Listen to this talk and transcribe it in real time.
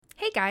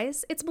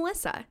guys, it's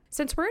Melissa.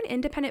 Since we're an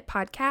independent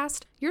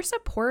podcast, your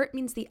support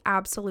means the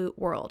absolute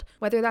world,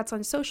 whether that's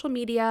on social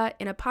media,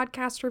 in a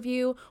podcast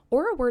review,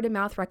 or a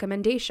word-of-mouth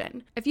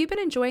recommendation. If you've been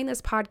enjoying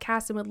this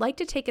podcast and would like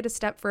to take it a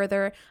step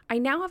further, I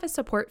now have a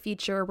support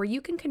feature where you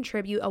can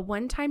contribute a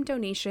one-time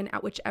donation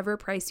at whichever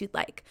price you'd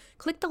like.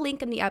 Click the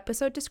link in the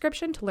episode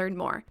description to learn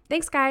more.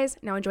 Thanks, guys.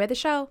 Now enjoy the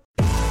show.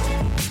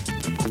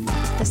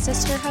 The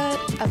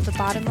Sisterhood of the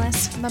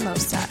Bottomless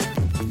Mimosa.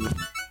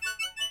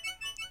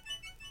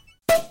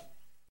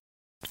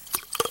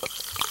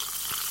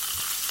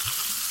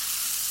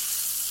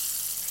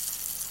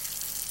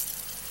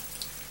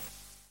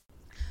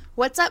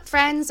 What's up,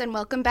 friends, and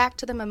welcome back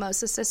to the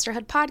Mimosa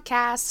Sisterhood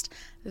podcast.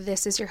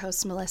 This is your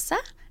host, Melissa,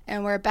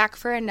 and we're back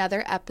for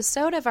another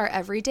episode of our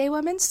Everyday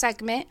Women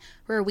segment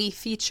where we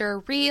feature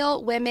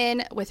real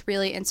women with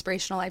really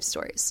inspirational life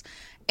stories.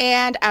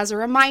 And as a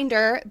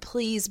reminder,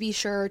 please be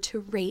sure to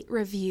rate,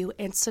 review,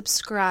 and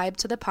subscribe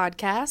to the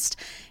podcast,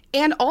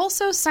 and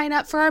also sign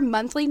up for our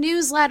monthly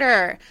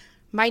newsletter.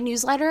 My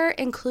newsletter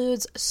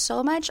includes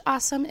so much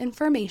awesome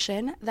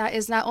information that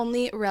is not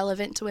only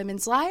relevant to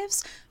women's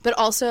lives, but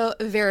also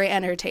very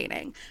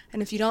entertaining.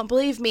 And if you don't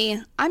believe me,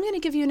 I'm going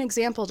to give you an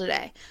example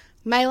today.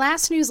 My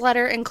last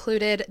newsletter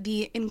included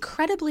the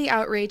incredibly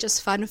outrageous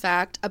fun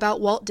fact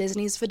about Walt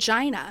Disney's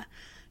vagina.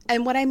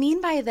 And what I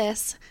mean by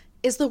this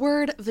is the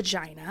word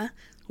vagina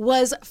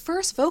was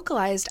first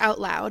vocalized out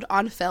loud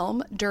on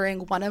film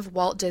during one of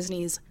Walt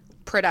Disney's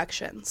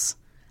productions.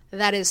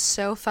 That is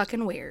so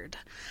fucking weird.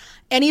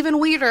 And even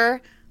weirder,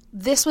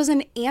 this was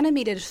an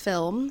animated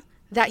film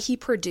that he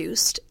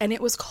produced, and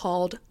it was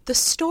called The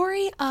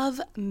Story of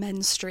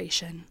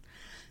Menstruation.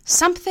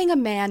 Something a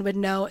man would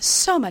know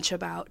so much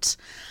about.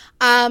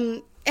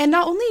 And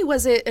not only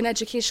was it an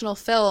educational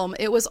film,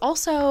 it was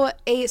also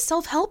a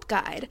self-help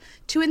guide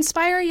to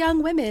inspire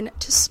young women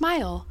to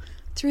smile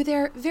through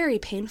their very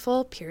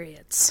painful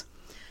periods.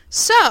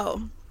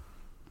 So,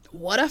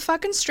 what a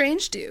fucking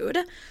strange dude.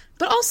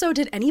 But also,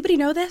 did anybody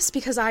know this?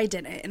 Because I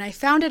didn't. And I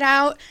found it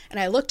out,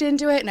 and I looked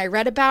into it, and I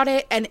read about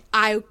it, and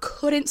I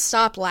couldn't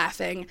stop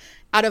laughing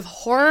out of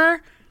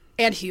horror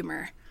and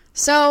humor.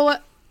 So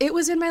it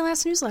was in my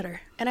last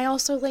newsletter. And I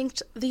also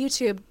linked the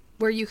YouTube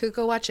where you could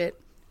go watch it.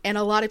 And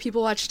a lot of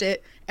people watched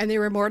it, and they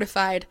were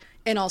mortified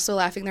and also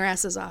laughing their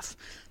asses off.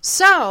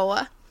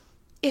 So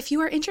if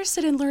you are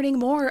interested in learning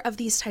more of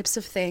these types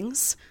of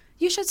things,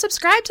 you should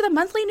subscribe to the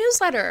monthly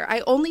newsletter.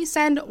 I only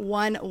send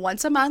one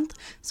once a month,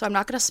 so I'm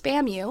not going to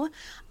spam you.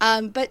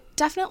 But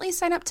definitely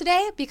sign up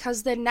today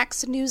because the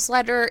next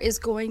newsletter is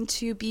going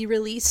to be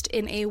released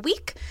in a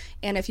week.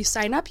 And if you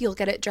sign up, you'll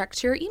get it direct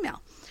to your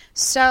email.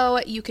 So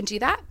you can do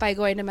that by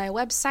going to my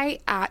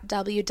website at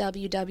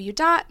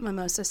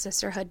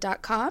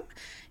www.mimosasisterhood.com.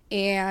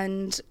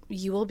 And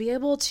you will be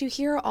able to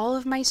hear all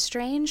of my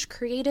strange,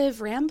 creative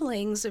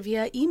ramblings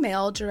via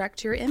email direct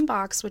to your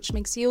inbox, which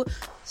makes you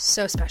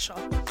so special.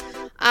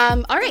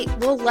 All right,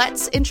 well,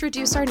 let's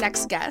introduce our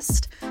next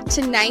guest.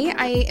 Tonight,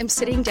 I am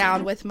sitting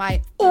down with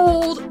my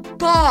old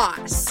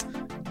boss,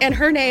 and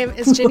her name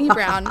is Ginny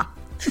Brown.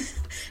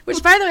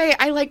 Which, by the way,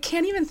 I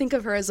can't even think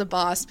of her as a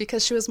boss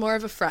because she was more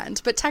of a friend.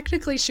 But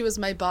technically, she was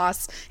my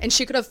boss, and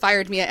she could have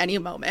fired me at any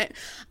moment.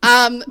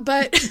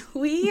 But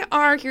we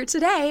are here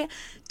today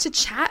to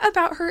chat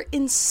about her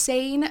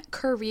insane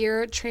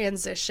career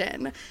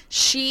transition.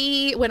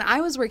 When I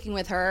was working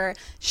with her,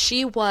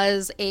 she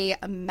was a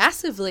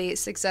massively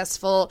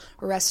successful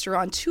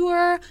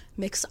restaurateur,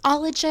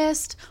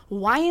 mixologist,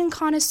 wine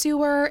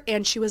connoisseur,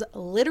 and she was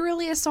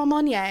literally a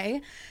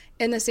sommelier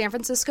in the San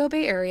Francisco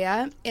Bay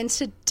Area. And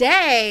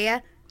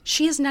today,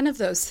 she is none of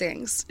those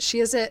things. She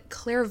is a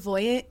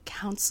clairvoyant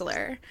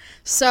counselor.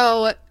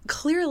 So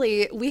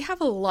clearly, we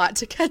have a lot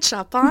to catch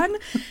up on.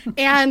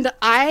 And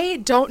I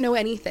don't know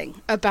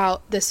anything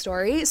about this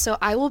story. So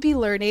I will be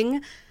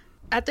learning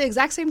at the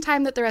exact same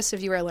time that the rest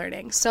of you are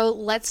learning. So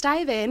let's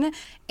dive in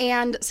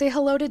and say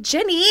hello to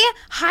Ginny.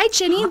 Hi,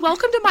 Ginny.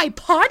 Welcome to my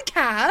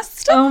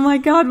podcast. Oh my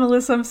God,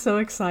 Melissa, I'm so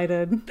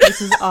excited.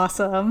 This is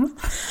awesome.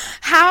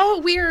 How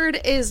weird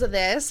is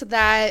this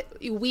that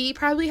we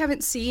probably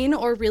haven't seen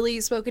or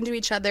really spoken to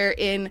each other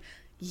in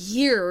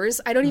years?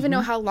 I don't even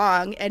know how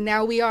long. And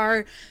now we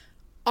are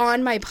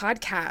on my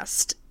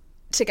podcast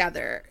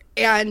together.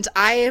 And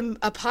I am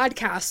a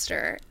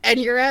podcaster, and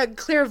you're a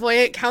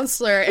clairvoyant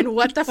counselor, and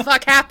what the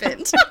fuck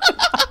happened?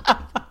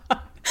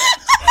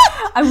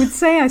 I would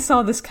say I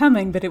saw this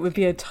coming, but it would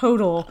be a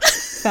total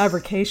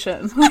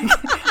fabrication.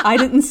 I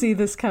didn't see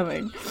this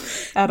coming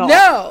at all.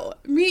 No,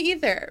 me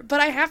either.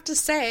 But I have to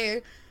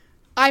say,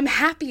 I'm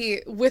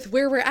happy with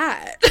where we're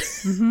at.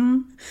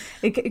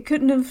 It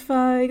couldn't have.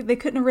 They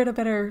couldn't have written a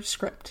better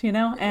script, you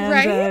know. And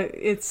right?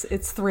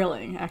 It's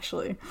thrilling,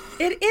 actually.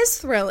 It is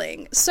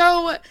thrilling.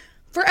 So,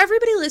 for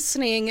everybody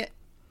listening,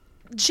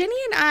 Ginny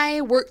and I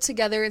worked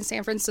together in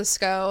San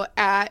Francisco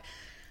at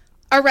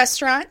a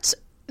restaurant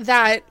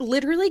that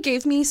literally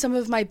gave me some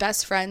of my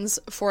best friends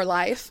for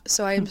life.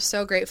 So I am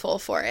so grateful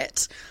for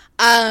it.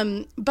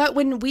 But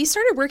when we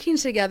started working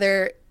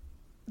together,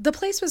 the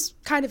place was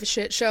kind of a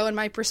shit show in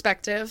my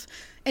perspective.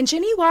 And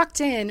Ginny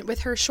walked in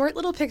with her short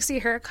little pixie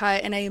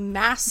haircut and a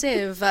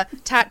massive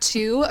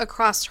tattoo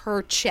across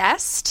her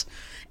chest.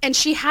 And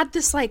she had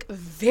this like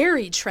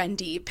very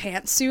trendy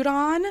pantsuit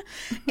on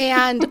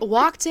and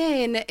walked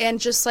in and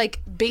just like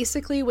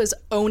basically was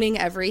owning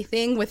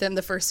everything within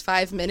the first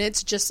 5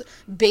 minutes, just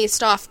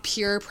based off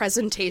pure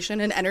presentation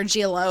and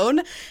energy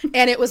alone.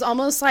 And it was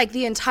almost like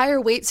the entire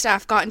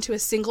waitstaff got into a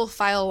single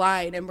file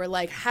line and were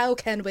like, how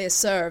can we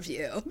serve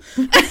you?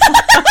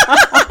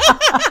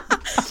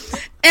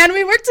 And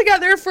we worked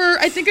together for,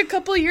 I think, a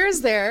couple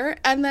years there.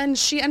 And then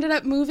she ended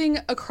up moving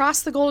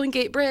across the Golden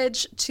Gate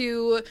Bridge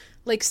to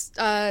like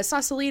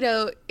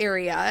Sausalito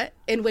area,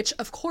 in which,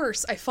 of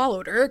course, I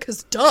followed her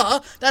because,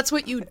 duh, that's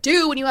what you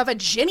do when you have a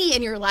Ginny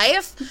in your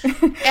life.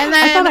 And then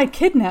I thought I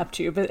kidnapped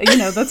you, but you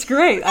know that's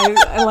great.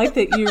 I like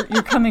that you're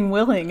coming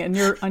willing and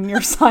you're on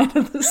your side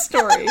of the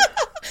story.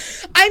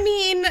 I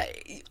mean,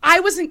 I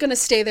wasn't going to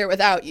stay there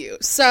without you,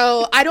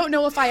 so I don't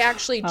know if I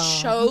actually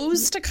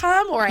chose to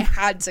come or I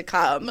had to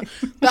come.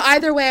 But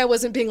either way, I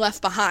wasn't being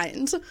left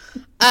behind.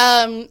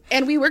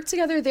 And we worked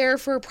together there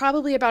for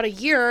probably about a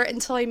year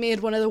until I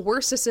made one of the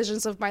worst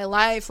decisions of my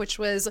life, which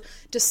was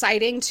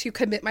deciding to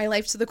commit my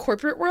life to the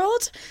corporate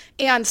world.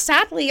 And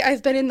sadly,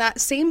 I've been in that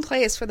same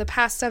place for the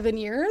past 7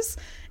 years.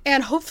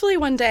 And hopefully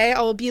one day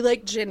I will be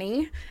like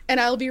Ginny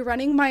and I'll be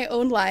running my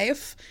own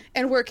life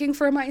and working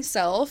for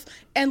myself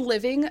and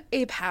living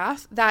a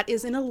path that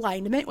is in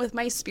alignment with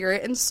my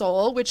spirit and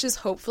soul, which is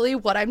hopefully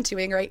what I'm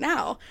doing right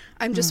now.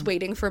 I'm just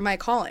waiting for my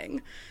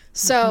calling.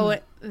 So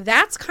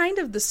that's kind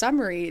of the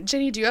summary.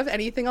 Ginny, do you have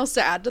anything else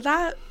to add to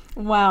that?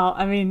 Wow.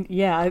 I mean,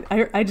 yeah,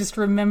 I just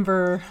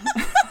remember...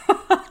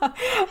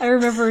 I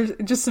remember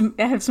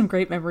I have some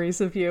great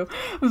memories of you,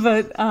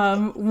 but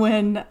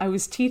when I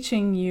was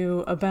teaching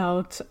you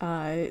about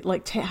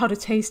how to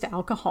taste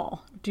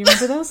alcohol, do you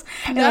remember those?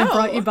 And No. I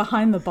brought you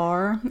behind the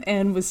bar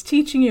and was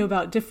teaching you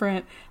about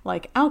different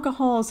like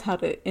alcohols, how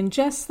to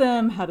ingest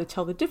them, how to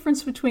tell the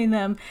difference between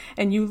them,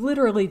 and you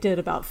literally did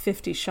about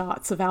 50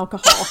 shots of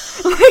alcohol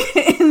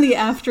in the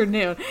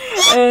afternoon.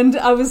 And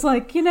I was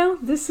like, you know,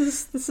 this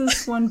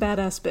is one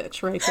badass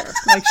bitch right there.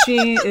 Like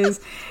she is,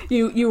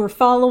 you were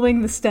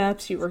following the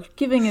steps, you were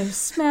giving it a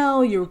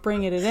smell, you were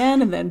bringing it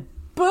in, and then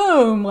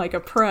boom, like a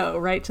pro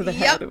right to the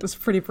head. Yep. It was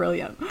pretty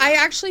brilliant. I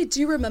actually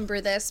do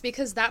remember this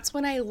because that's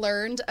when I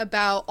learned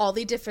about all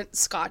the different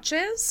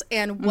scotches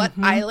and what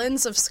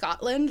islands of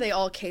Scotland they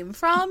all came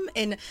from.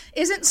 And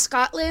isn't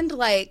Scotland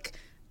like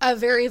a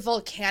very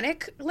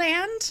volcanic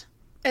land?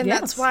 And Yes.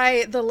 that's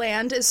why the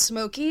land is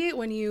smoky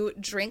when you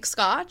drink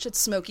scotch. It's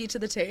smoky to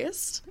the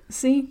taste.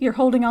 See, you're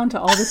holding on to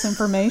all this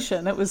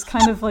information. It was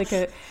kind of like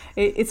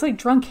it's like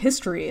drunk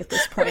history at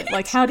this point. Right.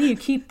 Like, how do you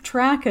keep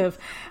track of,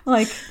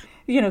 like,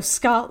 you know,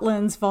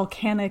 Scotland's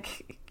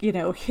volcanic, you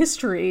know,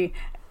 history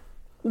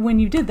when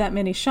you did that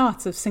many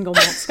shots of single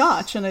malt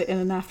scotch in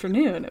an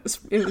afternoon?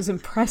 It was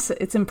impressive.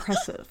 It's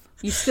impressive.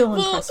 You still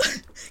impress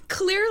me.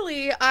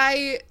 Clearly,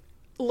 I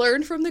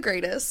learned from the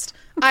greatest.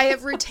 I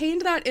have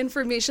retained that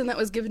information that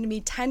was given to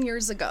me 10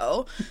 years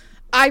ago.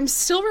 I'm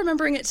still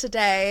remembering it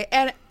today.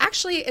 And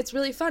actually, it's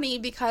really funny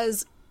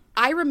because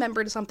I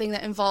remembered something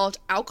that involved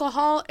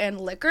alcohol and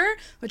liquor,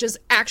 which is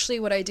actually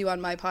what I do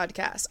on my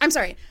podcast. I'm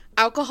sorry,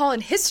 alcohol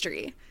and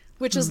history,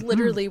 which is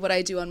literally what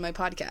I do on my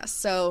podcast.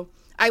 So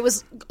I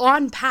was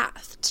on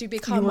path to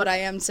become what I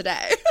am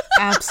today.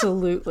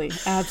 Absolutely.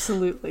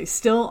 Absolutely.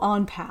 Still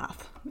on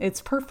path.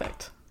 It's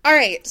perfect. All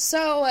right,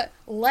 so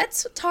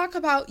let's talk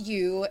about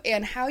you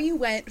and how you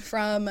went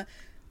from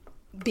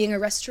being a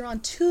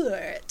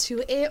restaurateur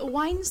to a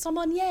wine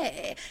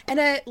sommelier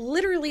and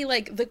literally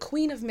like the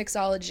queen of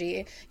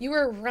mixology. You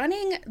were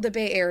running the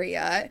Bay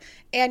Area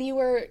and you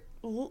were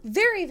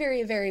very,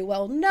 very, very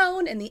well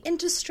known in the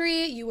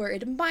industry. You were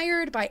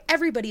admired by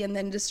everybody in the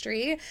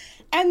industry.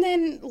 And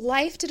then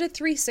life did a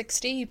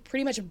 360. You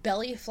pretty much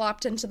belly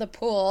flopped into the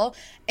pool.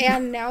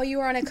 And now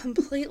you are on a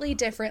completely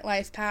different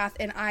life path.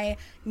 And I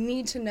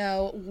need to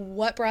know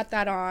what brought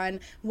that on,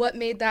 what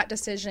made that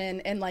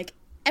decision, and like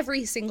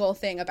every single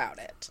thing about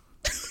it.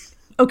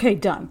 Okay,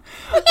 done.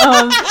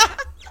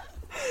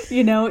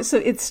 You know, so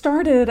I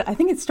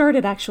think it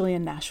started actually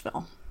in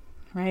Nashville.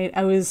 Right.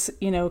 I was,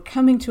 you know,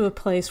 coming to a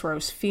place where I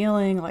was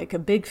feeling like a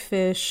big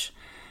fish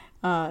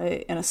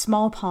in a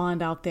small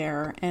pond out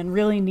there and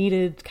really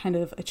needed kind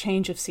of a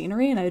change of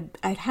scenery. And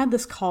I'd had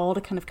this call to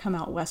kind of come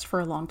out west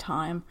for a long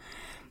time.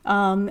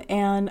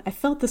 And I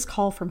felt this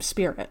call from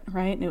spirit.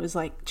 Right. And it was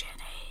like,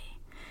 Jenny,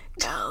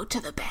 go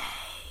to the Bay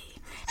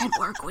and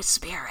work with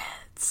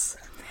spirits.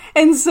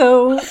 And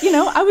so, you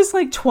know, I was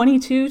like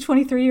 22,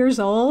 23 years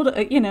old,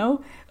 you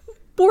know,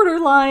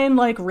 borderline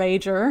like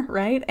rager,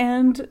 right?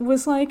 And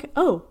was like,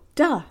 oh,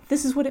 duh,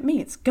 this is what it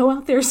means. Go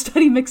out there,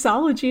 study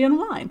mixology and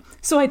wine.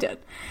 So I did.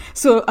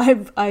 So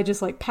I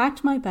just like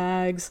packed my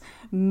bags,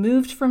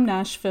 moved from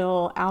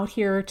Nashville out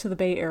here to the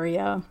Bay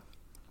Area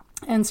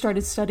and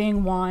started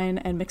studying wine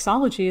and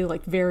mixology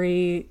like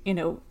very, you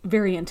know,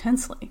 very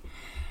intensely.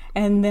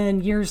 And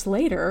then years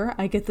later,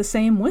 I get the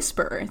same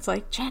whisper. It's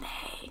like,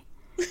 Jenny,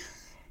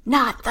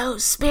 not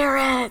those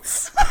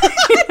spirits.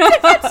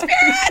 Different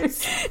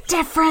spirits.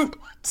 Different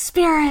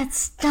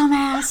spirits,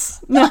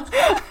 dumbass. No.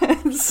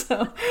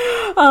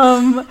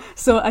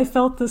 So I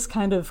felt this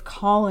kind of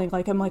calling,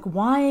 like, I'm like,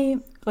 why?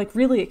 Like,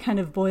 really, it kind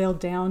of boiled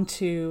down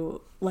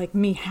to like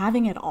me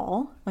having it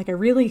all. Like, I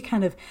really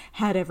kind of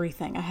had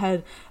everything. I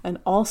had an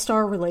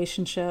all-star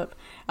relationship.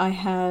 I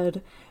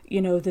had,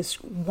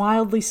 this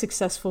wildly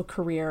successful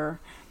career.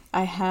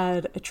 I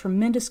had a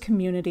tremendous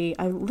community.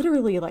 I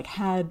literally like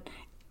had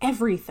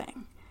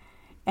everything.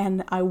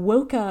 And I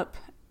woke up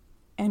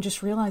and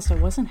just realized I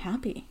wasn't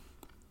happy.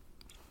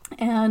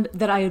 And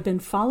that I had been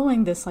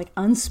following this like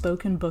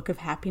unspoken book of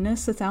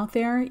happiness that's out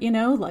there,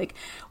 like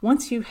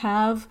once you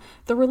have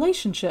the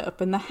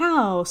relationship and the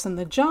house and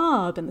the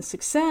job and the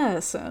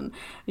success and,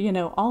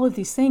 all of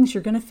these things,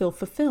 you're going to feel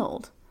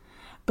fulfilled.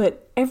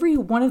 But every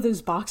one of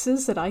those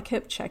boxes that I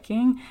kept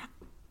checking,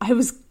 I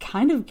was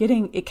kind of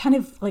getting, it kind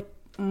of like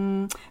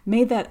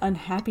made that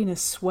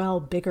unhappiness swell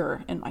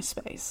bigger in my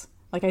space.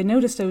 Like I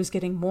noticed I was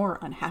getting more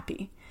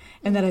unhappy.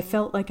 And that I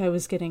felt like I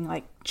was getting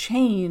like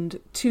chained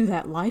to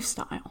that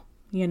lifestyle,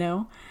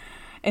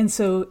 And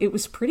so it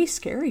was pretty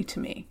scary to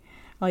me,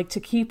 like to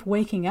keep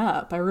waking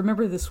up. I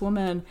remember this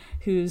woman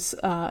who's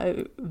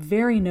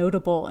very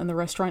notable in the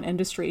restaurant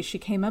industry. She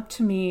came up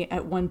to me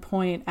at one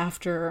point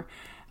after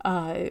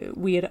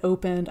we had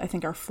opened, I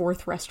think, our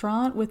 4th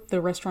restaurant with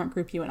the restaurant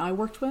group you and I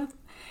worked with.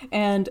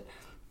 And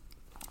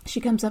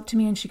she comes up to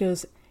me and she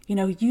goes,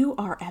 you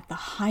are at the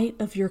height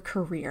of your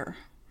career.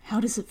 How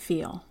does it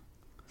feel?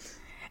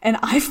 And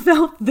I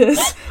felt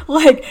this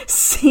like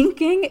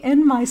sinking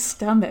in my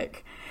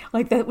stomach,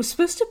 like that was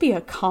supposed to be a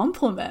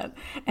compliment.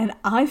 And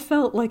I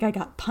felt like I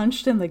got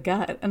punched in the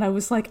gut. And I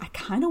was like, I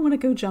kind of want to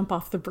go jump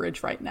off the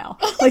bridge right now.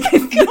 Like,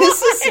 if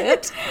this is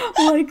it,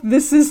 like,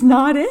 this is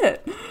not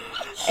it.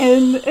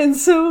 And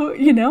so,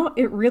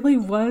 it really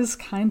was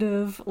kind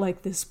of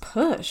like this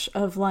push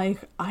of like,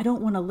 I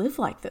don't want to live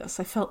like this.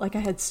 I felt like I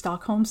had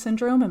Stockholm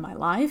syndrome in my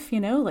life,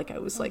 like I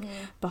was like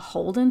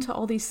beholden to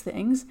all these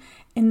things,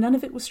 and none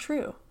of it was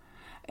true.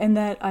 And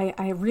that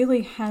I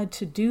really had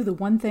to do the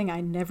one thing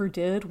I never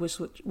did,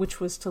 which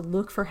was to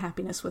look for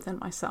happiness within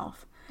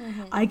myself.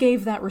 Mm-hmm. I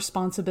gave that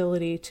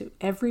responsibility to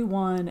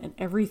everyone and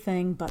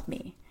everything but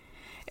me.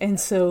 And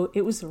so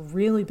it was a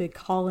really big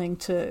calling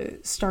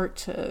to start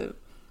to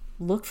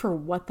look for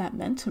what that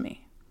meant to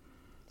me.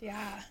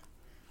 Yeah.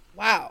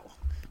 Wow.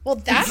 Well,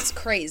 that's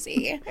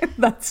crazy.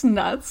 That's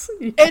nuts.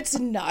 Yeah. It's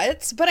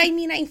nuts. But I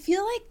mean, I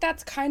feel like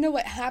that's kind of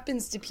what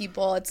happens to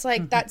people. It's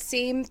like that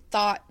same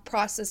thought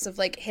process of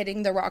like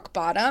hitting the rock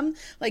bottom.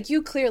 Like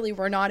you clearly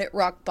were not at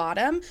rock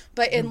bottom,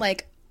 but in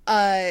like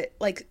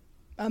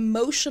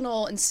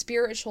emotional and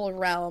spiritual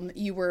realm,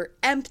 you were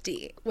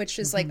empty, which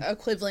is like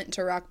equivalent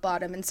to rock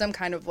bottom in some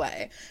kind of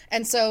way.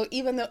 And so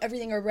even though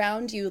everything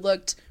around you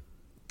looked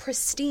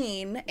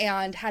pristine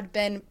and had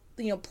been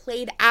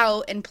played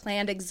out and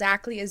planned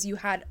exactly as you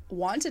had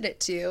wanted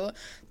it to,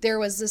 there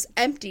was this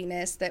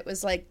emptiness that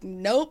was like,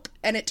 nope.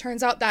 And it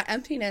turns out that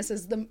emptiness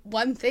is the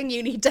one thing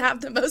you need to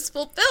have the most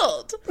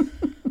fulfilled.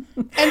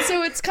 And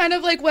so it's kind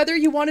of like whether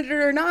you wanted it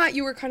or not,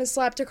 you were kind of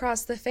slapped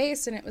across the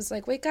face, and it was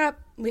like, wake up,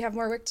 we have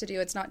more work to do.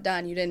 It's not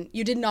done.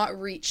 You did not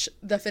reach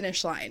the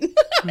finish line.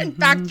 In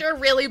fact, you're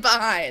really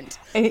behind.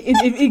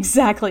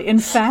 Exactly. In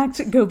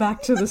fact, go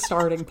back to the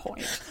starting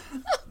point.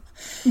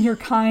 You're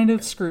kind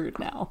of screwed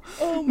now.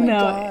 Oh my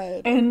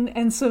God.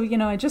 And so,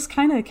 I just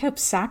kind of kept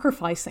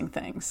sacrificing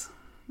things.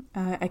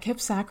 I kept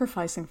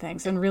sacrificing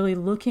things and really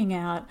looking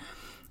at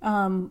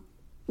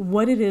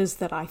what it is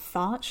that I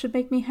thought should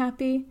make me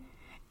happy.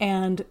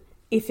 And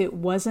if it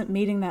wasn't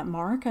meeting that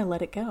mark, I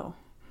let it go.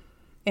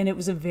 And it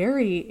was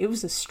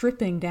a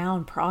stripping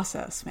down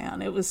process,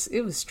 man. It was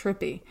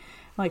trippy,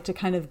 like to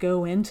kind of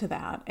go into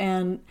that.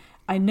 And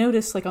I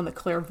noticed like on the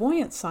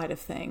clairvoyant side of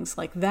things,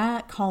 like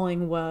that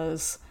calling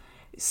was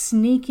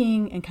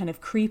sneaking and kind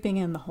of creeping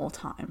in the whole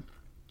time.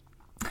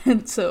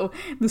 And so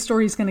the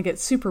story's going to get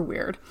super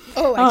weird.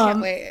 Oh, I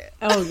can't wait.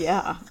 Oh,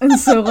 yeah. And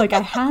so like I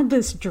had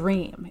this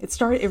dream.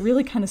 It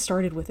really kind of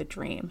started with a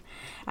dream.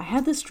 I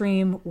had this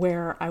dream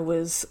where I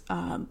was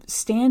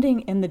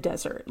standing in the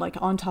desert,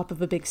 like on top of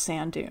a big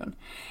sand dune.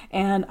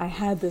 And I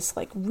had this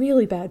like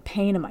really bad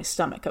pain in my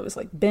stomach. I was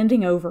like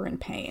bending over in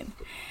pain.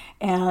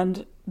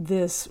 And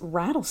this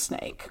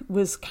rattlesnake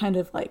was kind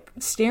of like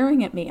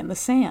staring at me in the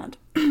sand.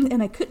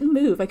 And I couldn't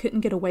move. I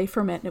couldn't get away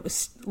from it. And it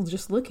was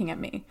just looking at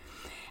me.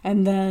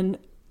 And then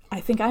I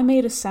think I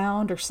made a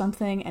sound or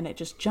something, and it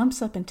just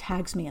jumps up and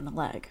tags me in the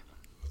leg.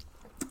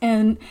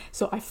 And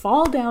so I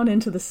fall down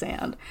into the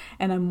sand,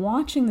 and I'm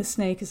watching the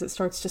snake as it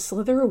starts to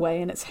slither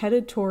away, and it's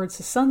headed towards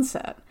the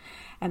sunset.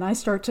 And I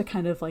start to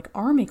kind of like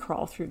army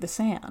crawl through the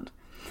sand.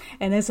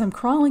 And as I'm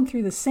crawling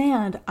through the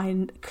sand,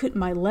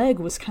 my leg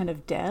was kind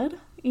of dead,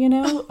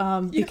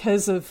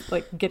 because of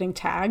like getting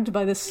tagged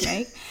by this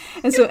snake.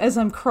 And so as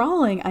I'm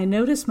crawling, I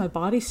notice my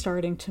body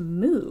starting to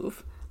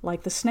move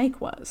like the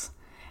snake was.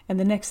 And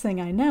the next thing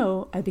I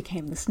know, I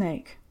became the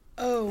snake.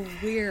 Oh,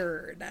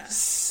 weird.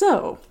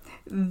 So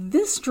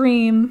this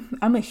dream,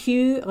 I'm a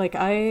huge, like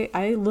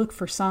I look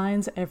for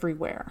signs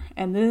everywhere.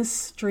 And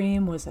this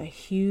dream was a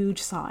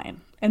huge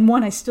sign. And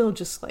one I still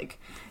just like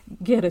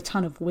get a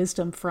ton of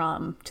wisdom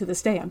from to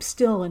this day. I'm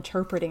still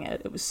interpreting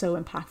it. It was so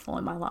impactful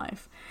in my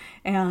life.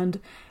 And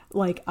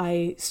like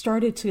I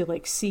started to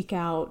like seek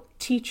out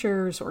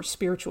teachers or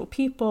spiritual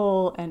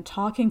people and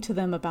talking to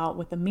them about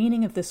what the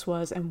meaning of this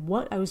was and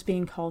what I was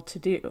being called to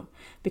do.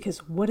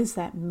 Because what does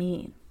that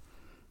mean?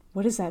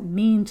 What does that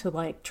mean to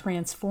like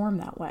transform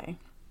that way?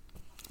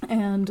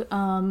 And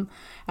I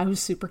was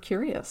super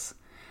curious.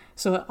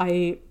 So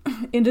I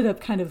ended up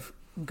kind of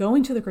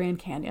going to the Grand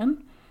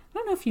Canyon. I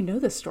don't know if you know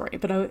this story,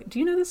 but do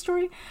you know this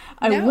story?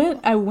 No.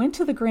 I went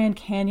to the Grand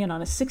Canyon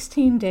on a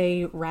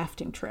 16-day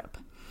rafting trip.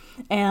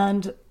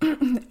 And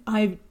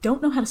I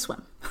don't know how to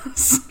swim.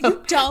 So,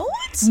 you don't?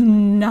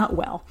 Not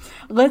well.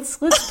 Let's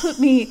put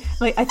me,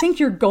 like, I think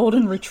your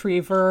golden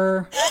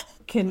retriever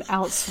can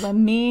outswim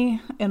me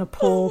in a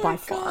pool by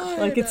far. God.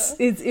 Like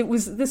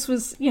this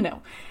was, you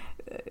know,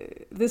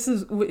 this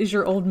is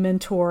your old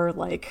mentor,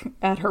 like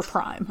at her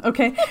prime.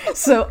 Okay.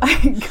 So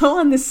I go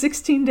on this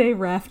 16-day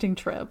rafting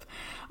trip,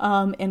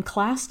 in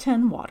class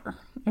 10 water.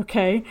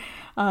 Okay.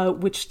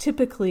 Which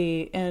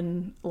typically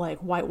in like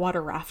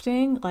whitewater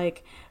rafting,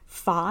 like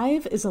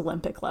 5 is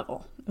Olympic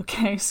level.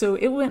 Okay. So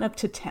it went up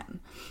to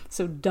 10.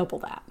 So double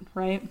that,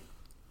 right?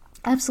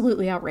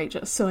 Absolutely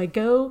outrageous. So I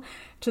go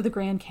to the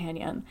Grand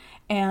Canyon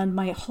and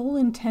my whole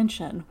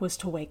intention was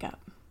to wake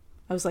up.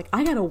 I was like,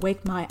 I got to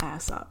wake my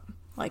ass up.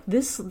 Like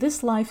this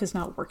life is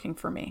not working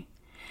for me.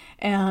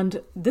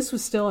 And I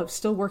was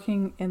still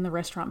working in the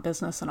restaurant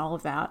business and all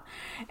of that.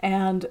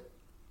 And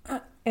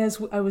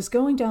as I was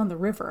going down the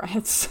river, I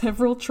had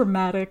several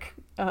traumatic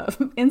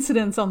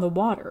incidents on the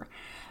water.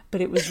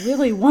 But it was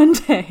really one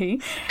day.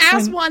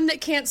 One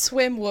that can't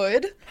swim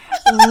would.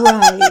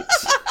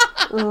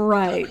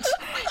 Right.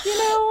 You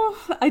know,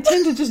 I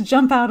tend to just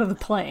jump out of the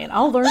plane.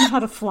 I'll learn how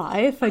to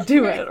fly if I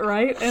do it,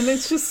 right? And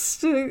it's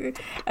just,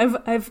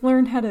 I've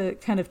learned how to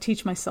kind of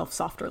teach myself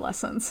softer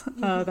lessons.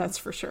 That's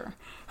for sure.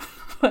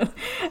 But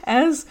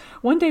as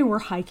one day we're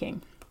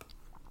hiking,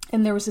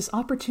 and there was this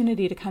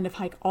opportunity to kind of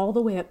hike all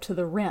the way up to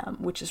the rim,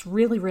 which is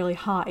really, really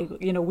high.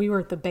 You know, we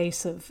were at the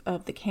base of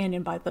the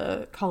canyon by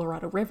the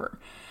Colorado River.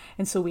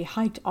 And so we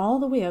hiked all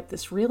the way up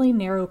this really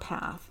narrow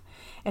path.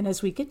 And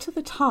as we get to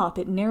the top,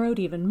 it narrowed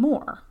even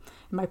more.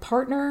 My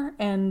partner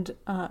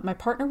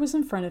was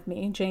in front of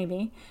me,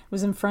 Jamie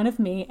was in front of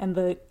me, and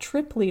the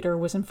trip leader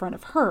was in front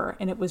of her.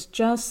 And it was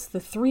just the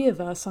 3 of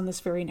us on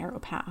this very narrow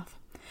path.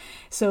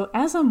 So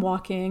as I'm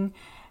walking,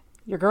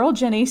 your girl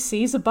Jenny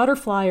sees a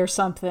butterfly or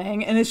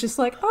something, and it's just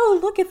like, oh,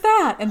 look at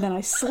that. And then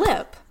I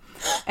slip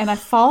and I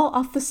fall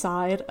off the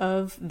side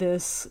of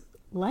this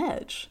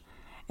ledge.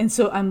 And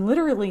so I'm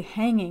literally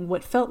hanging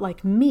what felt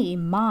like me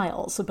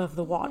miles above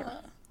the water,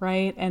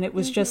 right? And it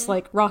was just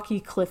like rocky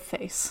cliff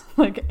face,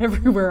 like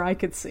everywhere I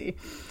could see.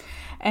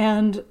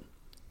 And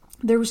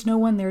there was no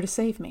one there to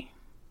save me,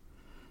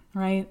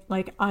 right?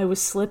 Like I was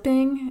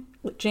slipping.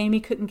 Jamie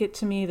couldn't get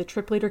to me. The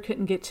trip leader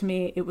couldn't get to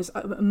me. It was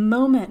a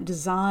moment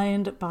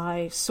designed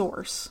by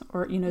Source,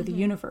 or, you know, the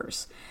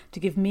universe,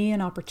 to give me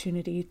an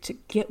opportunity to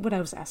get what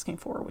I was asking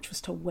for, which was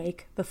to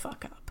wake the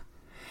fuck up.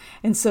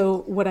 And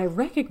so what I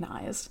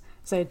recognized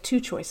is I had 2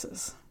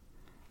 choices.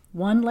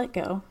 1, let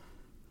go,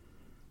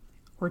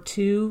 or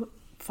 2,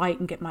 fight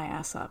and get my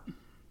ass up.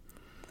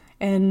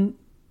 And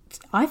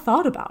I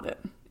thought about it.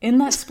 In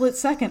that split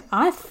second,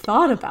 I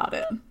thought about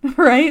it,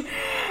 right?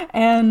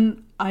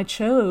 And I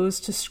chose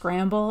to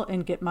scramble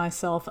and get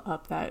myself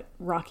up that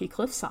rocky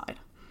cliffside.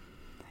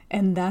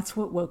 And that's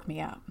what woke me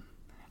up.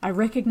 I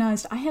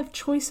recognized I have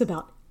choice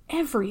about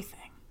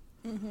everything.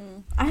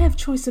 I have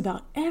choice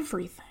about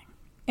everything.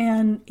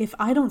 And if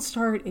I don't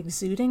start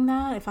exuding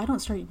that, if I don't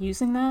start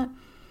using that,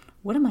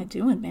 what am I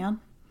doing, man?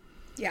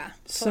 Yeah,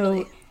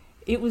 totally. So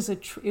it was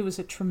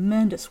a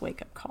tremendous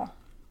wake-up call.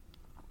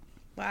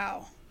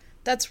 Wow.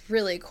 That's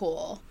really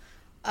cool.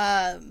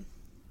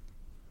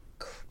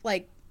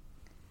 Like,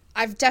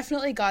 I've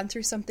definitely gone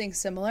through something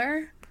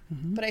similar,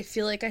 but I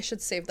feel like I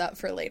should save that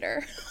for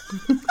later.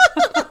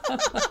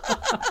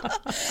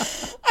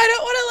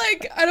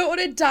 I don't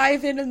want to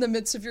dive in the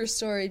midst of your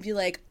story and be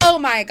like, oh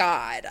my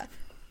God,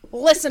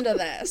 listen to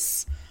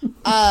this.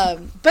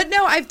 But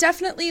no, I've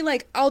definitely,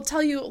 like, I'll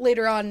tell you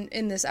later on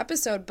in this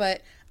episode,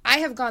 but I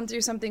have gone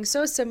through something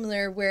so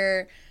similar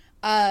where,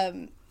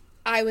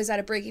 I was at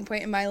a breaking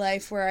point in my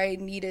life where I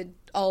needed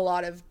a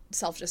lot of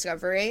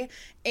self-discovery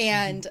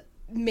and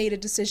made a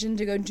decision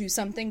to go do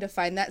something to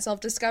find that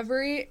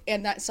self-discovery.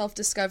 And that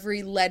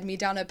self-discovery led me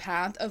down a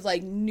path of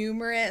like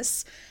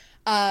numerous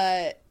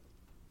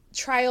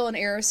trial and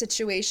error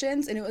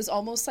situations. And it was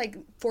almost like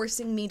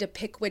forcing me to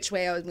pick which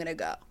way I was going to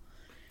go.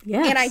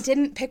 Yes. And I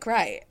didn't pick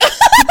right.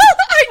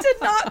 I did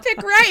not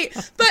pick right.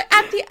 But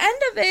at the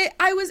end of it,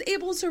 I was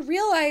able to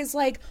realize,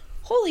 like,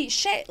 holy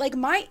shit, like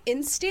my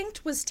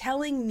instinct was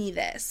telling me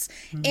this.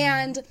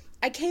 And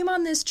I came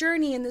on this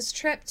journey and this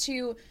trip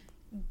to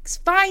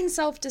find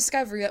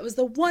self-discovery. That was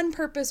the one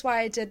purpose why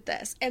I did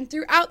this. And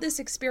throughout this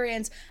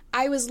experience,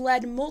 I was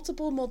led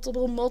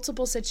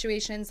multiple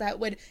situations that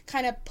would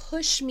kind of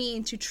push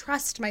me to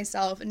trust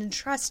myself and to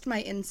trust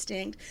my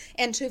instinct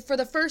and to, for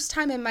the first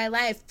time in my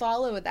life,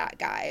 follow that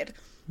guide.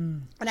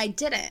 And I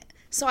didn't.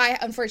 So I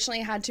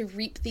unfortunately had to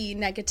reap the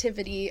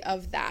negativity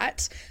of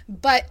that.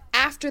 But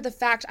after the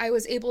fact, I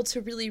was able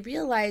to really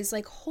realize,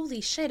 like,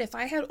 holy shit, if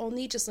I had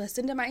only just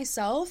listened to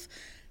myself,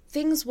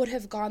 things would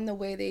have gone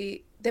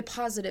the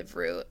positive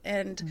route.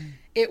 And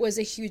it was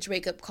a huge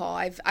wake-up call.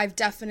 I've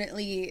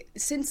definitely,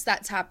 since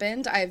that's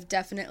happened, I've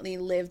definitely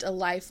lived a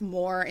life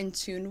more in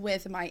tune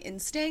with my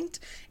instinct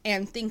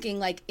and thinking,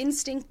 like,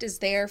 instinct is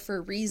there for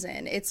a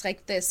reason. It's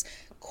like this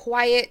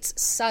quiet,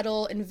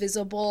 subtle,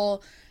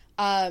 invisible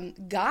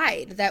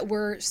guide that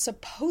we're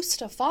supposed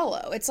to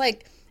follow. It's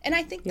like, and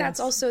I think that's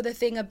also the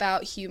thing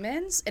about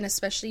humans, and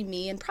especially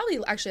me, and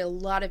probably actually a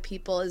lot of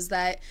people, is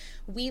that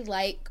we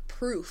like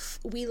proof.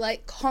 We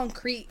like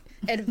concrete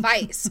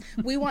advice.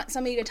 We want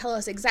somebody to tell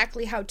us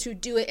exactly how to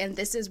do it, and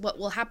this is what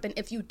will happen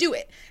if you do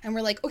it. And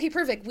we're like, okay,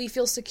 perfect. We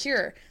feel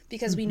secure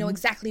because we know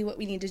exactly what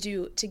we need to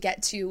do to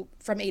get to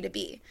from A to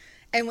B.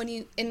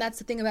 And that's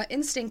the thing about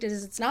instinct,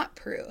 is it's not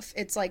proof.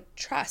 It's like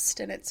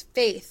trust, and it's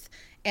faith,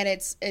 and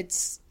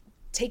it's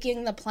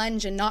taking the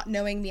plunge and not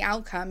knowing the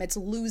outcome. It's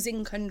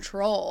losing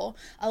control,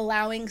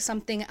 allowing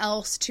something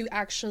else to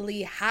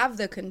actually have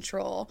the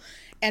control.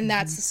 And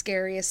that's the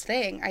scariest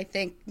thing, I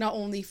think, not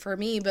only for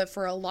me, but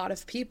for a lot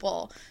of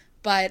people.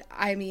 But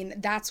I mean,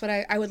 that's what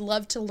I would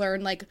love to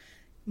learn, like,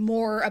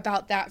 more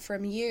about that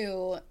from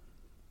you.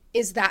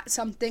 Is that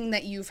something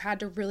that you've had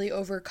to really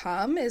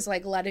overcome, is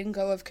like letting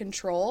go of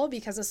control?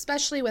 Because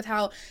especially with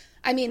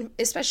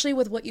especially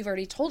with what you've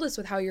already told us,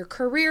 with how your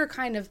career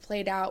kind of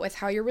played out, with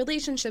how your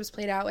relationships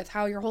played out, with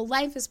how your whole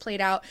life has played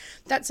out,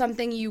 that's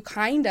something you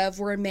kind of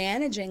were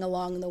managing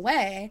along the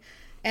way.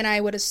 And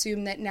I would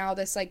assume that now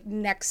this, like,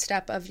 next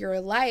step of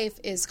your life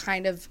is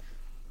kind of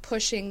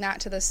pushing that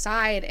to the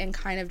side and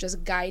kind of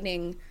just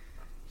guiding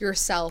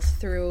yourself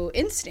through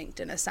instinct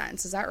in a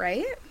sense. Is that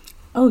right?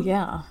 Oh,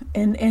 yeah.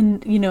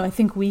 And you know, I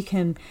think we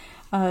can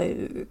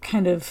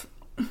kind of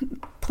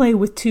play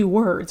with two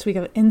words. We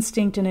have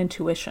instinct and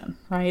intuition,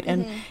 right?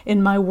 And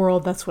in my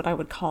world, that's what I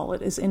would call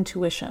it, is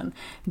intuition.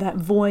 That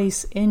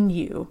voice in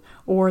you,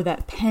 or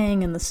that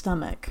pang in the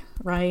stomach,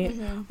 right?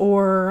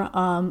 Or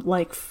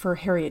like for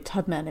Harriet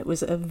Tubman, it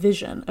was a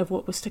vision of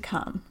what was to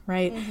come,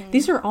 right?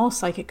 These are all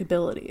psychic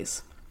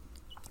abilities.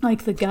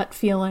 Like the gut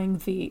feeling,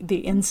 the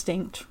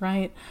instinct,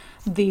 right?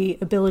 The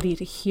ability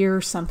to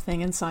hear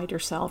something inside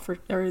yourself,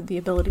 or the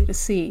ability to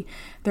see.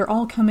 They're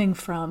all coming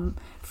from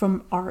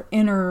our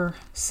inner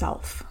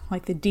self,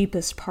 like the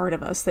deepest part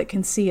of us that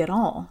can see it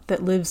all,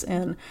 that lives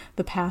in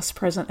the past,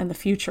 present, and the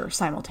future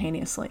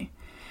simultaneously.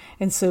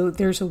 And so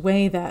there's a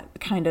way that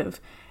kind of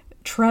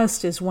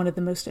trust is one of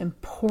the most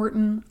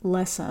important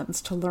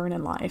lessons to learn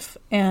in life.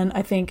 And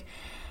I think,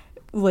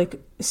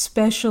 like,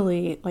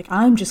 especially, like,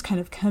 I'm just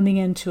kind of coming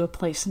into a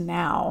place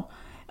now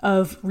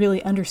of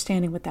really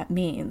understanding what that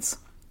means.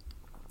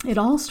 It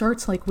all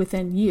starts, like,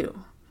 within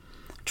you.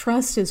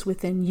 Trust is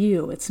within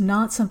you. It's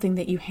not something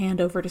that you hand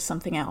over to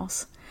something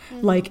else.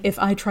 Like, if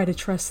I try to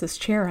trust this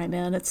chair I'm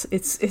in,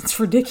 it's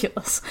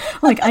ridiculous.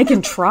 Like, I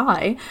can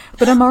try,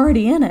 but I'm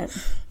already in it.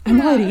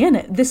 Already in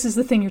it. This is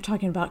the thing you're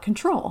talking about,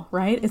 control,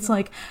 right? It's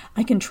like,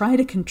 I can try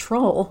to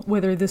control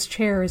whether this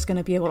chair is going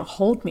to be able to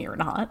hold me or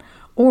not,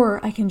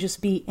 or I can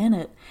just be in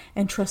it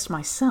and trust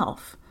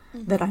myself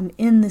that I'm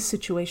in this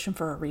situation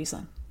for a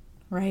reason,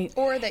 right?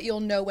 Or that you'll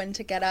know when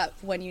to get up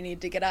when you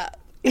need to get up.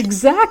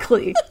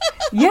 Exactly.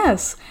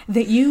 Yes.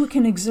 That you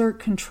can exert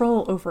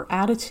control over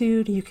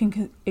attitude. You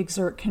can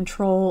exert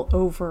control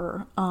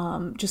over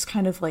just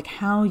kind of like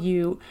how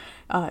you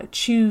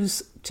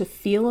choose to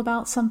feel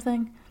about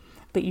something.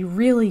 But you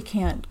really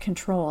can't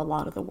control a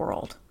lot of the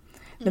world.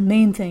 The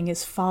main thing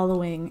is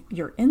following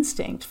your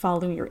instinct,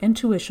 following your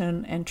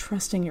intuition, and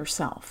trusting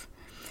yourself.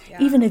 Yeah.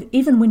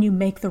 Even when you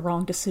make the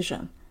wrong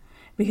decision.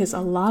 Because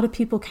a lot of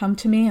people come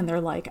to me and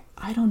they're like,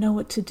 I don't know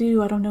what to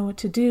do. I don't know what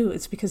to do.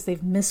 It's because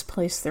they've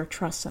misplaced their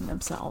trust in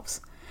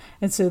themselves.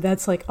 And so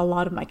that's like a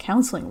lot of my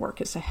counseling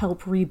work, is to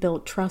help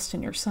rebuild trust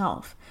in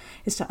yourself,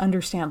 is to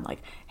understand,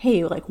 like,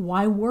 hey, like,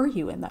 why were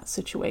you in that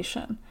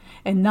situation?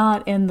 And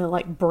not in the,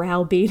 like,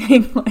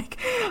 browbeating,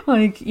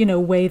 like, you know,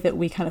 way that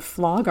we kind of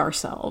flog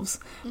ourselves,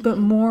 but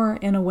more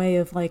in a way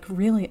of, like,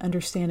 really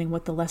understanding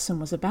what the lesson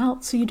was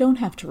about, so you don't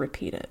have to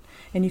repeat it.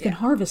 And you can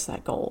harvest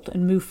that gold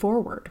and move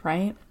forward,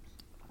 right?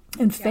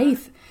 And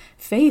faith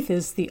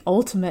is the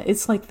ultimate,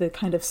 it's like the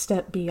kind of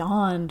step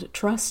beyond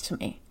trust to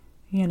me.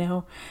 You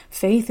know,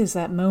 faith is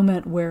that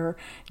moment where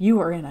you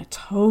are in a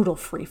total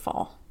free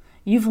fall.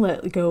 You've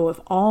let go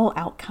of all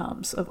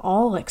outcomes, of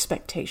all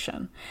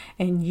expectation,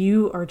 and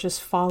you are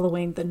just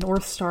following the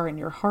North Star in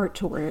your heart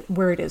to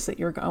where it is that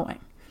you're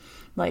going.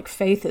 Like,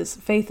 faith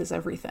is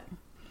everything.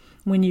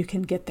 When you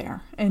can get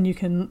there and you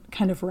can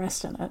kind of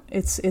rest in it,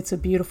 it's a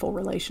beautiful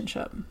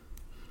relationship.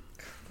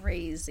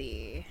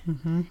 Crazy.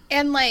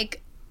 And,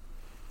 like,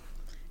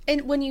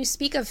 And when you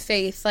speak of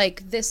faith,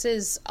 like this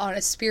is on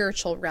a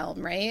spiritual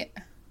realm, right?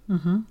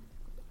 Mm-hmm.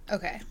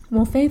 Okay.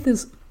 Well, faith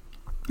is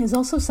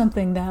also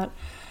something that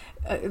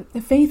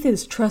faith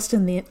is trust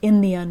in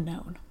the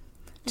unknown.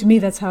 To me,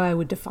 that's how I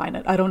would define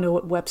it. I don't know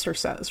what Webster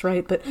says,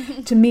 right? But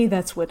to me,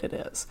 that's what it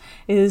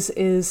is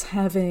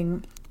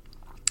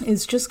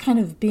just kind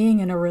of being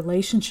in a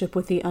relationship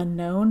with the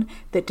unknown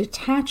that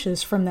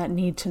detaches from that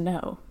need to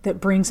know,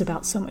 that brings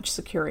about so much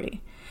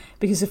security.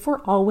 Because if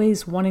we're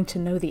always wanting to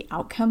know the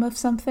outcome of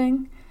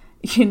something,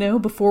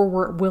 before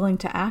we're willing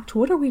to act,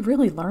 what are we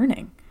really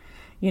learning?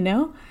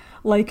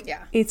 Like,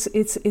 yeah.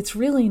 It's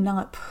really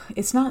not,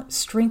 it's not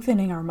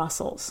strengthening our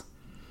muscles.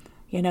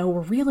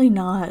 We're really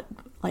not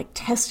like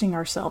testing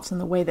ourselves in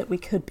the way that we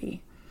could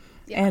be.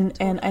 Yeah,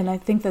 and I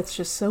think that's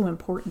just so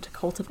important to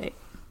cultivate.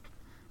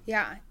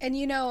 Yeah. And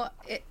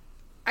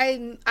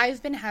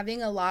I've been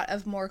having a lot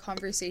of more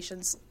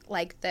conversations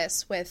like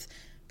this with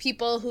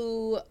people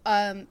who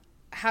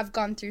have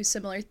gone through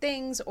similar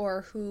things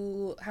or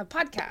who have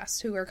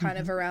podcasts who are kind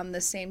of around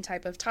the same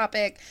type of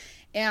topic.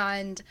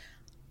 And,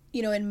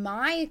 in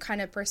my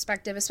kind of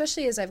perspective,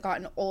 especially as I've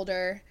gotten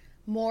older,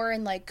 more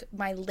in like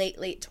my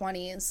late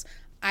 20s,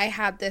 I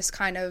had this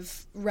kind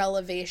of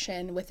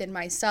revelation within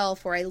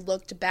myself where I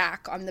looked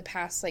back on the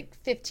past like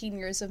 15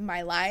 years of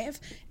my life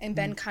and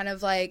been kind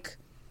of like,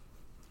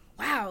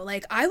 wow,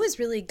 like I was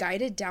really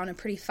guided down a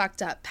pretty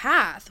fucked up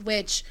path,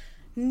 which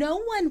no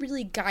one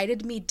really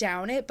guided me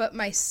down it but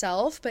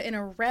myself. But in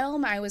a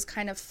realm, I was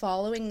kind of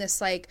following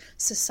this like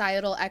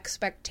societal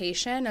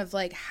expectation of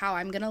like how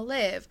I'm going to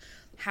live,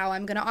 how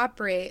I'm going to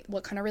operate,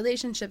 what kind of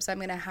relationships I'm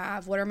going to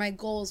have, what are my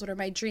goals, what are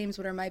my dreams,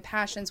 what are my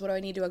passions, what do I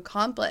need to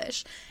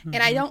accomplish? Mm-hmm.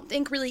 And I don't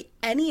think really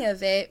any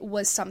of it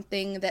was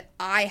something that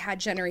I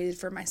had generated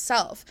for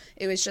myself.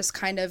 It was just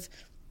kind of,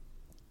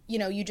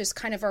 you just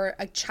kind of are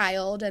a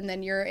child and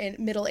then you're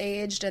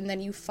middle-aged and then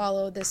you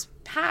follow this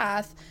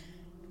path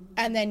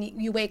and then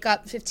you wake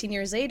up 15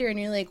 years later and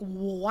you're like,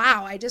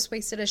 wow, I just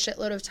wasted a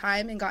shitload of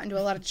time and got into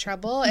a lot of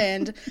trouble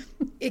and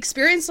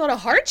experienced a lot of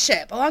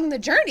hardship along the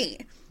journey.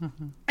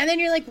 Mm-hmm. And then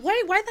you're like,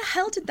 why the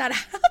hell did that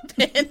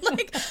happen?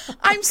 Like,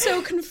 I'm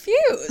so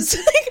confused.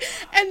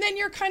 And then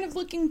you're kind of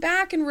looking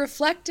back and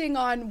reflecting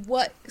on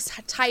what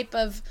type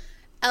of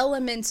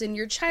elements in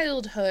your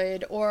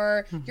childhood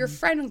or your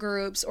friend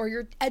groups or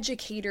your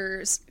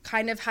educators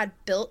kind of had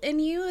built in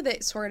you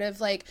that sort of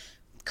like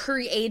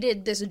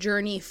created this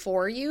journey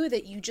for you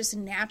that you just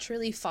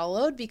naturally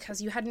followed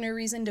because you had no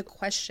reason to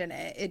question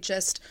it. It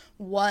just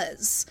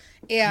was.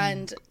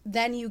 And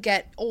then you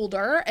get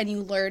older and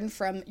you learn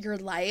from your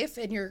life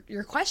and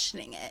you're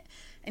questioning it.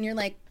 And you're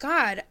like,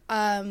 God,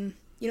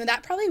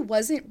 that probably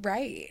wasn't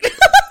right.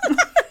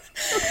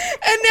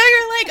 And now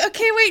you're like,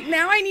 okay, wait,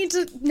 now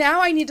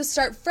I need to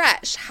start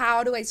fresh.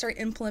 How do I start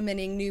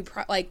implementing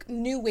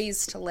new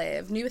ways to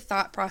live, new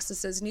thought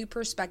processes, new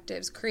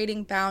perspectives,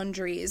 creating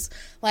boundaries,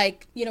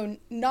 like,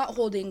 not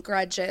holding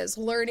grudges,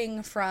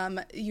 learning from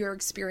your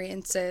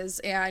experiences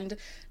and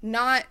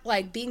not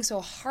like being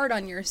so hard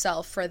on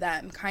yourself for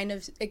them, kind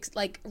of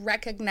like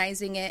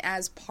recognizing it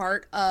as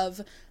part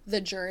of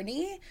the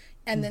journey.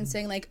 And then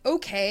saying like,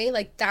 okay,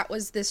 like that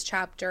was this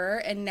chapter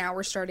and now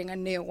we're starting a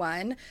new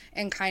one,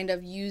 and kind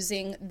of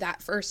using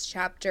that first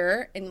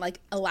chapter and like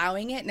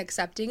allowing it and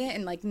accepting it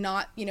and like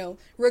not,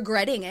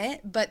 regretting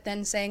it, but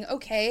then saying,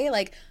 okay,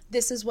 like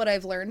this is what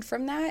I've learned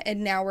from that.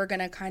 And now we're going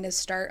to kind of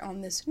start on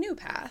this new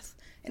path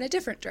in a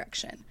different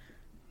direction.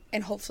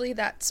 And hopefully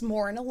that's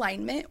more in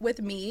alignment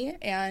with me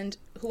and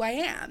who I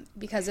am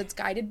because it's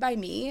guided by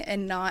me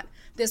and not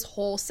this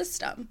whole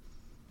system.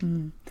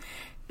 Mm.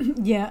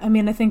 Yeah, I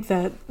mean, I think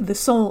that the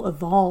soul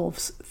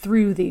evolves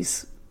through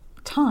these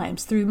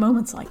times, through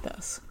moments like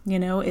this.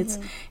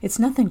 It's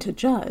nothing to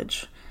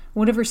judge.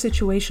 Whatever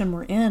situation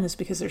we're in is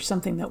because there's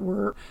something that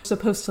we're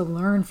supposed to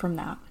learn from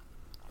that.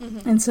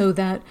 Mm-hmm. And so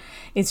that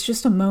it's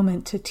just a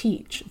moment to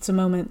teach. It's a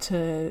moment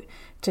to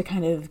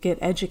kind of get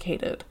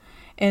educated.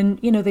 And,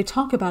 they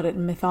talk about it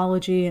in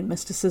mythology and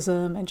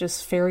mysticism and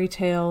just fairy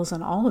tales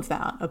and all of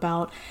that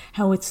about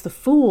how it's the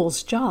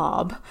fool's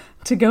job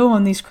to go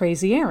on these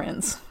crazy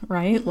errands,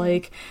 right?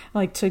 Mm-hmm.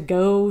 Like to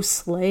go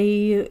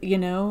slay,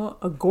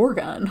 a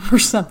Gorgon or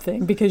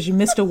something because you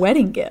missed a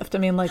wedding gift. I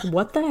mean, like,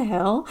 what the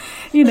hell?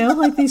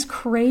 Like these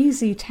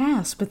crazy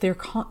tasks, but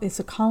it's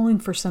a calling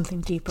for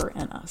something deeper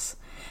in us.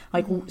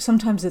 Like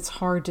sometimes it's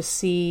hard to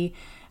see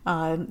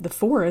the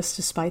forest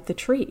despite the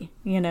tree.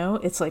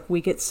 It's like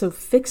we get so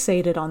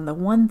fixated on the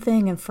one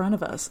thing in front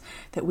of us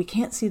that we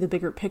can't see the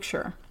bigger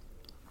picture.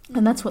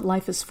 And that's what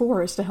life is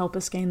for, is to help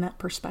us gain that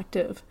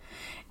perspective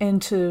and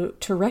to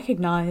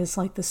recognize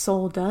like the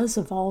soul does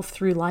evolve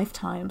through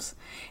lifetimes.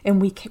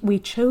 And we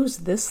chose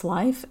this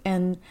life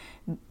and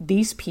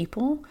these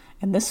people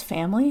and this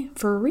family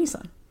for a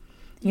reason.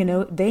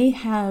 They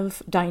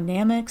have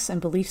dynamics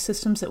and belief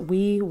systems that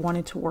we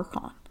wanted to work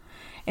on.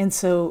 And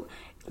so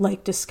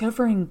like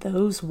discovering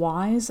those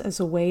whys as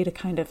a way to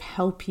kind of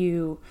help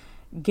you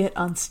get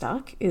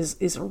unstuck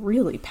is a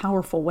really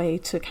powerful way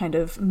to kind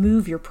of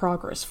move your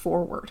progress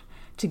forward,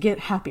 to get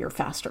happier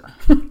faster,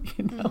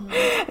 you know,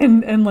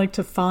 and like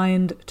to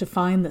find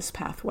this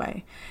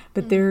pathway.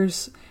 But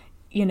there's,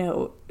 you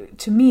know,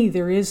 to me,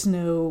 there is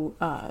no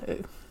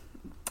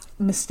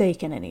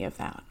mistake in any of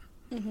that.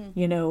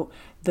 You know,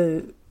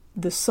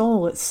 the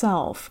soul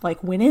itself,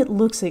 like when it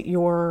looks at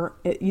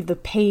the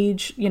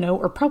page, you know,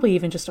 or probably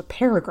even just a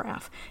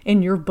paragraph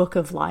in your book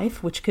of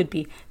life, which could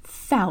be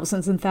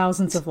thousands and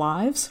thousands of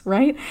lives,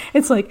 right?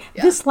 It's like,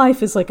 this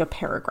life is like a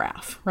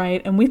paragraph,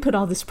 right? And we put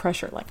all this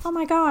pressure, like, oh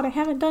my God, I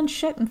haven't done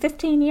shit in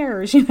 15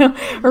 years, you know,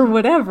 or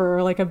whatever,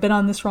 or like I've been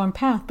on this wrong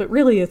path. But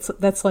really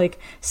that's like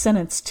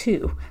sentence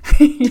 2,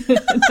 you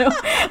know?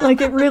 Like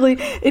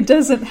it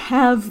doesn't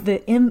have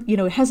you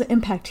know, it has an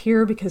impact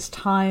here because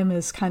time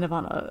is kind of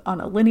on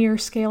a linear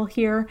scale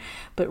here,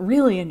 but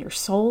really in your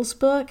soul's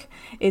book,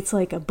 it's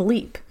like a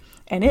bleep.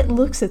 And it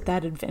looks at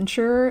that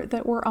adventure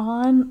that we're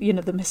on, you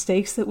know, the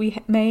mistakes that we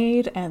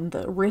made and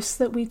the risks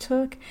that we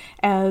took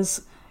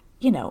as,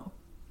 you know,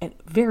 a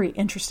very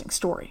interesting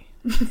story,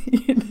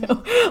 you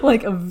know,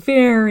 like a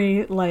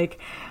very like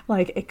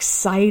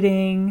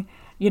exciting,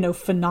 you know,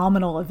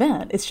 phenomenal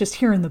event. It's just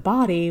here in the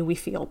body, we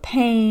feel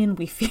pain,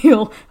 we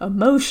feel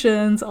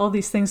emotions, all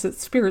these things that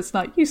spirit's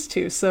not used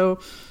to. So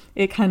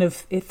it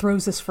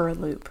throws us for a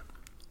loop.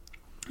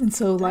 And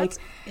so That's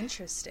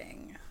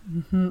interesting.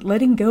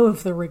 Letting go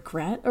of the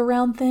regret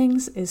around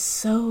things is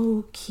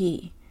so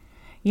key,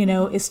 you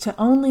know, is to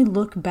only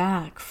look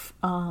back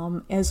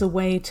as a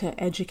way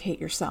to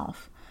educate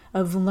yourself,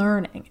 of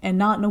learning, and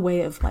not in a way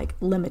of like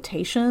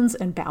limitations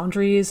and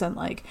boundaries and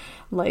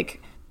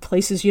like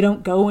places you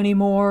don't go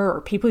anymore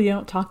or people you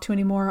don't talk to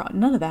anymore.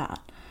 None of that.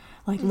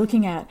 Like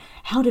looking at,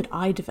 how did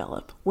I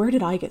develop? Where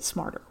did I get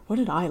smarter? What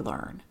did I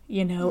learn?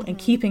 You know, and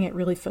keeping it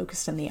really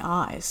focused in the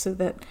eyes so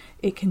that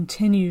it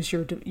continues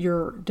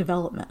your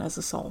development as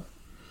a soul.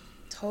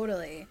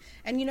 Totally.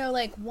 And, you know,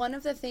 like one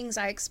of the things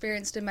I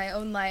experienced in my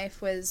own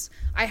life was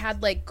I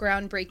had like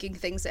groundbreaking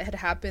things that had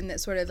happened that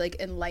sort of like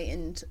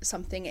enlightened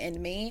something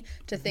in me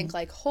to think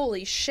like,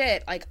 holy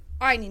shit, like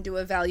I need to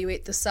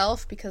evaluate the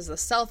self because the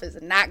self is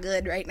not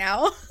good right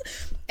now.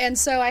 And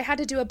so I had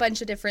to do a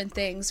bunch of different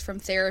things, from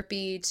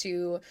therapy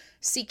to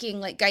seeking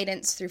like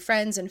guidance through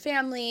friends and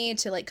family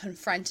to like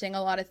confronting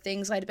a lot of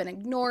things I'd been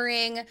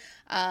ignoring,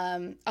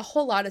 a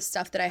whole lot of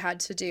stuff that I had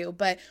to do.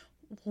 But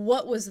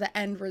what was the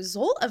end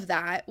result of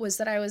that was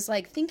that I was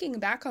like thinking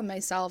back on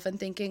myself and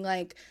thinking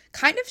like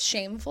kind of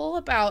shameful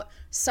about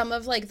some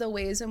of like the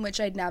ways in which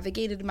I'd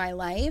navigated my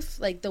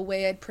life, like the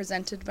way I'd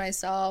presented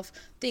myself,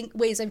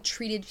 ways I've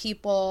treated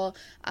people,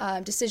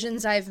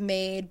 decisions I've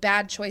made,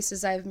 bad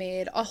choices I've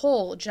made, a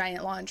whole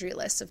giant laundry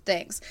list of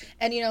things.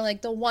 And, you know,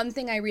 like the one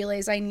thing I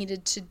realized I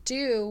needed to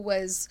do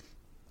was,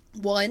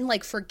 one,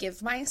 like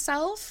forgive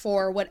myself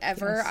for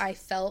whatever I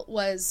felt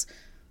was,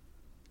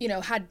 you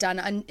know, had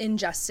done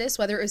injustice,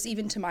 whether it was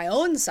even to my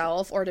own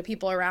self or to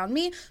people around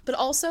me, but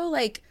also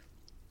like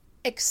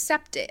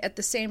accept it at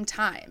the same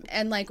time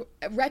and like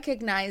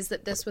recognize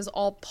that this was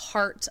all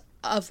part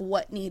of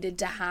what needed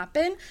to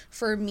happen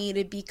for me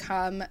to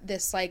become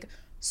this like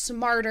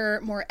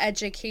smarter, more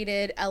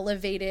educated,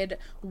 elevated,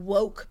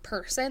 woke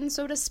person,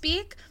 so to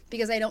speak,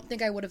 because I don't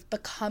think I would have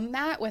become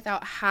that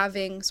without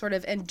having sort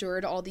of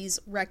endured all these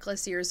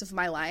reckless years of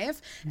my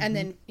life and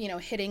then, you know,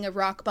 hitting a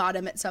rock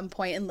bottom at some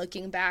point and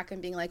looking back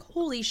and being like,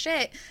 holy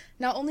shit,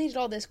 not only did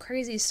all this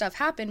crazy stuff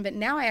happen, but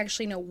now I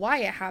actually know why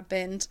it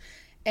happened,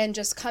 and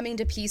just coming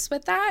to peace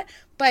with that.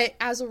 But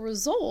as a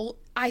result,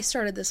 I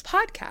started this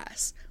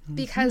podcast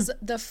because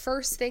the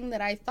first thing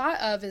that I thought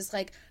of is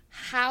like,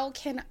 how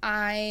can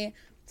I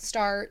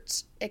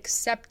start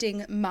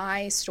accepting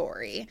my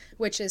story,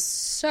 which is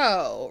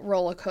so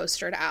roller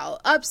coastered out,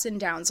 ups and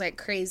downs like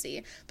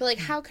crazy. But like,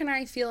 how can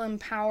I feel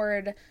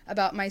empowered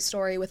about my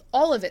story with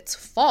all of its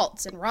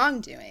faults and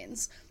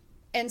wrongdoings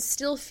and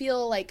still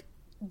feel like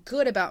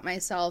good about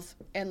myself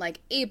and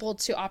like able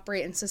to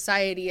operate in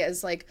society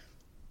as like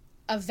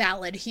a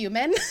valid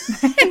human?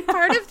 And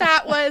part of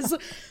that was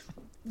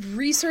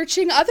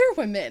researching other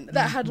women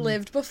that had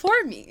lived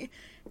before me,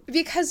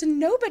 because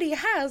nobody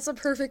has a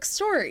perfect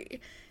story.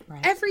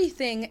 Right.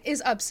 Everything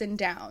is ups and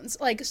downs.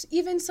 Like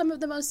even some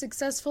of the most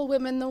successful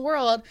women in the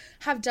world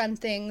have done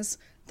things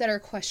that are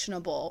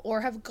questionable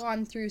or have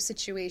gone through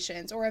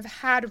situations or have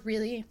had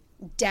really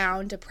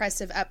down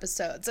depressive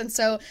episodes. And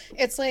so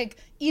it's like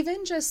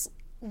even just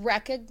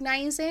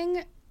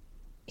recognizing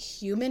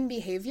human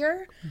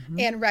behavior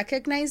and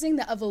recognizing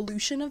the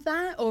evolution of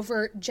that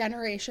over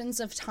generations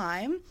of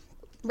time,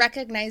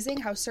 recognizing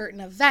how certain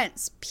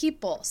events,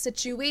 people,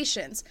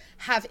 situations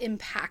have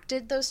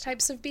impacted those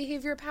types of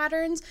behavior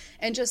patterns,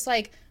 and just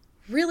like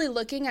really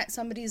looking at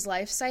somebody's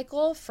life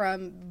cycle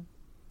from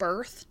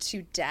birth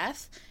to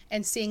death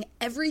and seeing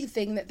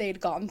everything that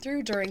they'd gone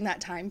through during that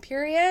time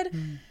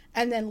period,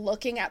 and then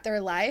looking at their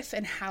life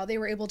and how they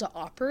were able to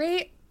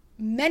operate,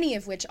 many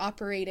of which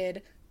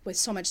operated with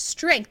so much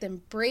strength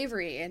and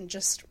bravery and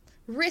just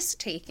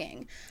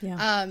risk-taking.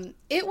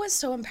 It was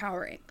so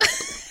empowering.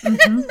 And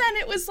then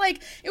it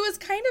was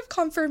kind of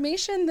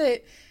confirmation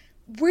that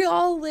we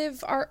all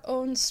live our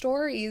own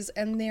stories,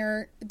 and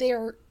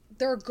they're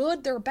they're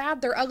good, they're bad,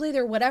 they're ugly,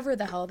 they're whatever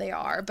the hell they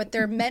are, but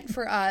they're meant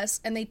for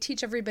us, and they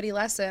teach everybody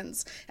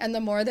lessons. And the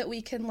more that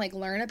we can like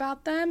learn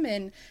about them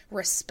and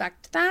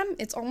respect them,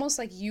 it's almost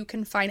like you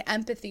can find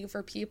empathy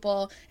for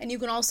people, and you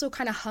can also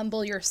kind of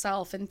humble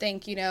yourself and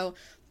think, you know,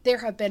 there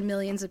have been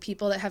millions of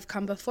people that have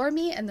come before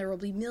me, and there will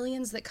be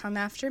millions that come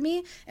after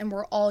me, and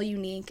we're all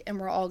unique, and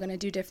we're all going to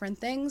do different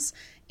things,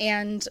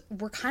 and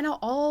we're kind of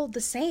all the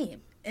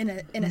same in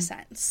a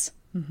sense.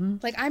 Mm-hmm.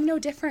 Like, I'm no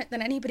different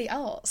than anybody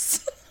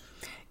else.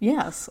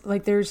 Yes,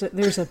 like there's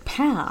a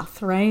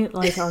path, right?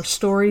 Like our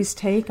stories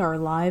take, our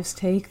lives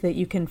take, that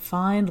you can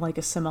find like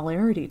a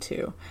similarity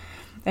to.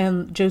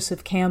 And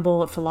Joseph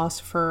Campbell, a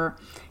philosopher,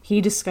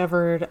 he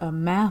discovered a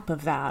map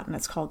of that, and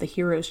it's called the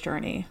hero's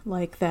journey,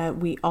 like that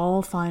we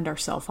all find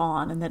ourselves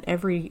on, and that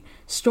every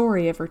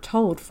story ever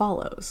told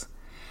follows.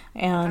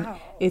 And wow.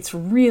 It's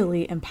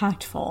really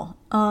impactful.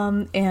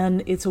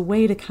 And it's a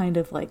way to kind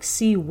of like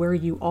see where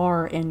you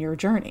are in your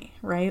journey,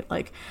 right?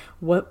 Like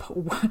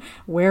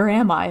where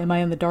am I? Am I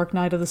in the dark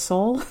night of the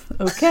soul?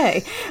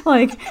 Okay.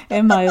 Like,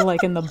 am I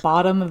like in the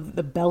bottom of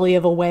the belly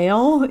of a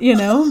whale, you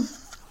know?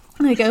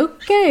 Like,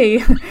 okay,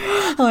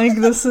 like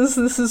this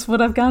is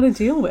what I've got to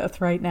deal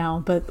with right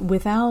now. But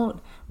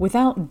without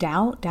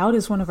doubt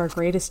is one of our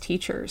greatest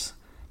teachers,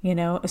 you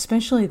know,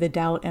 especially the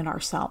doubt in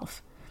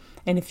ourselves.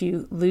 And if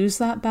you lose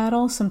that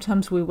battle,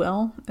 sometimes we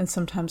will, and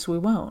sometimes we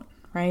won't,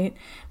 right?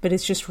 But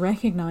it's just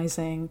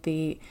recognizing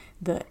the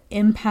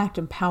impact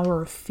and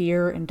power of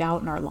fear and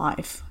doubt in our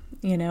life,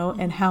 you know,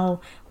 and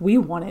how we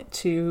want it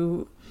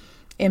to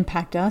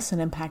impact us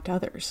and impact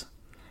others.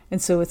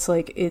 And so it's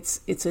like it's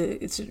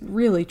a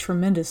really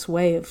tremendous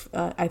way of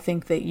I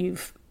think that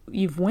you've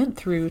went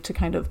through to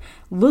kind of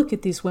look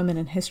at these women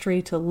in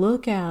history, to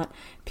look at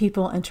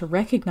people and to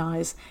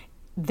recognize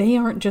they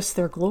aren't just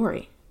their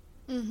glory.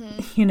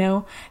 Mm-hmm. You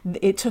know,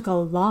 it took a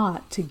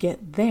lot to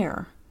get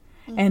there.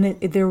 Mm-hmm.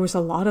 And there was a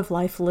lot of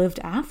life lived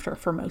after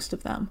for most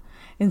of them.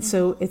 And mm-hmm.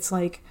 so it's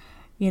like,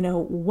 you know,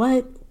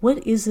 what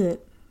is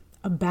it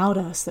about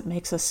us that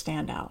makes us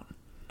stand out?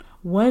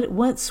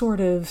 What sort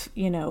of,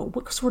 you know,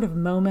 what sort of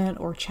moment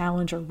or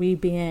challenge are we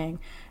being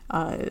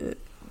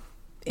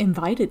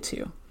invited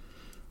to,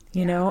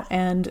 you know,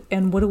 and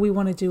what do we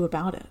want to do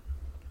about it,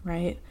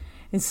 right?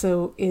 And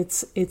so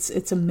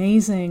it's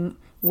amazing.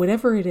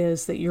 Whatever it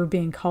is that you're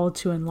being called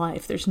to in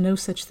life, there's no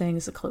such thing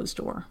as a closed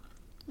door.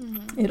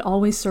 Mm-hmm. It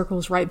always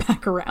circles right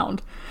back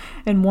around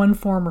in one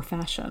form or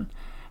fashion.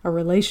 A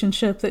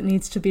relationship that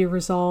needs to be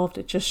resolved,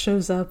 it just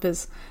shows up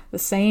as the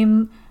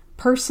same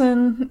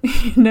person,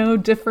 you know,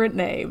 different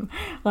name.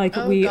 Like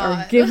we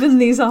are given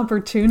these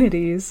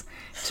opportunities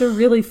to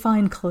really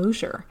find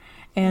closure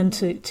and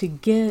to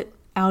get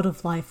out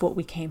of life what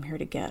we came here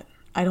to get.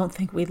 I don't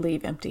think we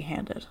leave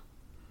empty-handed.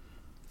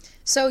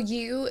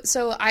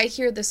 So I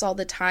hear this all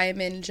the time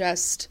in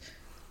just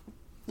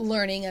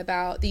learning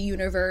about the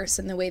universe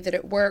and the way that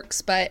it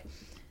works,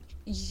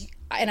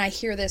 and I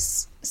hear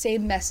this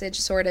same message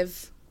sort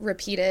of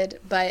repeated,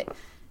 but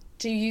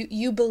do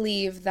you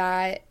believe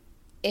that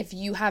if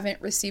you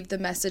haven't received the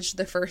message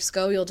the first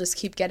go, you'll just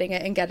keep getting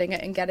it and getting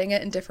it and getting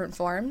it in different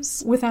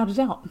forms? Without a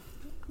doubt.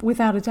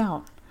 Without a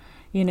doubt.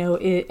 You know,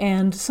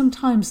 and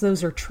sometimes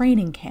those are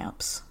training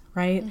camps,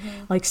 right?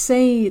 Mm-hmm. Like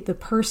say the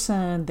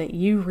person that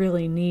you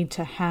really need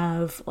to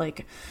have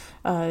like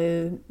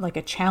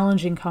a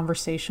challenging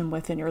conversation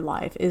with in your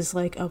life is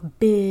like a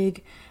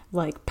big,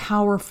 like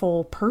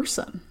powerful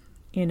person,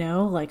 you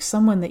know, like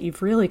someone that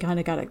you've really kind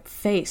of got to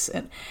face,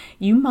 and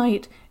you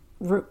might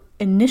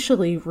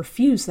initially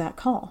refuse that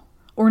call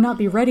or not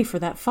be ready for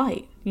that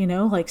fight, you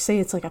know, like say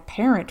it's like a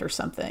parent or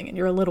something and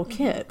you're a little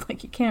kid,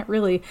 like you can't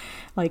really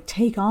like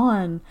take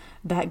on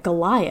that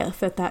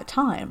Goliath at that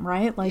time,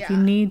 right? Like you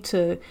need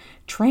to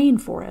train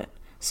for it.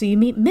 So you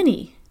meet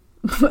many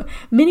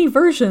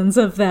versions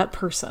of that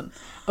person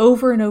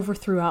over and over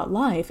throughout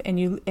life, and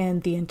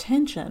the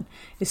intention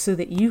is so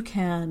that you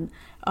can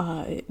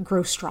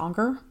grow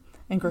stronger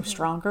and grow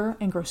stronger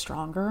and grow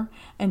stronger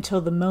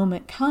until the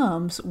moment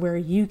comes where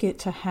you get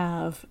to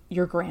have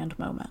your grand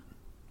moment,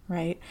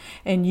 right?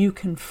 And you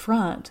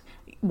confront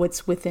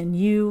what's within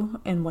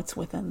you and what's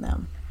within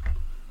them.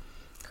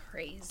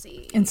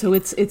 Crazy. And so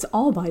it's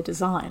all by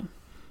design.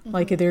 Mm-hmm.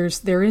 Like there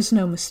is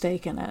no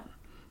mistake in it.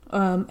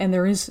 And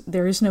there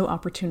is no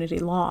opportunity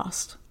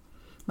lost.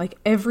 Like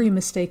every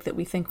mistake that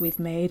we think we've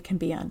made can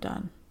be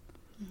undone.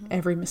 Mm-hmm.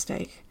 Every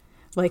mistake.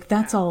 Like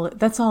that's all it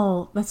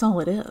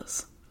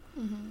is.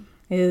 Mm-hmm.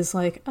 Is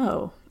like,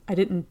 oh, I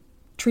didn't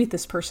treat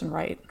this person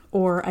right,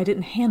 or I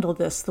didn't handle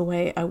this the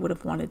way I would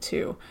have wanted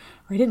to,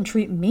 or I didn't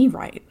treat me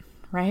right,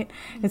 right?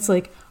 Mm-hmm. It's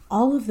like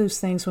all of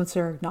those things, once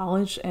they're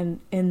acknowledged and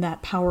in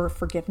that power of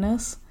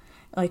forgiveness,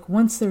 like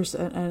once there's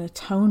an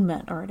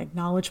atonement or an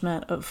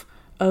acknowledgement of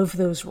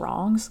those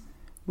wrongs,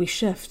 we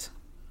shift.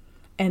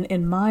 And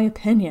in my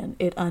opinion,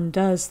 it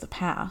undoes the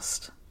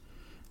past.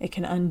 It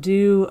can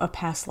undo a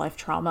past life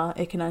trauma.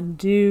 It can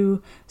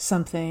undo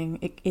something.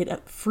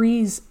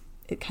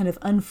 It kind of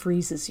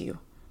unfreezes you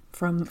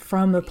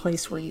from the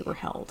place where you were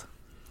held.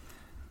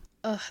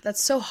 Ugh,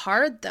 that's so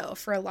hard though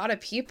for a lot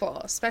of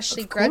people,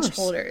 especially Of grudge course.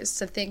 holders,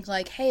 to think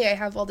like, hey, I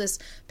have all this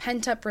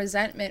pent up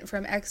resentment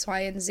from X,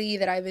 Y, and Z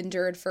that I've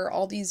endured for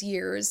all these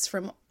years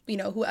from,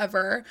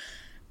 whoever,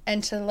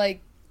 and to like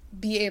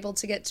be able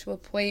to get to a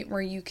point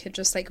where you could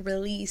just like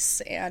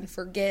release and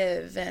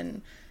forgive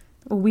and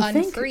We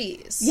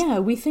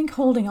unfreeze. we think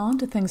holding on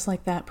to things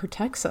like that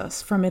protects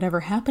us from it ever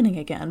happening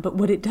again. But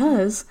what it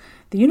does,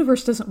 the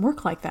universe doesn't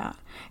work like that.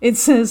 It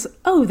says,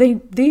 oh,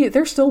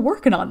 they're still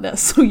working on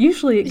this. So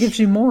usually it gives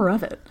you more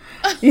of it.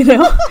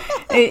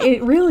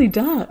 It really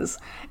does.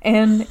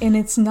 And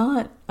it's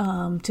not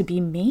to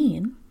be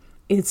mean.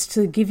 It's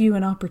to give you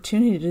an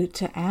opportunity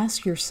to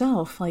ask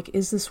yourself, like,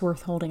 is this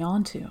worth holding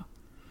on to?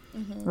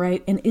 Mm-hmm.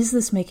 Right? And is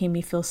this making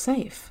me feel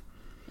safe?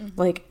 Mm-hmm.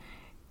 Like,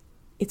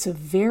 it's a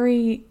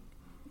very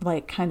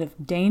like kind of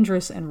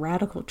dangerous and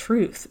radical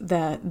truth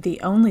that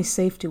the only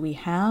safety we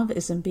have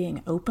is in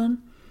being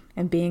open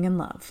and being in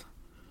love.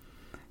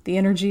 The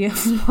energy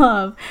of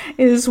love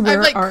is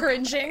where I'm like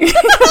cringing.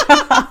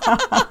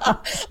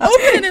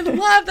 Open and in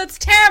love, that's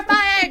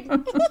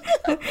terrifying.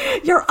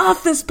 You're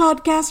off this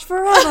podcast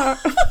forever.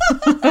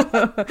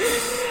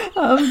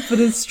 But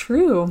it's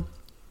true.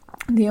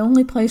 The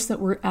only place that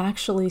we're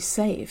actually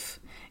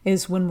safe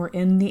is when we're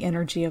in the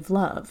energy of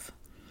love.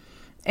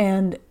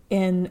 And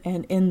in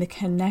the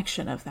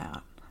connection of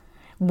that.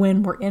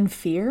 When we're in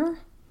fear,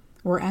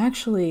 we're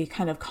actually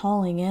kind of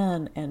calling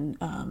in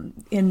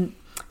and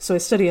so I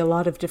study a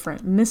lot of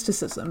different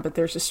mysticism, but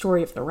there's a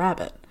story of the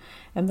rabbit.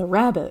 And the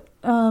rabbit,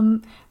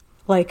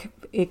 like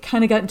it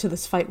kind of got into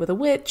this fight with a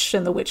witch,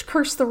 and the witch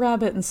cursed the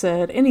rabbit and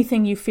said,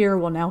 anything you fear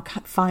will now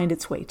find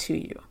its way to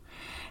you.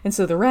 And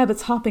so the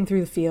rabbit's hopping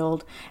through the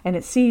field, and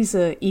it sees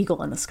an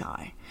eagle in the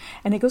sky.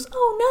 And it goes,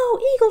 oh no,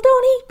 eagle,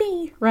 don't eat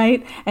me,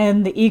 right?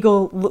 And the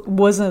eagle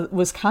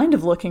was kind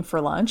of looking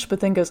for lunch, but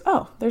then goes,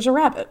 oh, there's a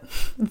rabbit,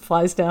 and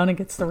flies down and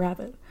gets the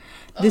rabbit.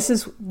 Oh. This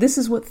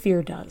is what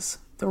fear does.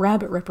 The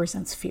rabbit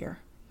represents fear.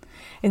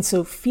 And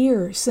so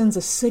fear sends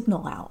a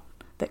signal out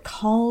that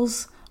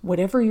calls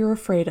whatever you're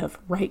afraid of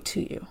right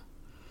to you,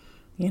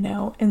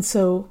 And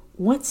so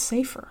what's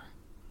safer?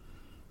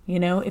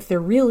 If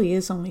there really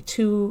is only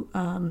two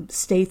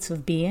states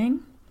of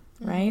being,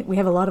 right? We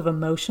have a lot of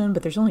emotion,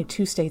 but there's only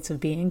two states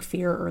of being,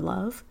 fear or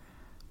love.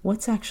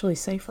 What's actually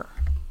safer?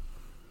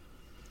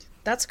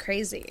 That's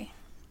crazy.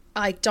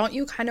 Like, don't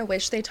you kind of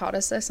wish they taught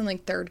us this in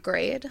like 3rd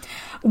grade?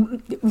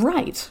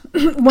 Right.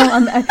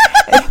 Well,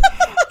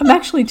 I'm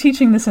actually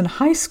teaching this in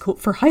high school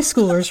for high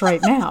schoolers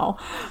right now.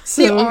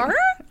 So you are?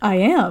 I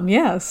am,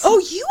 yes. Oh,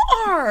 you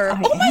are?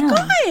 I oh my am.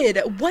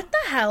 God. What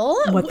the hell?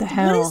 What the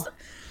hell?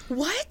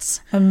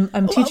 What? I'm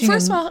teaching.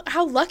 First of all,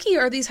 how lucky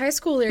are these high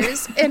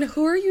schoolers? And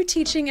who are you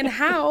teaching and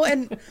how?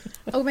 And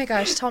oh my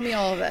gosh, tell me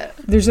all of it.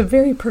 There's a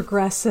very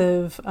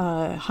progressive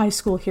high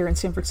school here in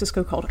San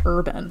Francisco called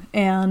Urban,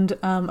 and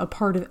I'm a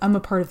part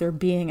of their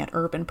Being at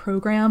Urban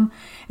program.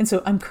 And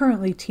so I'm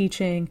currently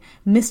teaching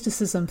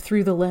mysticism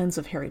through the lens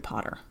of Harry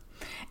Potter.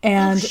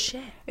 And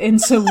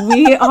and so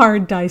we are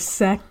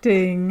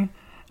dissecting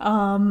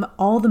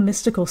all the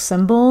mystical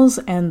symbols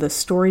and the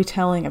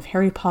storytelling of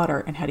Harry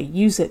Potter and how to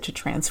use it to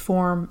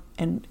transform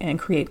and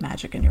create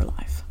magic in your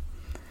life.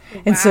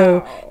 Wow. And so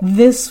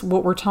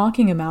what we're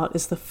talking about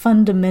is the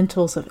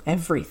fundamentals of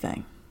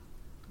everything,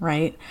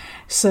 right?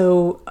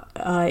 So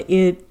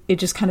it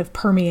just kind of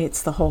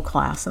permeates the whole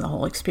class and the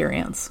whole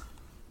experience.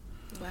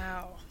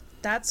 Wow.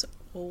 That's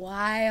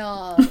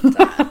wild.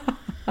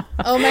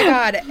 Oh my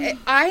God.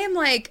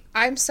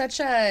 I'm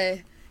such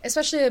a...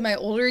 Especially in my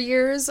older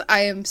years,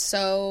 I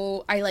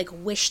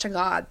wish to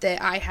God that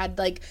I had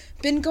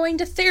been going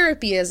to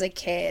therapy as a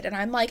kid, and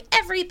I'm like,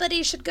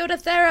 everybody should go to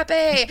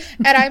therapy.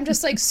 And I'm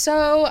just I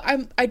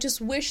just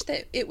wish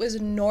that it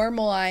was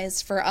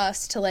normalized for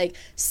us to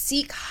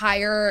seek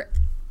higher,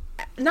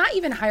 not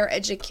even higher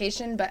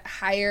education, but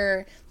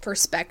higher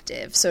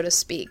perspective, so to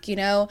speak.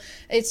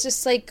 It's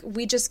just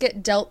we just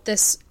get dealt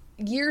this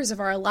years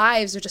of our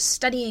lives of just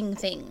studying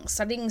things,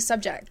 studying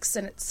subjects,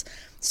 and it's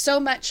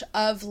so much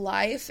of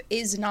life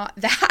is not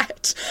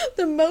that.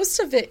 The most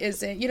of it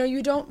isn't.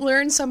 You don't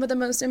learn some of the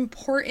most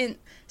important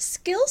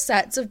skill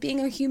sets of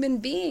being a human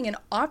being and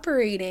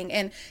operating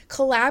and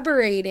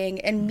collaborating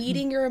and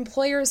meeting your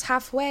employers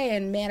halfway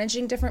and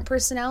managing different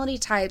personality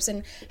types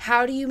and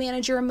how do you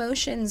manage your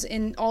emotions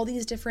in all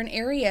these different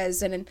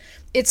areas. And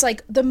it's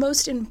the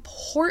most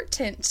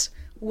important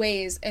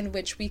ways in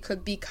which we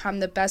could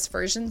become the best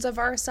versions of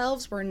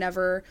ourselves were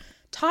never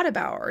taught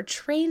about or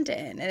trained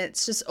in, and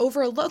it's just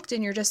overlooked,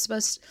 and you're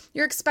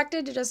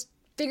expected to just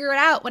figure it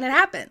out when it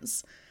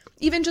happens.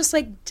 Even just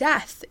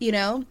death,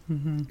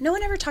 Mm-hmm. No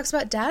one ever talks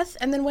about death,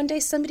 and then one day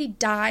somebody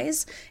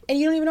dies and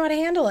you don't even know how to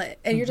handle it,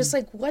 and you're just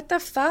what the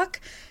fuck?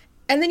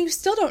 And then you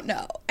still don't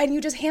know, and you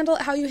just handle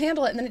it how you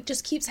handle it, and then it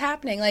just keeps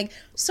happening.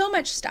 So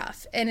much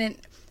stuff, and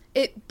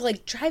it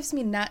drives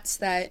me nuts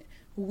that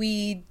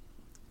we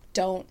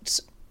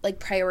don't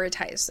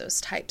prioritize those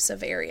types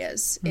of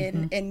areas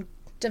in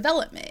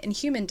development, in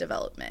human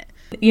development.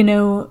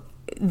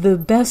 the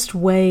best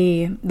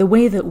way, the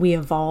way that we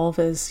evolve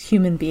as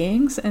human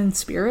beings and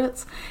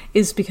spirits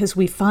is because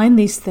we find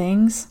these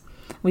things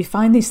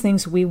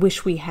we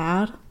wish we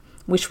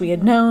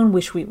had known,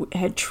 wish we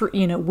had,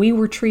 we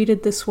were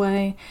treated this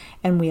way,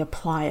 and we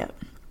apply it.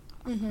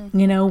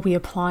 We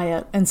apply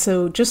it. And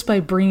so just by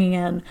bringing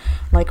in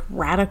like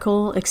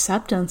radical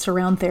acceptance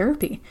around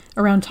therapy,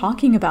 around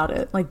talking about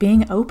it, like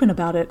being open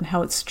about it and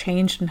how it's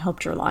changed and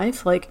helped your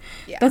life, like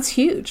that's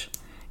huge.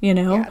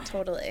 Yeah,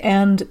 totally.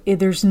 And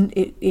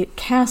it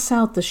casts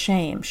out the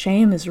shame.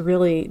 Shame is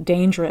really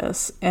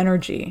dangerous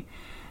energy,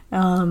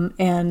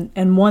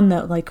 and one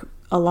that like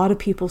a lot of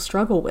people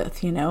struggle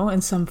with,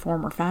 in some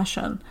form or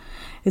fashion.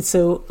 And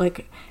so,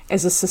 like,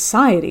 as a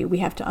society, we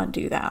have to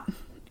undo that,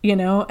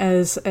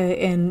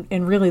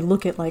 and really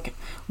look at like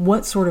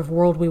what sort of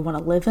world we want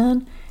to live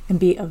in, and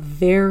be a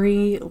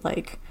very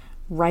like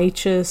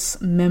righteous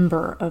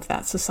member of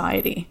that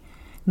society.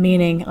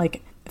 Meaning,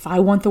 like, if I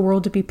want the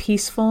world to be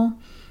peaceful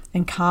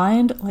and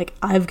kind, like,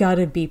 I've got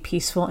to be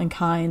peaceful and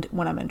kind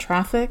when I'm in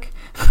traffic.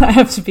 I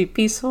have to be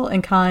peaceful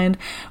and kind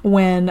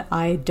when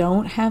I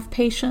don't have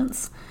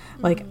patience.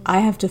 Like, I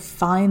have to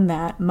find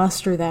that,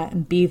 muster that,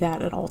 and be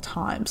that at all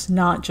times,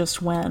 not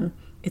just when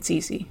it's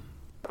easy.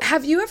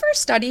 Have you ever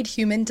studied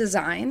human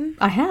design?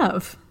 I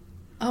have.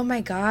 Oh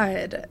my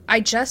God. I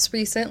just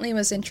recently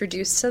was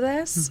introduced to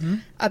this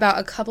about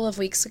a couple of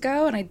weeks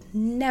ago, and I'd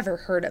never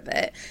heard of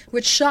it,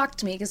 which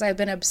shocked me because I've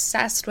been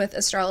obsessed with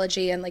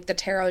astrology and like the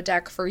tarot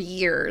deck for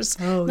years.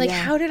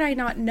 How did I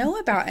not know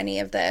about any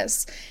of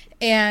this?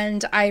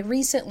 And I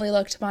recently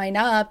looked mine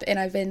up, and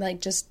I've been like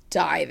just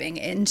diving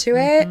into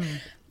it.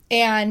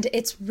 And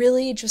it's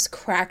really just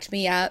cracked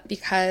me up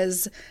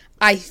because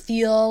I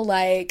feel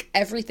like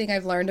everything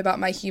I've learned about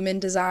my human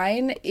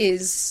design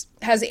has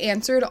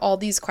answered all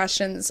these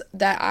questions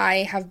that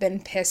I have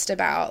been pissed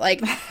about.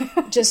 Like,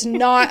 just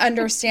not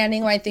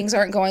understanding why things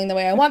aren't going the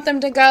way I want them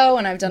to go.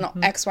 And I've done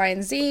X, Y,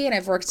 and Z, and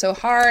I've worked so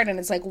hard. And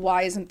it's like,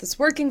 why isn't this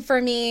working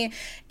for me?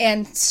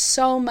 And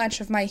so much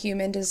of my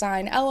human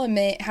design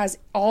element has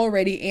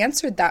already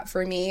answered that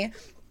for me.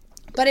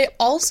 But it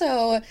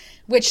also,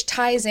 which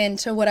ties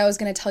into what I was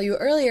going to tell you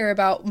earlier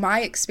about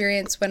my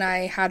experience when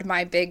I had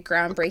my big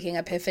groundbreaking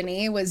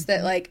epiphany, was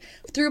that like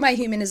through my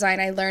human design,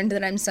 I learned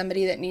that I'm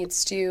somebody that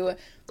needs to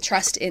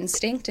trust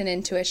instinct and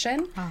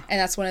intuition.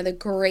 And that's one of the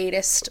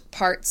greatest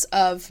parts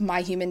of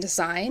my human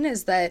design,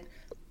 is that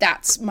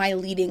that's my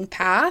leading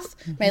path,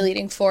 my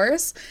leading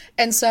force.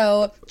 And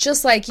so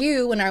just like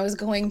you, when I was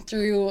going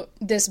through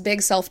this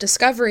big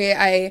self-discovery,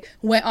 I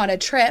went on a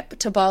trip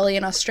to Bali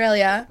in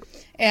Australia.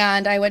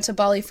 And I went to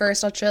Bali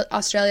first,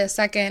 Australia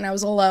second. I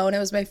was alone. It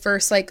was my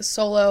first like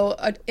solo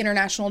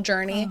international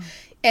journey.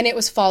 And it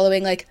was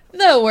following like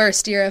the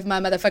worst year of my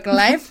motherfucking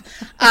life,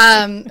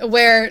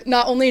 where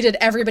not only did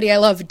everybody I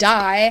love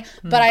die,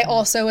 but I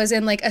also was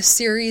in like a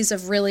series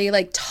of really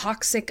like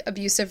toxic,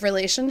 abusive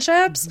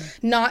relationships,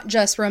 not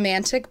just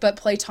romantic, but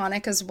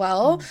platonic as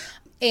well.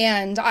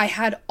 And I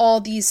had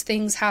all these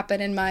things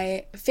happen in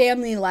my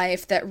family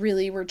life that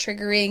really were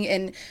triggering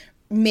and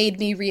made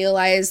me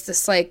realize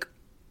this like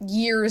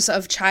years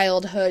of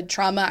childhood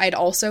trauma I'd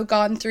also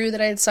gone through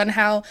that I had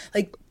somehow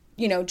like,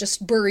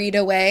 just buried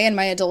away in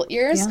my adult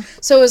years. Yeah.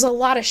 So it was a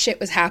lot of shit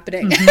was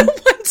happening at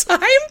one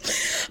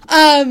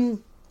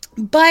time.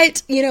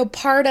 But,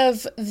 part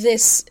of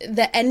this,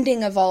 the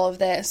ending of all of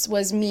this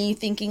was me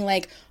thinking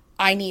like,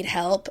 I need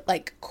help,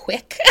 like,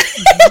 quick.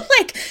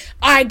 Like,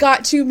 I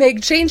got to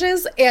make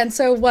changes. And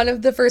so one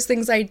of the first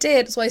things I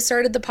did, so I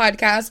started the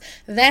podcast,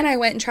 then I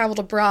went and traveled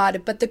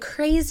abroad. But the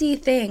crazy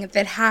thing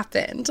that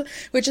happened,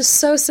 which is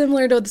so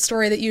similar to the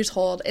story that you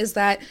told, is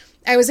that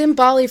I was in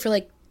Bali for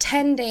like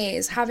 10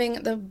 days,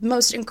 having the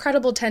most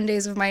incredible 10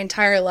 days of my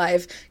entire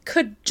life,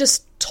 could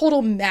just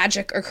total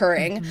magic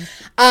occurring.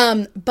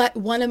 But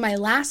one of my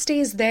last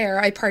days there,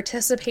 I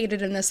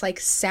participated in this like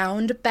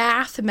sound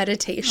bath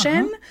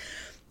meditation.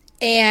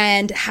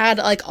 And had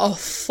like a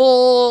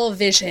full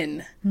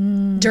vision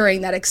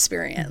during that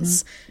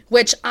experience,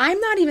 which I'm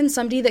not even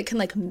somebody that can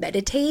like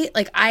meditate.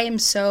 Like, I am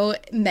so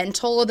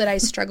mental that I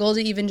struggle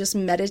to even just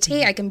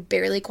meditate. I can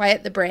barely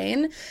quiet the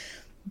brain.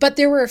 But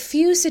there were a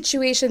few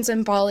situations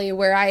in Bali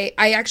where I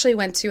actually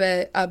went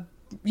to a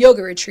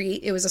yoga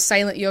retreat. It was a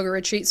silent yoga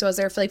retreat. So I was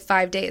there for like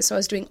 5 days. So I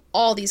was doing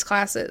all these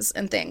classes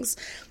and things.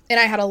 And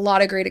I had a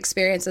lot of great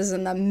experiences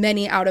in them,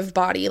 many out of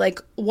body.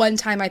 Like, one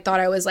time I thought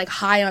I was like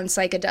high on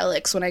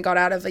psychedelics when I got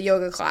out of a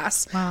yoga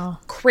class. Wow.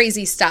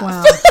 Crazy stuff.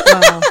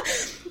 Wow.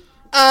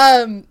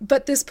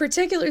 But this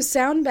particular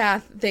sound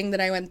bath thing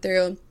that I went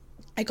through,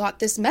 I got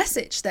this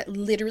message that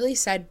literally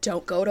said,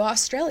 don't go to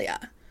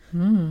Australia.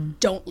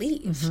 Don't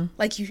leave.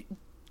 Like, you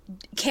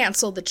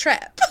cancel the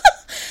trip.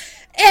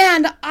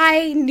 And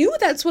I knew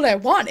that's what I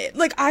wanted.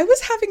 Like, I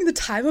was having the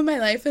time of my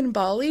life in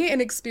Bali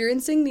and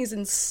experiencing these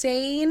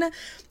insane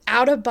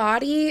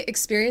out-of-body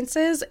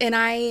experiences, and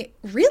I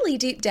really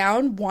deep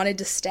down wanted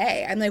to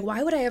stay. I'm like,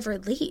 why would I ever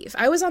leave?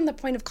 I was on the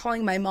point of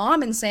calling my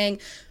mom and saying,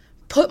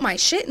 put my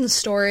shit in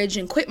storage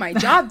and quit my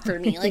job for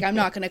me. Like, I'm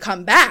not going to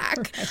come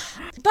back.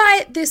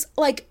 But this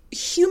like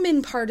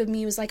human part of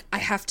me was like, I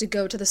have to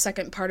go to the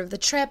second part of the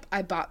trip.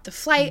 I bought the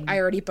flight. I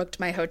already booked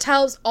my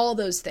hotels, all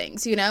those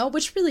things, you know,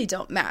 which really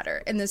don't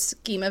matter in the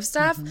scheme of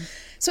stuff.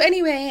 So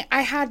anyway,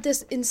 I had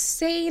this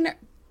insane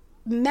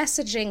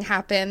messaging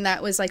happen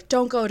that was like,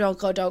 don't go, don't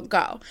go, don't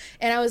go.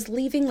 And I was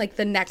leaving like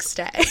the next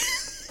day.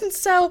 And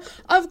so,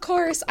 of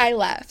course, I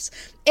left.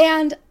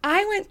 And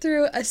I went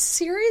through a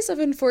series of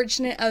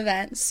unfortunate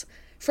events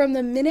from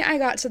the minute I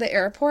got to the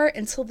airport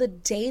until the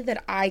day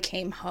that I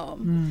came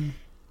home.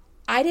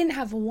 I didn't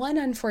have one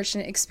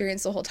unfortunate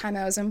experience the whole time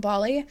I was in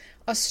Bali.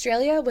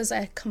 Australia was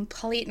a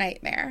complete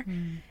nightmare.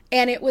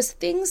 And it was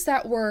things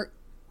that were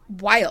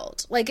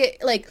wild.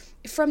 Like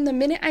from the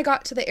minute I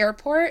got to the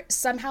airport,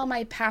 somehow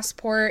my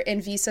passport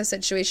and visa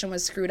situation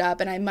was screwed up,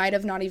 and I might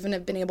have not even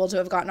have been able to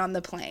have gotten on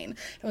the plane.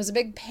 It was a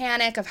big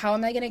panic of how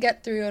am I going to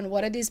get through, and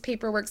what are these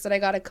paperworks that I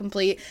got to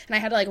complete, and I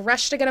had to like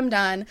rush to get them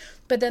done.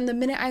 But then the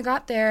minute I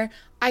got there,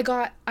 I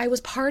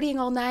was partying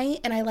all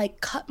night, and I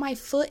like cut my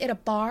foot at a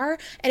bar,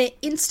 and it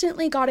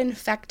instantly got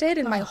infected,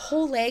 and my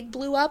whole leg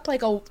blew up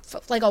like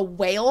a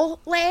whale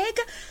leg.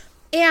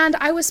 And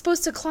I was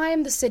supposed to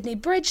climb the Sydney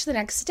Bridge the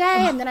next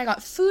day, and then I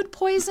got food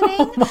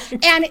poisoning,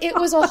 and it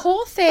was a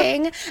whole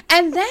thing.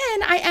 And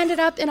then I ended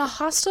up in a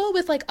hostel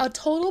with like a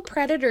total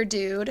predator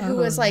dude who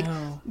was like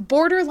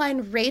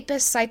borderline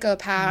rapist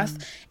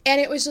psychopath,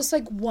 and it was just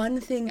like one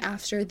thing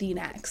after the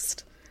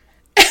next.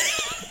 And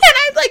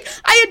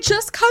I had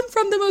just come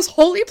from the most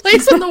holy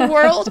place in the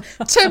world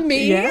to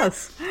me,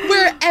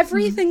 where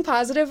everything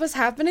positive was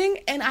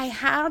happening, and I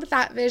had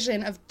that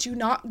vision of do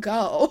not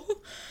go.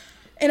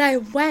 And I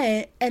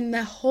went, and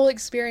the whole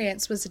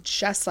experience was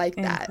just like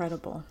that.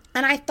 Incredible.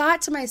 And I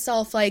thought to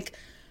myself, like,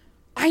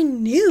 I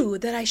knew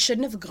that I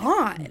shouldn't have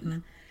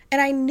gone.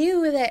 And I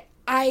knew that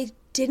I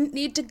didn't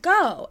need to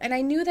go. And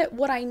I knew that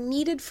what I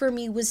needed for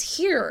me was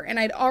here. And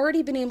I'd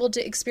already been able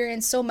to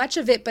experience so much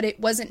of it, but it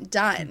wasn't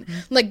done.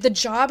 Like, the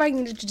job I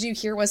needed to do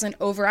here wasn't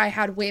over. I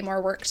had way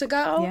more work to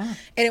go. And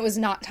it was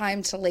not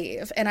time to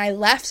leave. And I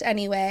left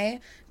anyway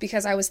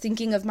because I was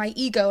thinking of my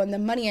ego and the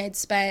money I'd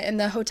spent and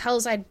the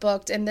hotels I'd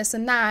booked and this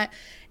and that.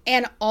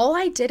 And all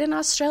I did in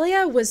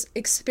Australia was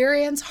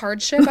experience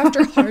hardship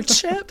after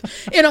hardship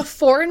in a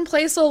foreign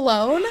place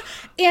alone.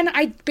 And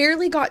I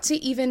barely got to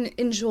even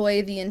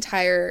enjoy the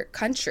entire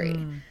country.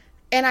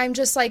 And I'm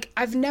just like,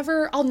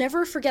 I'll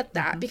never forget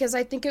that, because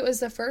I think it was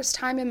the first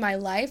time in my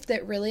life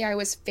that really I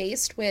was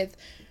faced with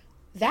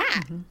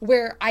that,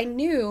 where I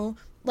knew,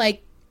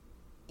 like,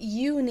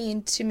 you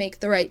need to make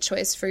the right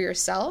choice for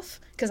yourself,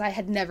 because I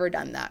had never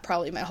done that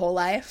probably my whole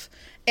life.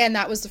 And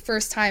that was the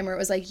first time where it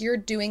was like, you're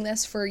doing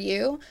this for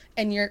you,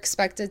 and you're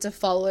expected to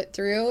follow it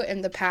through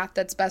in the path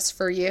that's best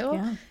for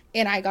you.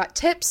 And I got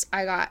tips,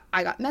 I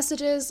got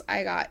messages,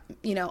 I got,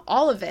 you know,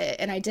 all of it,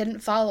 and I didn't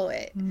follow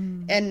it.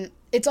 And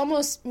it's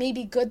almost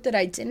maybe good that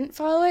I didn't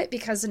follow it,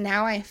 because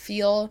now I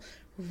feel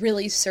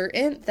really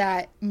certain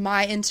that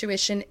my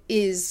intuition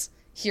is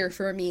here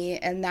for me,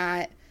 and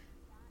that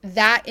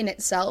in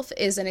itself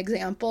is an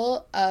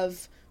example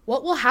of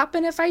what will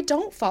happen if I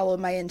don't follow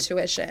my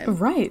intuition.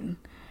 Right.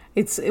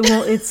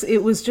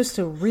 It was just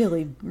a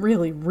really,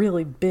 really,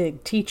 really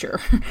big teacher,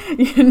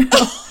 you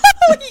know.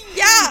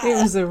 It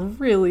was a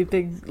really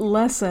big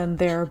lesson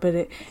there,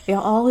 but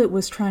all it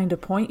was trying to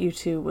point you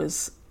to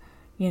was,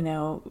 you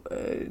know,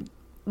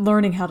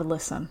 learning how to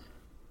listen.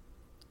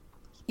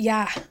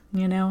 Yeah.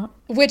 You know?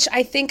 Which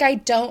I think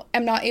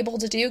I'm not able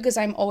to do, because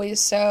I'm always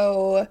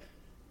so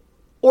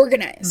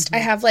organized. I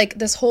have like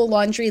this whole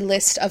laundry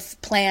list of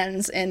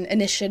plans and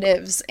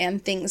initiatives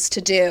and things to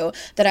do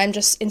that I'm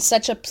just in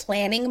such a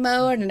planning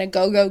mode and a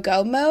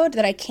go mode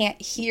that I can't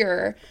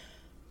hear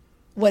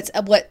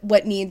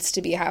what needs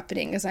to be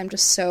happening, because I'm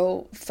just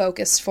so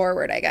focused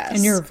forward, I guess.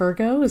 And you're a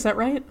Virgo, is that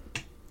right?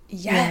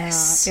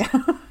 Yes.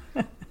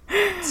 Yeah.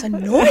 It's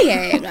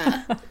annoying.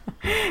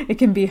 It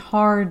can be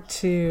hard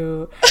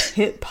to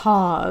hit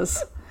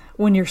pause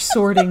when you're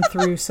sorting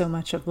through so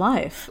much of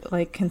life,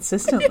 like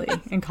consistently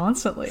and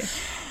constantly.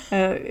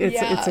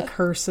 It's a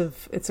curse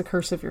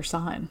of your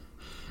sign.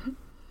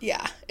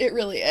 Yeah, it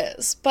really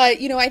is. But,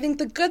 you know, I think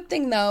the good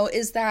thing though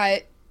is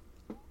that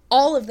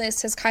all of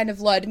this has kind of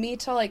led me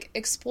to like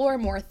explore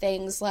more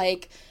things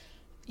like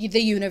the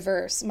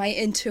universe, my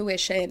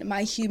intuition,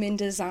 my human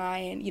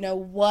design, you know,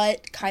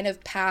 what kind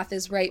of path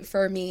is right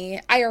for me.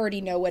 I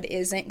already know what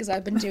isn't, because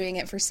I've been doing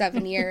it for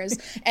 7 years.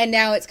 And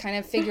now it's kind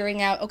of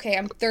figuring out, okay,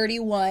 I'm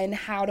 31.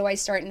 How do I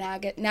start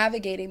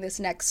navigating this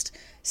next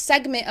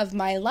segment of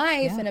my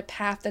life in a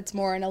path that's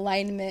more in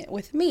alignment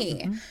with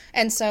me?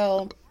 And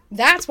so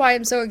that's why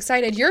I'm so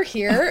excited you're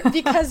here,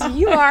 because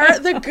you are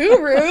the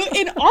guru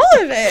in all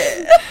of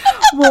it.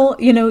 Well,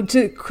 you know,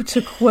 to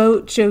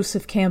quote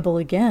Joseph Campbell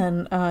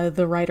again,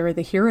 the writer of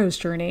The Hero's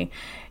Journey,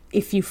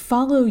 if you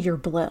follow your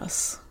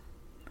bliss,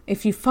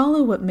 if you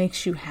follow what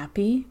makes you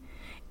happy,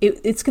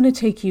 it's going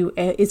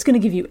to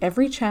give you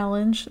every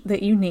challenge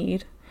that you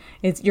need.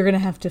 You're going to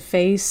have to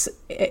face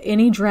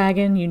any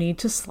dragon you need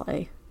to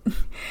slay.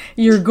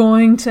 You're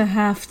going to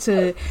have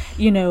to,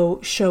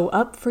 show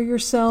up for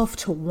yourself,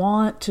 to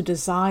want, to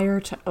desire,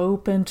 to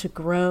open, to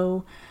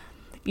grow.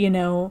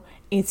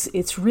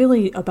 It's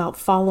really about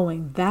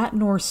following that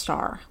North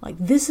Star. Like,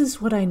 this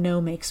is what I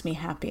know makes me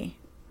happy.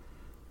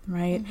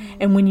 Right? Mm-hmm.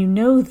 And when you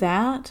know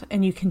that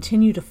and you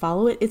continue to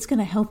follow it, it's going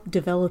to help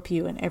develop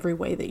you in every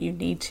way that you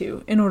need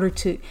to in order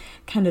to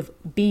kind of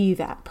be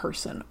that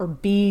person or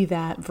be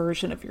that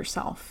version of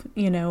yourself,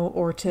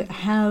 or to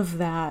have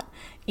that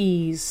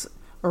ease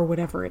or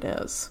whatever it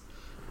is.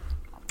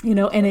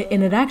 And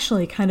it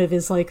actually kind of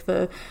is like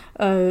the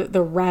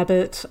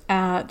rabbit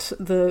at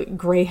the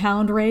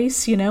greyhound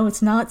race.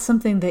 It's not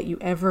something that you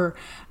ever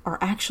are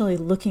actually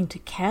looking to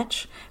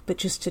catch, but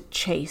just to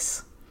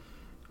chase.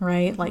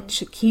 Right? Like,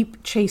 to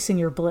keep chasing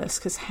your bliss,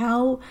 because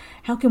how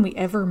can we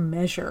ever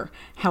measure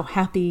how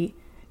happy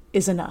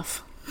is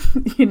enough?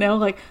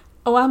 Like,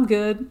 oh, I'm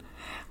good.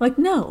 Like,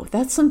 no,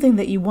 that's something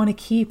that you want to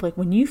keep. Like,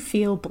 when you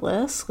feel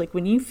bliss, like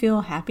when you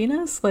feel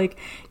happiness, like,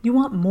 you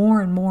want more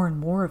and more and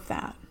more of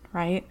that,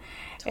 right?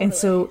 Totally. And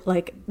so,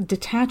 like,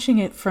 detaching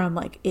it from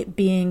like it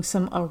being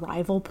some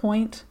arrival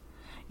point,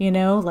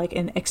 like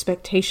an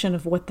expectation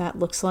of what that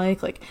looks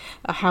like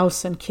a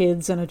house and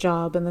kids and a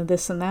job and then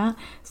this and that.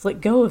 It's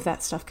let go of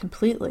that stuff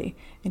completely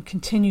and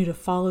continue to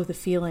follow the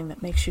feeling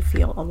that makes you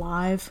feel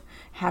alive,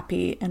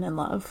 happy, and in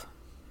love.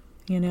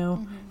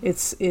 Mm-hmm.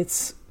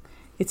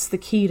 It's the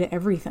key to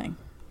everything.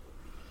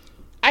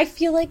 I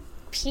feel like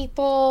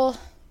people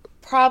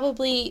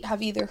probably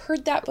have either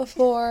heard that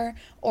before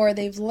or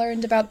they've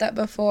learned about that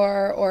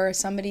before or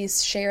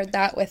somebody's shared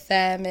that with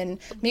them, and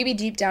maybe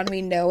deep down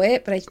we know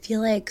it, but I feel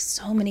like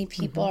so many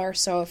people are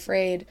so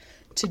afraid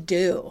to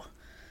do.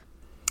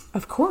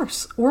 Of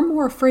course. We're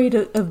more afraid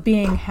of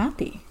being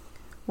happy.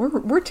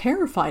 We're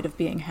terrified of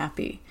being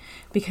happy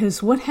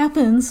because what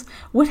happens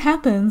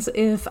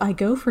if I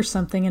go for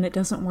something and it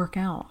doesn't work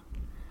out,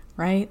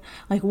 right?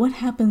 Like, what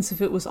happens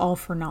if it was all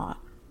for naught?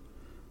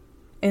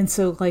 And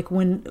so, like,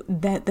 when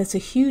that's a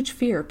huge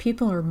fear.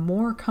 People are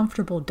more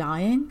comfortable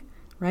dying,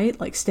 right?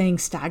 Like staying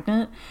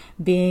stagnant,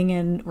 being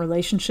in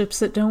relationships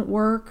that don't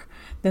work,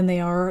 than they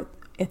are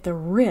at the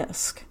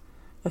risk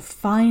of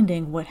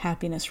finding what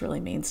happiness really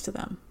means to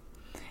them.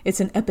 It's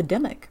an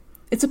epidemic.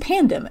 It's a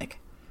pandemic.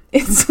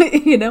 It's,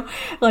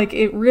 like,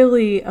 it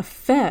really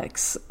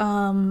affects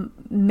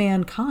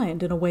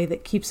mankind in a way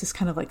that keeps us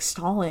kind of like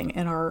stalling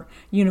in our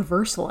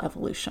universal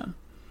evolution.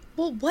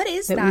 Well, what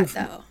is that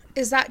though?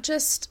 Is that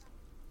just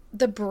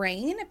the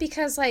brain?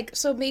 Because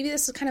so maybe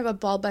this is kind of a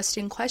ball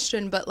busting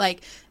question, but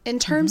like in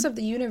terms of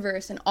the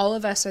universe, and all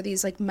of us are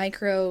these like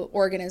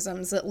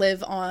microorganisms that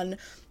live on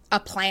a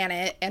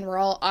planet and we're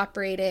all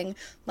operating,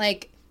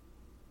 like,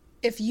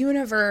 if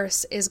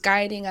universe is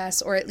guiding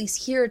us, or at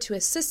least here to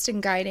assist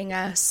in guiding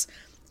us,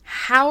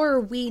 how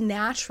are we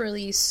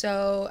naturally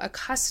so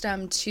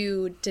accustomed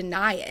to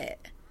deny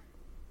it?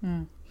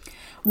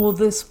 Well,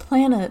 this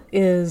planet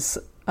is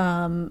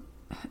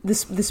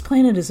this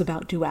planet is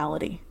about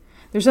duality.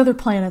 There's other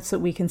planets that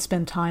we can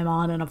spend time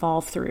on and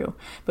evolve through,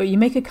 but you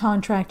make a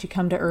contract, you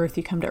come to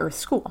Earth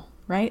school,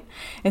 right?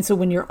 And so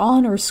when you're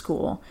on Earth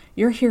school,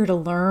 you're here to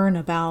learn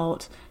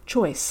about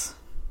choice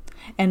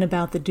and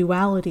about the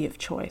duality of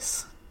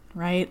choice,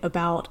 right?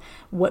 About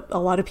what a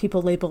lot of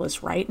people label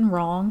as right and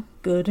wrong,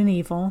 good and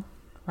evil,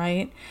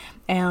 right?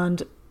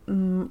 And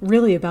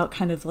really about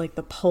kind of like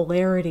the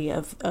polarity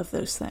of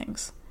those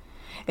things.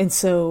 And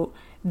so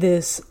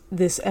this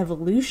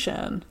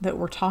evolution that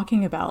we're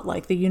talking about,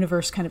 like the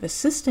universe kind of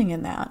assisting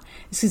in that,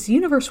 is because the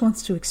universe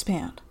wants to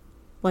expand,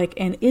 like,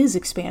 and is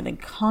expanding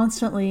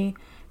constantly,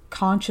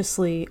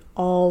 consciously,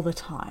 all the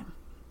time,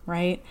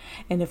 right?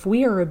 And if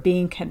we are a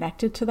being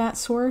connected to that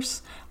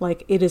source,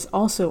 like, it is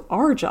also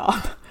our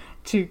job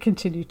to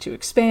continue to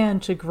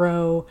expand, to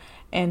grow,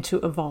 and to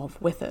evolve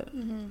with it.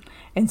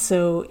 And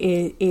so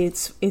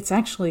it's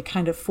actually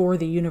kind of for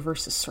the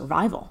universe's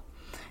survival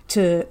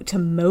to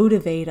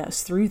motivate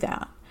us through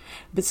that.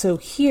 But so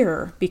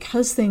here,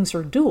 because things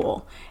are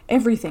dual,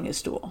 everything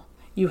is dual.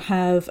 You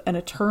have an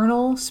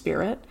eternal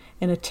spirit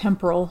and a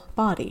temporal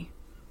body.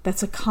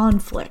 That's a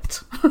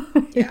conflict.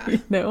 Yeah.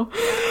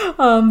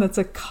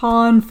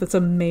 That's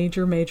a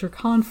major, major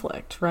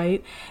conflict,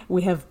 right?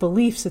 We have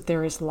beliefs that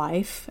there is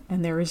life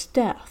and there is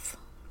death,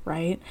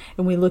 right?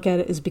 And we look at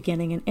it as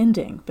beginning and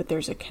ending, but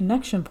there's a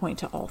connection point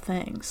to all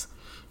things.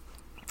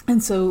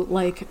 And so,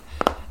 like,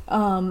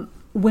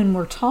 when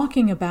we're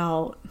talking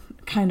about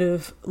kind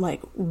of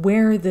like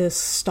where this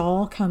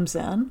stall comes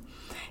in,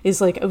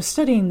 is like, I was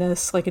studying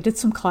this, like I did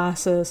some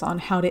classes on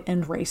how to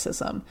end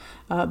racism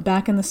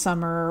back in the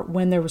summer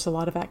when there was a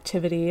lot of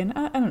activity, and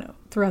I don't know,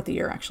 throughout the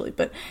year actually,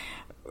 but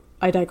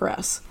I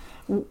digress.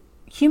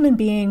 Human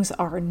beings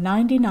are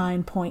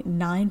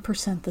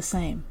 99.9% the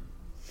same.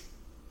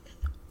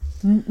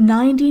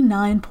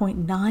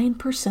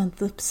 99.9%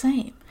 the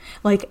same.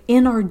 Like,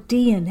 in our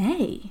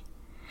DNA,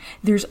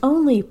 there's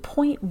only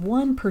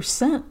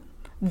 0.1%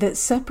 that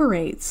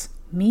separates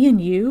me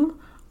and you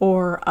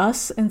or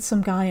us and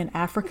some guy in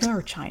Africa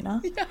or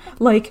China. Yeah.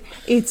 Like,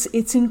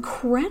 it's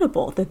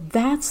incredible that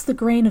that's the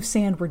grain of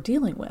sand we're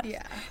dealing with.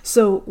 Yeah.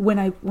 So when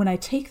I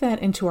take that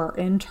into our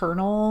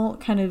internal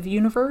kind of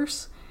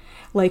universe,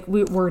 like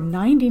we're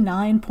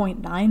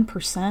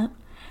 99.9%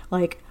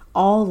 like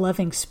all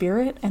loving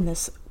spirit, and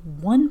this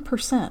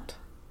 1%,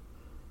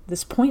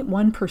 this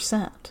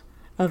 0.1%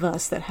 of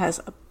us that has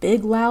a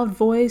big loud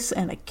voice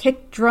and a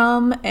kick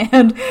drum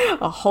and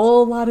a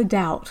whole lot of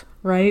doubt,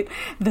 right?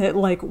 That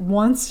like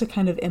wants to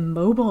kind of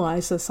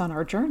immobilize us on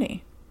our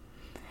journey.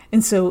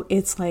 And so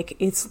it's like,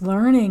 it's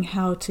learning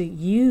how to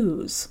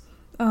use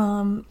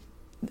our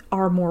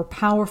more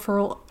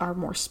powerful, our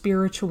more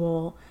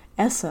spiritual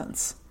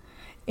essence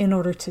in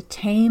order to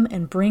tame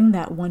and bring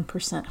that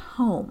 1%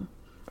 home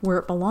where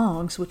it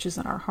belongs, which is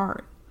in our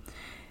heart.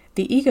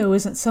 The ego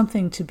isn't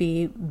something to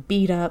be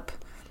beat up,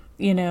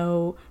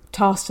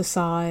 tossed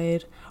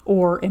aside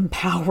or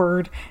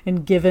empowered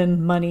and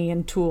given money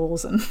and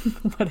tools and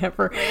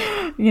whatever,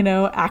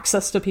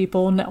 access to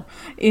people. No,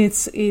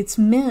 it's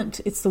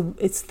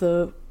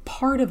the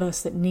part of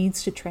us that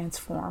needs to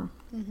transform.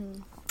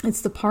 Mm-hmm.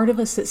 It's the part of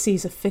us that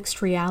sees a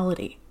fixed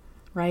reality,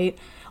 right?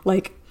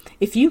 Like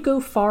if you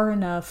go far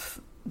enough,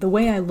 the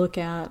way I look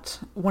at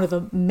one of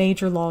the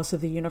major laws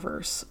of the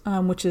universe,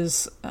 which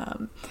is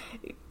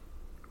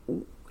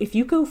if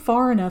you go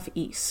far enough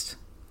east,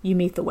 you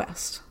meet the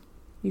west.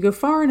 You go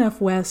far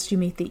enough west, you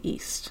meet the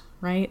east,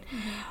 right?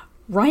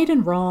 Mm-hmm. Right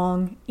and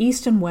wrong,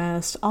 east and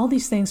west, all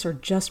these things are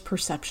just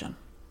perception,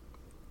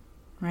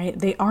 right?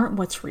 They aren't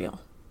what's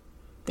real.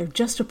 They're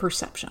just a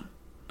perception.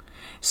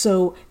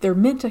 So they're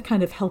meant to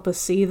kind of help us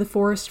see the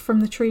forest from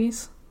the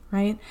trees,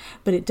 right?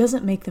 But it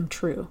doesn't make them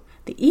true.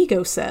 The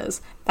ego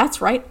says,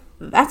 that's right,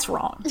 that's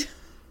wrong,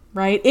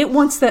 right? It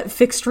wants that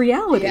fixed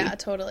reality. Yeah,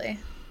 totally.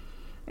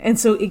 And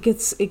so it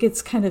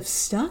gets kind of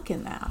stuck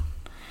in that.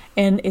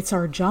 And it's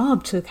our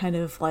job to kind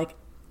of like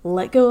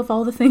let go of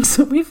all the things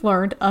that we've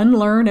learned,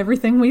 unlearn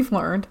everything we've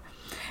learned,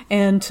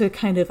 and to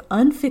kind of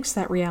unfix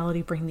that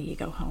reality, bring the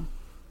ego home.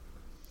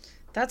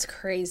 That's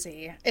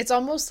crazy. It's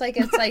almost like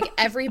it's like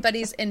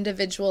everybody's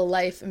individual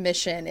life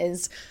mission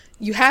is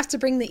you have to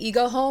bring the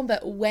ego home,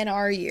 but when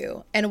are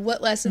you? And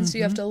what lessons do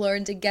you have to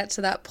learn to get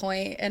to that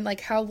point? And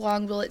like, how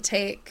long will it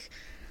take?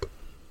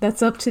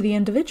 That's up to the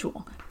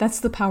individual. That's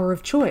the power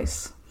of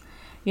choice.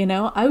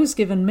 I was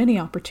given many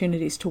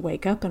opportunities to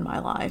wake up in my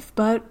life,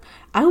 but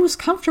I was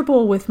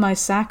comfortable with my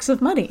sacks of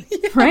money,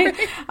 right?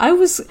 I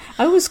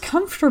was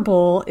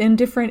comfortable in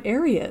different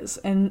areas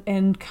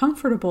and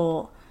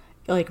comfortable,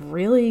 like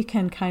really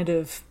can kind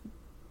of,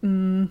 I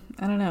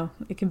don't know,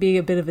 it can be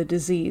a bit of a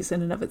disease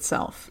in and of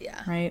itself,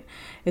 right?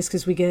 It's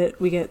because we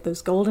get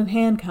those golden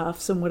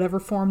handcuffs in whatever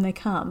form they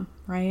come,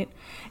 right?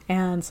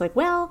 And it's like,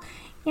 well,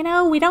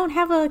 we don't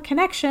have a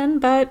connection,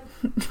 but,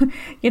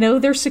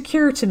 they're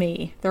secure to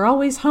me. They're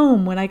always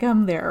home when I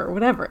come there or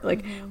whatever.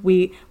 Like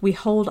we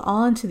hold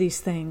on to these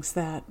things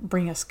that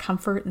bring us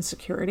comfort and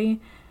security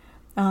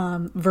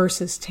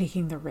versus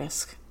taking the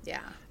risk.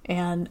 Yeah.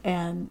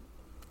 And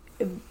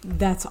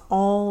that's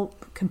all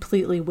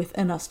completely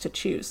within us to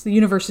choose. The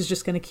universe is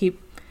just going to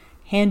keep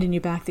handing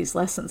you back these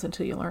lessons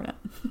until you learn it.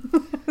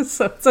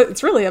 so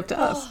it's really up to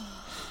us.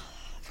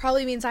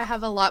 Probably means I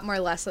have a lot more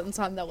lessons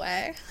on the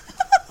way.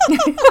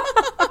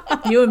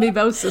 You and me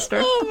both, sister.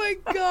 Oh my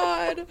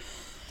God.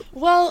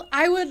 Well,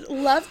 I would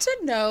love to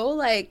know,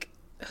 like,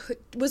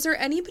 was there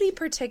anybody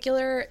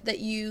particular that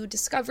you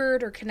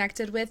discovered or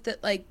connected with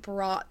that like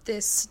brought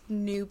this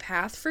new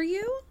path for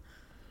you?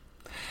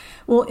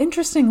 Well,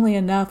 interestingly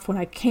enough, when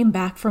I came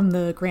back from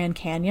the Grand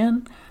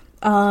Canyon,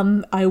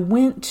 I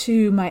went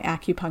to my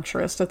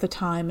acupuncturist at the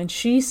time, and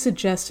she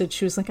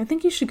was like, I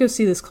think you should go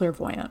see this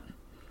clairvoyant.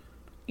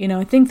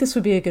 I think this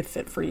would be a good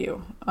fit for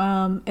you.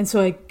 And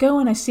so I go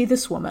and I see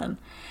this woman,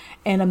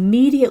 and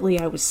immediately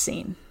I was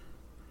seen.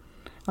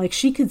 Like,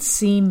 she could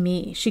see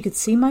me. She could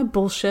see my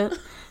bullshit.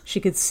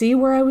 She could see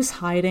where I was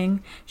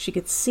hiding. She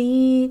could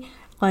see,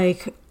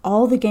 like,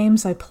 all the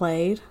games I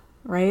played,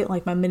 right?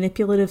 Like my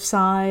manipulative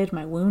side,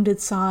 my wounded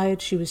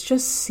side. She was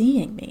just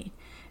seeing me.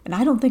 And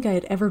I don't think I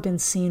had ever been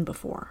seen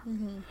before.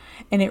 Mm-hmm.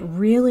 And it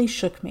really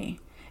shook me.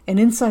 And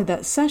inside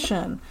that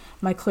session,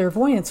 my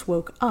clairvoyance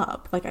woke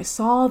up. Like, I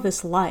saw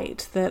this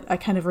light that I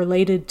kind of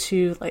related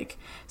to like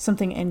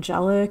something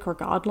angelic or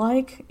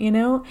godlike,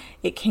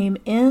 It came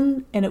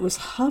in and it was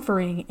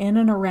hovering in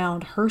and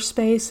around her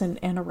space and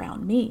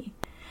around me.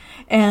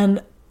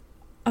 And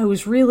I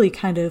was really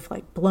kind of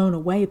like blown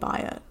away by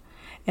it.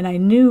 And I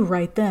knew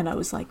right then, I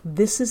was like,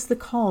 this is the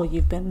call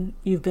you've been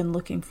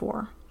looking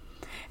for.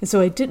 And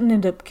so I didn't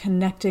end up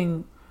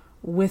connecting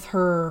with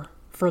her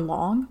for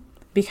long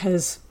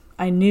because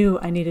I knew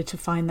I needed to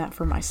find that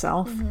for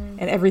myself. Mm-hmm.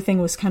 And everything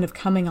was kind of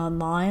coming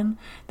online,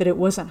 that it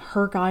wasn't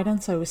her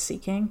guidance I was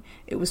seeking,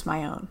 it was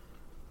my own.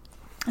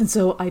 And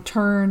so I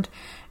turned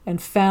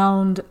and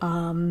found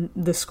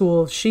the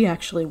school she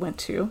actually went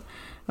to,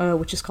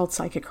 which is called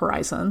Psychic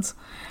Horizons,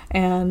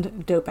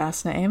 and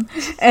dope-ass name.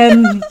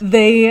 And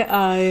they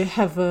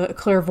have a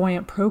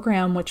clairvoyant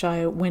program, which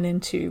I went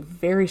into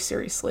very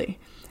seriously.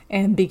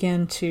 and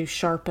began to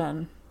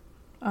sharpen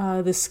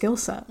this skill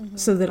set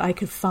so that I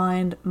could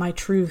find my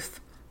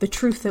truth, the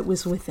truth that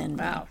was within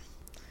me. Wow.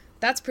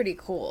 That's pretty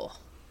cool.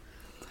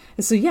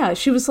 And so, yeah,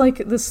 she was like,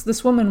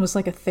 this woman was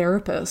like a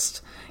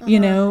therapist, you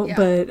know,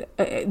 but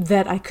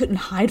that I couldn't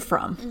hide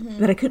from,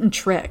 that I couldn't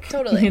trick,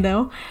 Totally. you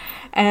know?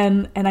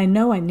 And I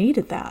know I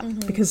needed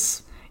that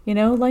because, you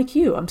know, like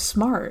you, I'm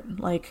smart,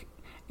 like,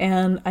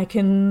 and I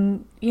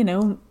can, you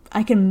know,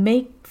 I can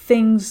make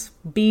things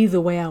be the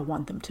way I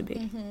want them to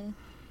be.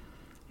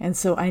 And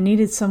so I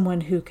needed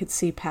someone who could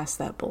see past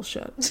that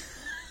bullshit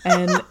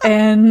and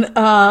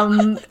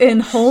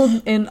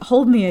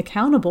hold me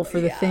accountable for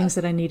the things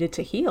that I needed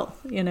to heal,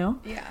 you know?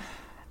 Yeah.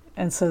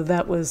 And so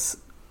that was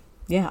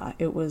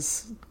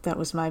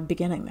my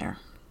beginning there.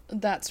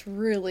 That's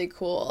really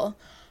cool.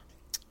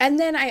 And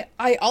then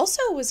I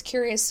also was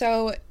curious,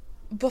 so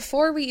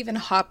before we even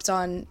hopped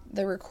on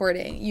the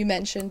recording, you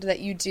mentioned that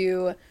you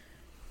do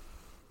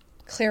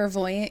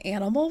clairvoyant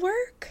animal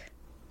work?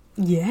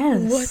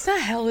 Yes. What the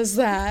hell is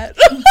that?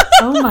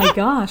 Oh my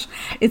gosh.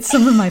 It's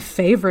some of my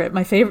favorite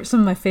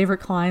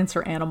clients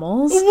are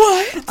animals.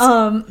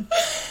 What?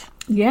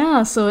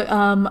 Yeah, so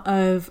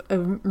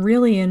I'm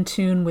really in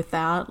tune with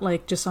that,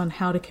 like just on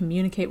how to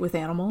communicate with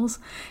animals.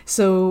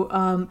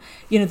 So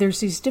you know,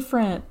 there's these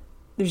different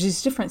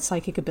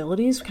psychic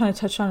abilities. We kind of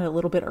touched on it a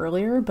little bit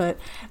earlier, but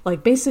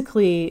like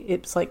basically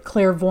it's like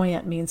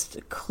clairvoyant means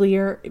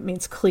clear, it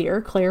means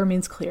clear, clair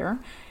means clear,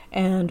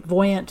 and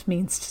voyant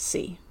means to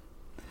see.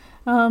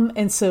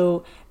 And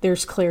so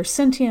there's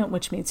clairsentient,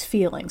 which means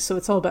feeling. So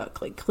it's all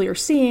about like clear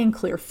seeing,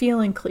 clear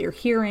feeling, clear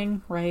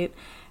hearing, right?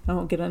 I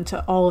won't get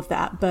into all of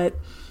that, but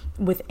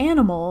with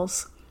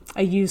animals,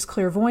 I use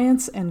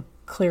clairvoyance and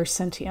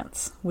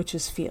clairsentience, which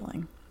is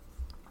feeling.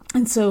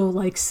 And so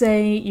like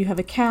say you have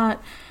a cat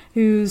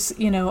who's,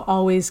 you know,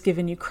 always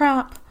giving you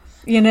crap,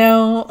 you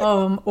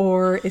know,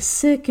 or is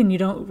sick and you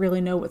don't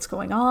really know what's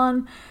going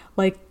on.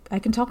 Like I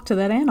can talk to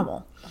that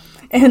animal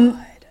and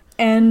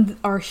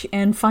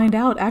find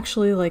out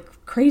actually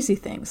like crazy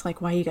things, like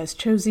why you guys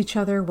chose each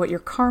other, what your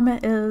karma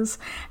is,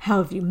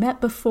 how have you met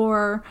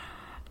before.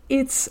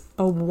 It's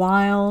a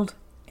wild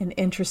and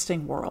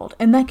interesting world,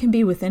 and that can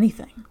be with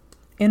anything.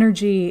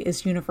 Energy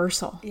is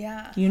universal.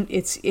 Yeah.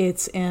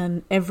 It's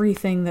in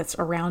everything that's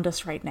around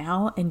us right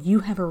now, and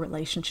you have a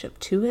relationship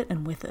to it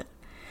and with it.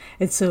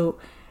 And so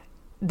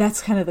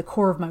that's kind of the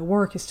core of my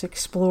work, is to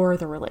explore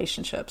the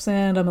relationships.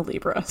 And I'm a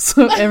Libra,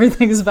 so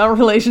everything is about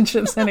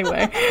relationships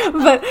anyway.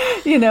 But,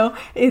 you know,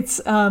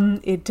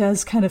 it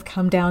does kind of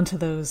come down to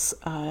those,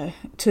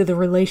 to the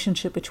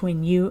relationship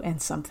between you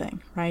and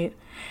something, right?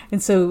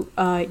 And so,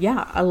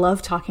 yeah, I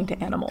love talking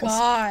to animals.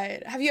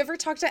 God. Have you ever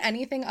talked to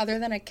anything other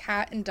than a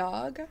cat and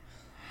dog?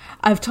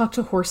 I've talked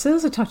to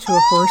horses. I talked to a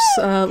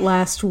horse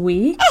last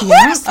week.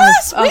 Horse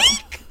last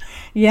week?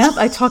 Yeah,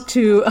 I talked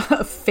to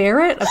a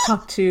ferret. I've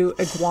talked to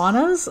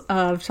iguanas.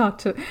 I've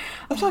talked to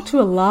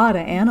a lot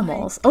of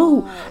animals.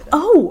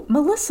 Oh,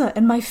 Melissa,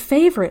 and my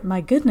favorite,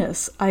 my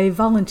goodness, I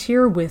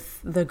volunteer with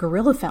the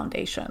Gorilla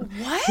Foundation,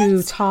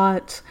 who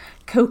taught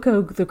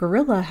Coco the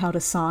gorilla how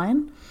to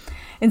sign.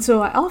 And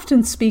so I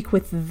often speak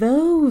with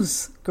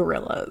those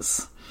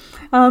gorillas,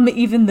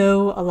 even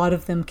though a lot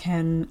of them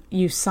can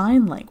use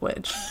sign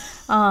language.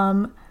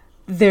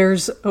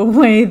 There's a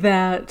way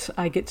that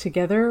I get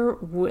together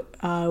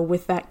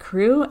with that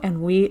crew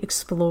and we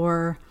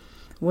explore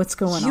what's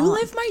going on. You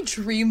live my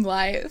dream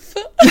life.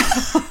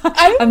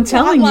 I'm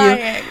telling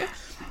you,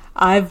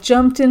 I've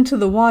jumped into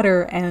the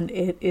water and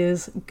it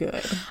is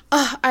good.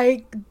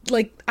 I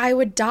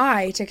would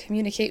die to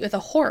communicate with a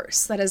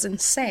horse. That is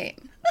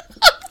insane.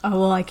 Oh,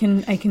 well, I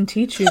can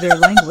teach you their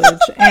language,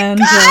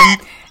 and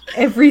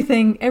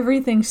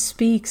everything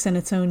speaks in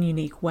its own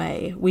unique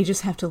way. We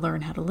just have to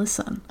learn how to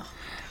listen.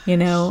 You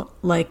know,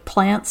 like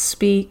plants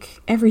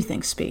speak,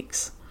 everything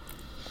speaks.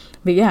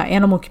 But yeah,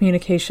 animal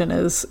communication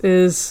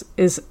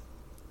is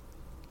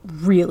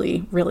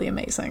really, really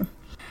amazing.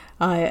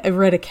 I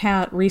read a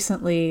cat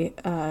recently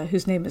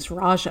whose name is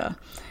Raja,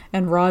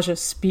 and Raja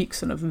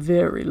speaks in a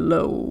very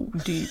low,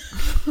 deep,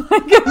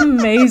 like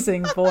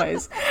amazing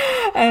voice.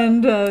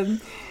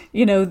 And,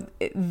 you know,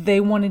 they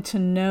wanted to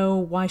know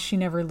why she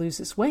never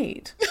loses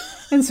weight.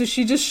 And so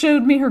she just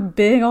showed me her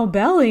big old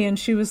belly, and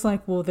she was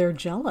like, well, they're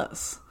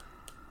jealous.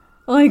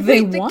 Like,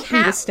 they want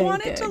me to stay big.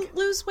 The cat wanted to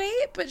lose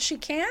weight, but she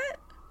can't?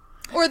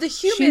 Or the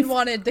human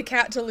wanted the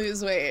cat to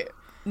lose weight?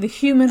 The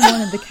human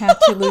wanted the cat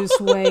to lose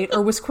weight,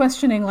 or was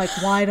questioning, like,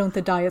 why don't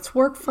the diets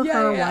work for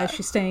her? Why is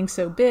she staying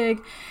so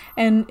big?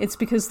 And it's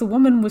because the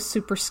woman was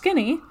super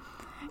skinny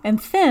and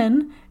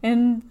thin,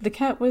 and the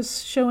cat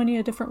was showing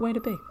you a different way to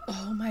be.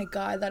 Oh my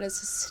God, that is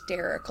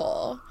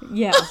hysterical.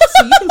 Yeah,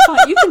 so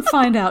you can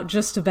find out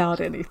just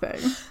about anything.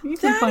 You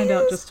can find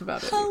out just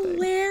about anything.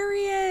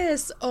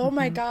 Hilarious. Oh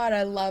my God,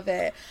 I love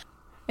it.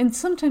 And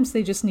sometimes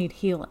they just need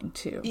healing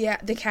too. Yeah,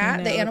 the cat,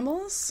 you know? the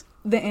animals?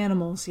 The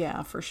animals,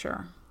 yeah, for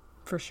sure.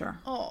 For sure.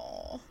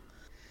 Oh.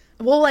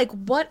 Well, like,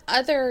 what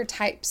other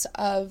types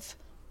of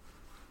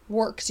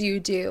work do you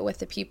do with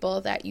the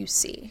people that you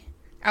see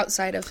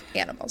outside of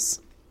animals?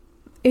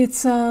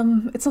 It's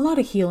a lot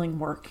of healing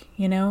work,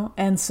 you know,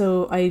 and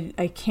so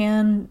I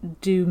can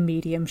do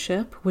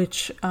mediumship,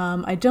 which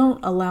I don't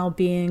allow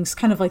beings,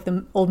 kind of like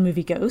the old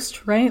movie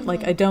Ghost, right? Mm-hmm.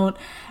 Like I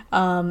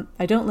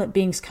don't let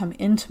beings come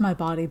into my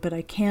body, but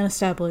I can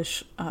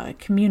establish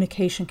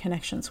communication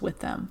connections with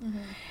them. Mm-hmm.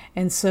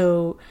 And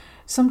so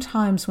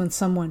sometimes when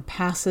someone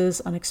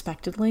passes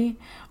unexpectedly,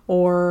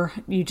 or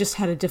you just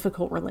had a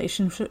difficult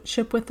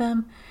relationship with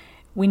them,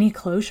 we need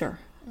closure,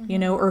 mm-hmm. you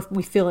know, or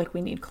we feel like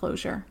we need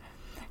closure.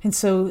 And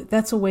so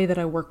that's a way that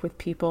I work with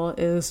people,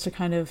 is to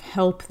kind of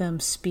help them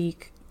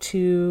speak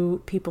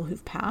to people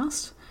who've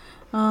passed,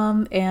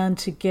 and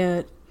to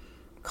get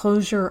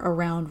closure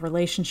around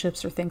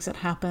relationships or things that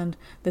happened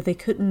that they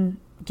couldn't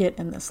get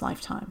in this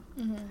lifetime.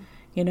 Mm-hmm.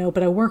 You know,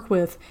 but I work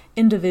with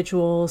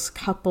individuals,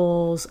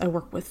 couples, I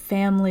work with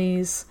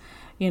families,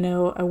 you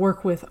know, I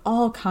work with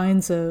all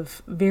kinds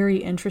of very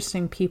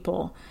interesting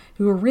people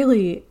who are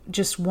really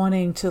just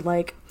wanting to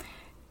like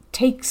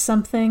take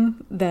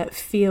something that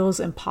feels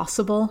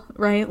impossible,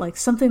 right? Like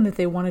something that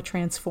they want to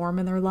transform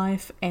in their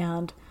life,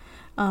 and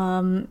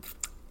kind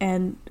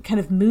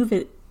of move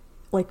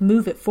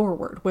it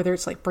forward, whether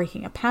it's like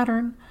breaking a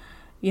pattern,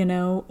 you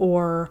know,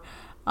 or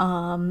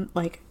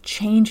like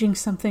changing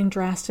something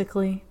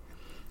drastically.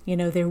 You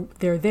know,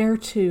 they're there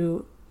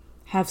to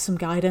have some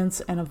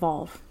guidance and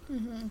evolve.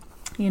 Mm-hmm.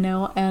 You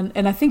know,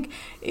 and I think,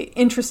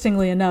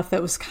 interestingly enough,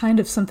 that was kind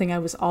of something I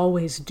was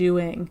always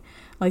doing,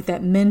 like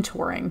that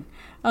mentoring.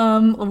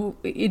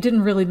 It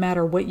didn't really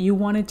matter what you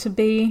wanted to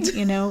be,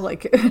 you know,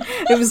 like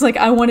it was like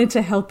I wanted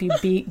to help you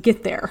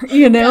get there,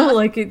 you know, yeah.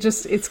 Like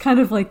it's kind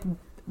of like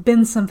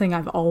been something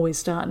I've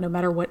always done, no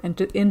matter what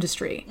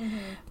industry. Mm-hmm.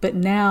 But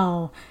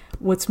now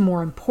what's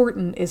more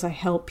important is I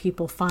help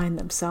people find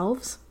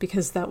themselves,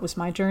 because that was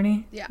my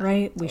journey, yeah,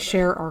 right? Totally. We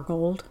share our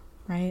gold,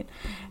 right?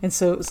 Mm-hmm. And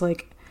so it was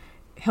like,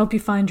 help you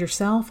find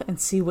yourself and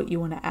see what you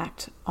want to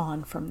act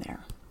on from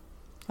there.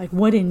 Like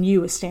what in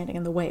you is standing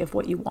in the way of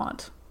what you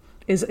want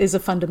is a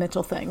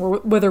fundamental thing.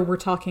 Whether we're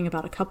talking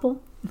about a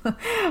couple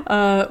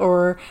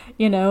or,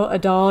 you know, a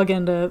dog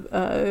and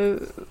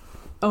a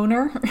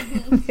owner,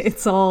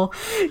 it's all,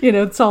 you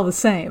know, it's all the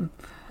same,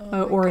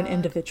 or God. An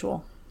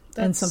individual.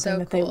 That's and something so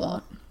that they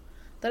want.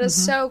 That is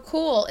mm-hmm. so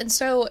cool. And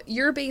so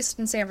you're based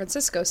in San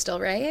Francisco still,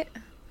 right?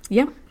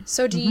 Yeah.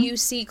 So do mm-hmm. you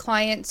see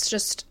clients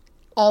just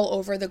all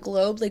over the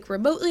globe, like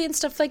remotely and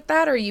stuff like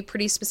that? Or are you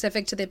pretty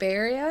specific to the Bay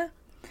Area?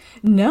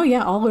 No,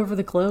 yeah, all over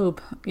the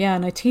globe. Yeah,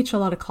 and I teach a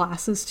lot of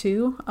classes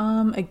too.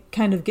 I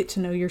kind of get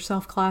to know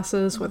yourself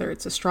classes, mm-hmm. whether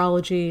it's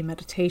astrology,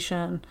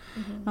 meditation,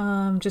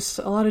 mm-hmm. Just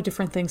a lot of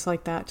different things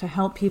like that to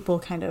help people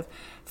kind of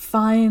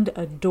find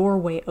a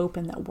doorway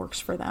open that works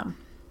for them.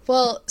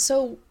 Well,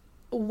 so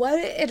what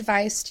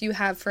advice do you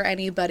have for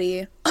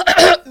anybody,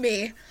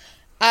 me,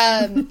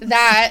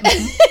 that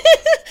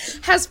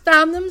has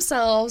found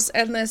themselves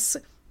in this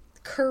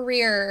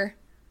career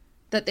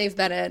that they've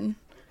been in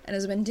and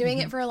has been doing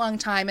mm-hmm. it for a long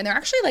time, and they're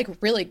actually like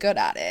really good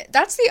at it?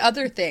 That's the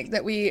other thing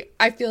that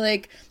I feel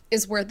like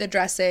is worth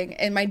addressing,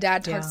 and my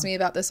dad talks to me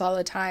about this all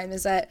the time,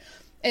 is that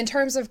in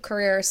terms of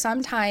career,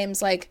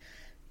 sometimes like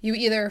you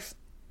either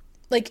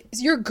like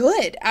you're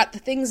good at the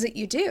things that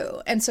you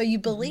do, and so you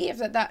believe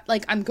that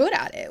like, I'm good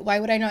at it, why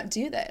would I not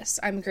do this?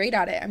 I'm great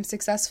at it, I'm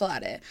successful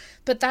at it.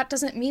 But that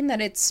doesn't mean that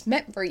it's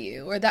meant for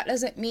you, or that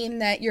doesn't mean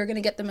that you're going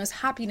to get the most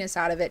happiness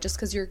out of it just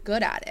because you're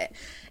good at it.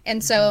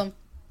 And so,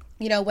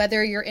 you know,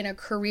 whether you're in a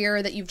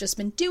career that you've just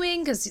been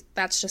doing because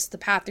that's just the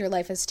path your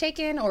life has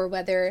taken, or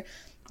whether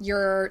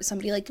you're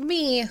somebody like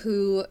me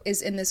who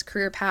is in this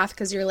career path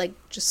because you're like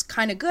just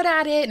kind of good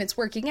at it and it's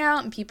working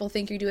out and people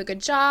think you do a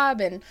good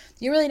job and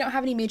you really don't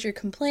have any major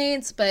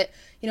complaints. But,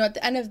 you know, at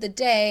the end of the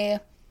day,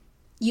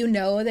 you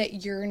know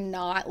that you're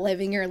not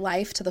living your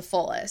life to the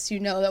fullest. You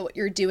know that what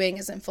you're doing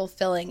isn't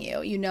fulfilling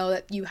you. You know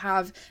that you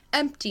have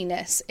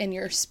emptiness in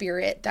your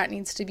spirit that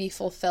needs to be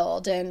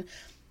fulfilled. And,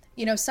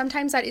 you know,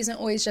 sometimes that isn't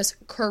always just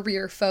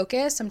career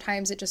focused.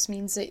 Sometimes it just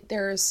means that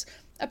there's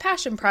a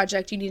passion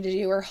project you need to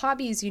do or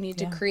hobbies you need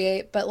to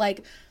create. But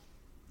like,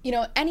 you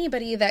know,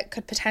 anybody that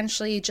could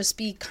potentially just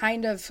be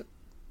kind of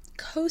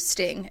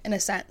coasting in a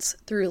sense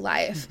through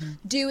life, mm-hmm.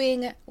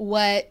 doing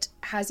what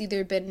has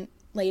either been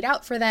laid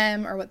out for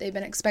them or what they've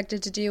been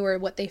expected to do or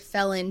what they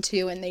fell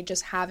into and they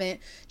just haven't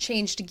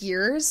changed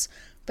gears,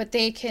 but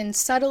they can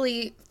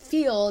subtly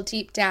feel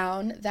deep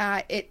down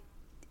that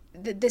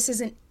this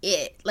isn't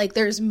it. Like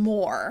there's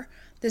more.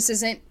 This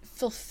isn't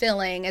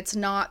fulfilling. It's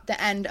not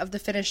the end of the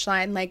finish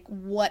line. Like,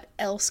 what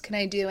else can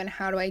I do and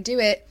how do I do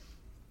it?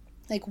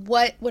 Like,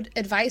 what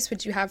advice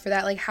would you have for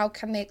that? Like, how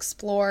can they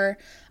explore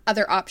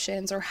other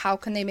options, or how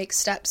can they make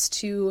steps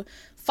to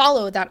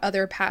follow that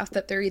other path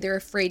that they're either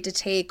afraid to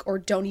take or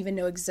don't even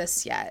know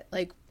exists yet?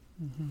 Like,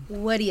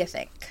 mm-hmm. What do you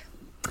think?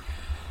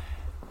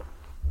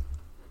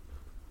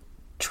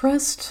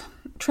 Trust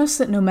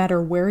that no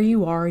matter where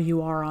you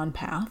are on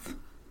path.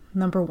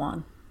 Number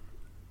one,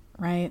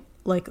 right?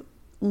 Like,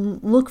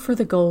 look for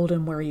the gold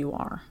in where you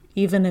are,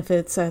 even if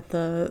it's at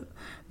the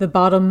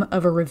bottom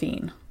of a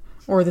ravine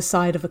or the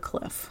side of a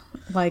cliff.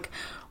 Like,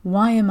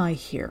 why am I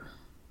here?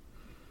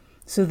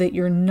 so that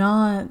you're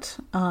not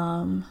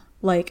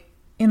like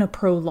in a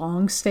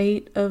prolonged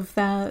state of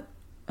that,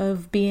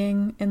 of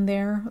being in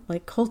there.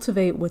 Like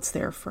cultivate what's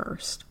there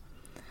first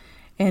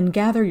and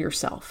gather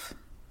yourself,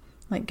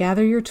 like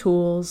gather your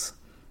tools,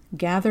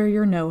 gather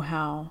your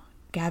know-how,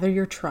 gather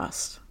your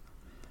trust,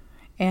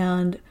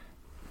 and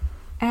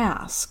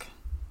ask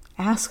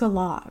a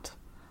lot.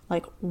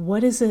 Like,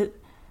 what is it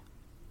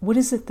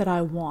that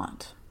I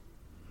want?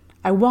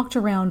 I walked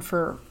around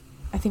for,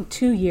 I think,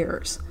 2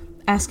 years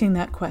asking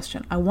that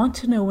question. I want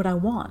to know what I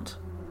want.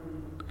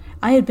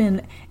 I had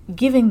been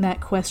giving that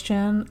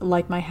question,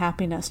 like my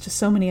happiness, to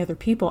so many other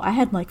people. I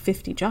had like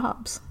 50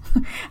 jobs.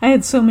 I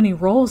had so many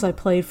roles I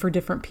played for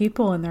different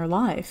people in their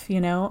life, you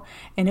know,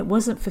 and it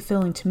wasn't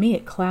fulfilling to me.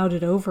 It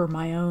clouded over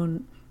my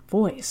own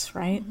voice,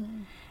 right?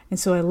 Mm-hmm. And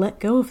so I let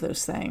go of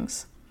those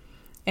things,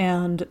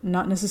 and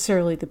not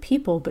necessarily the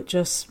people, but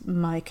just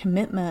my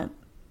commitment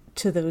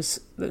to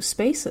those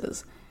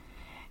spaces.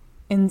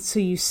 And so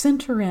you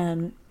center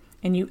in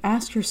and you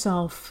ask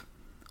yourself,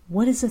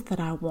 what is it that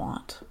I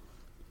want?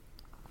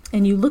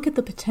 And you look at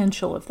the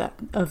potential of that,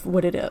 of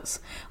what it is.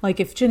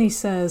 Like if Jenny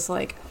says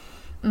like,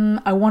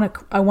 I want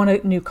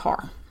a new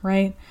car,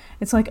 right?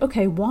 It's like,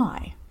 okay,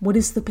 why? What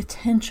is the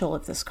potential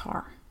of this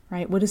car,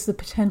 right? What is the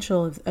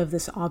potential of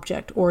this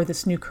object or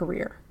this new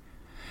career?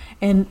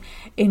 And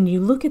you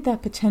look at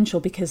that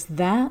potential, because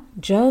that,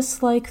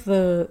 just like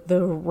the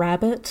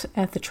rabbit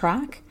at the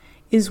track,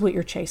 is what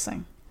you're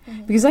chasing.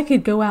 Mm-hmm. Because I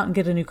could go out and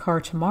get a new car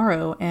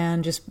tomorrow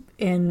and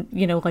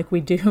you know, like we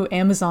do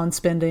Amazon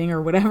spending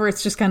or whatever.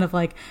 It's just kind of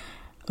like,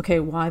 okay,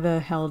 why the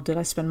hell did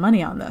I spend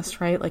money on this,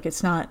 right? Like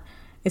it's not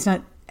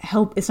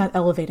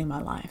elevating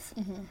my life.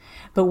 Mm-hmm.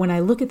 But when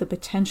I look at the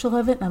potential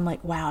of it, and I'm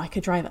like, wow, I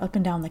could drive up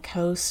and down the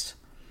coast.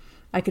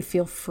 I could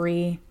feel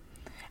free.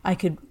 I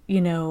could,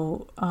 you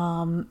know,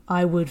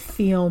 I would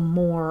feel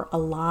more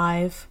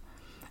alive.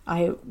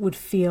 I would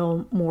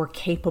feel more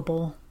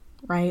capable,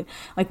 right?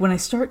 Like when I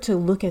start to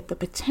look at the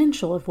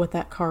potential of what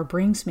that car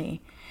brings me,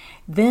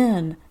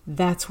 then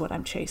that's what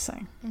I'm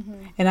chasing.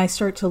 Mm-hmm. And I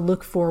start to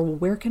look for, well,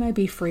 where can I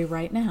be free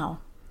right now?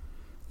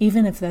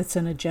 Even if that's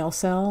in a jail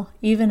cell,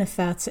 even if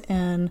that's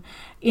in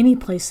any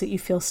place that you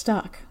feel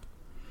stuck.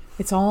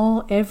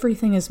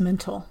 Everything is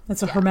mental.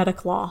 It's a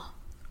hermetic law,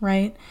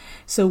 right?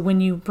 So when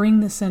you bring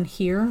this in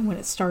here, when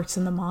it starts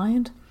in the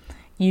mind,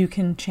 you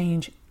can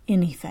change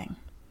anything.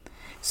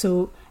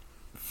 So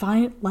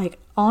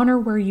honor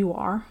where you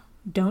are.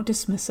 Don't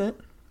dismiss it.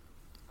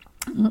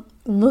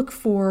 Look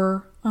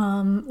for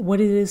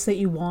what it is that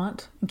you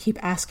want and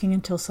keep asking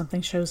until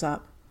something shows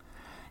up.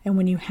 And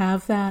when you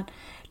have that,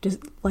 just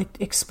like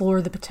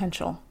explore the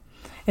potential.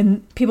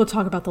 And people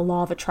talk about the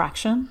law of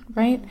attraction,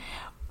 right? Mm-hmm.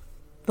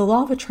 The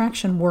law of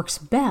attraction works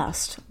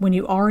best when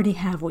you already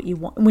have what you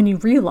want, when you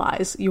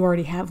realize you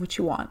already have what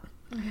you want.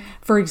 Mm-hmm.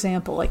 For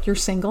example, like you're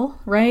single,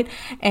 right?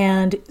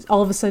 And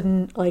all of a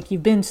sudden, like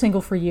you've been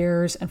single for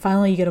years and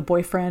finally you get a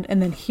boyfriend,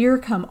 and then here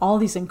come all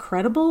these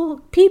incredible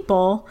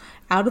people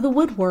out of the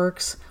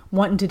woodworks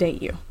wanting to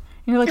date you. And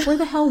you're like, where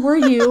the hell were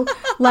you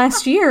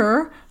last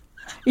year,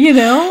 you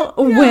know,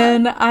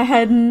 when I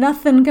had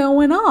nothing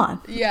going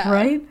on,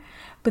 right?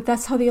 But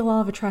that's how the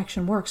law of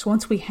attraction works.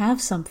 Once we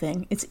have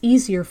something, it's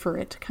easier for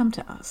it to come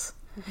to us.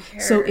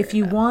 So if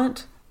you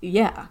want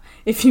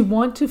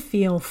to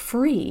feel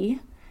free,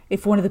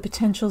 if one of the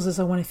potentials is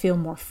I want to feel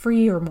more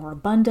free or more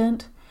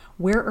abundant,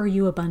 where are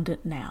you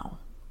abundant now?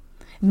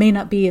 It may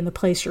not be in the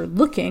place you're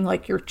looking,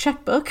 like your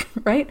checkbook,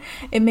 right?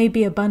 It may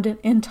be abundant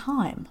in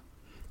time.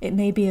 It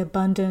may be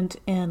abundant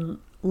in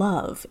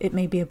love. It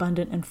may be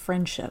abundant in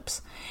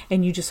friendships.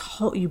 And you just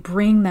you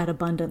bring that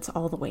abundance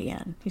all the way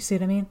in. You see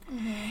what I mean?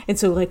 Mm-hmm. And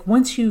so like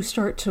once you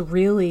start to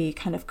really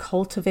kind of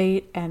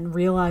cultivate and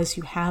realize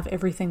you have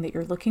everything that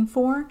you're looking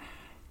for,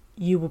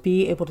 you will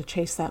be able to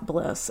chase that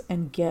bliss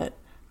and get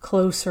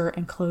closer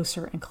and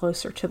closer and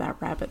closer to that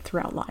rabbit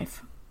throughout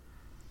life.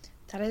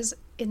 That is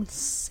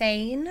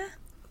insane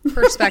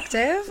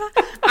perspective.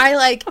 I,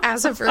 like,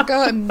 as a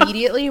Virgo,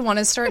 immediately want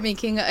to start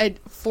making a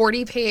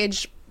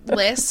 40-page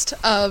list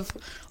of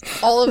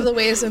all of the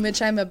ways in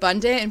which I'm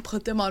abundant and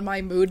put them on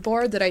my mood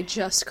board that I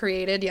just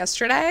created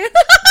yesterday.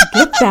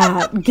 Get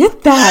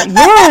that,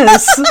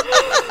 yes.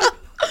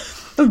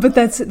 But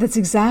that's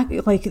exactly,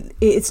 like,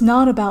 it's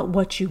not about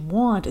what you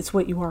want, it's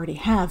what you already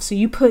have. So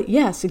you put,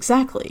 yes,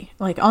 exactly.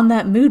 Like on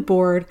that mood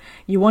board,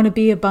 you want to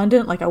be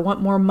abundant. Like I want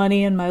more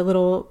money in my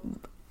little,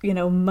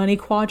 money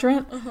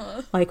quadrant.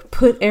 Uh-huh. Like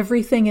put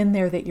everything in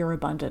there that you're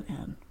abundant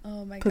in.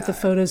 Oh my God. Put the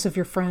photos of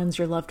your friends,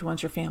 your loved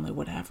ones, your family,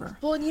 whatever.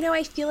 Well,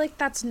 I feel like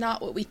that's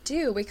not what we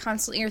do. We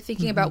constantly are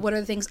thinking about what are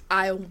the things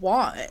I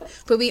want,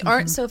 but we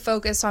aren't so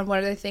focused on what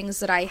are the things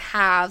that I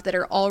have that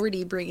are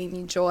already bringing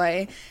me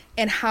joy,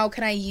 and how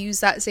can I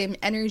use that same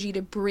energy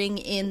to bring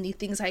in the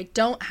things I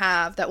don't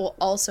have that will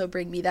also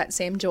bring me that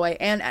same joy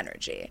and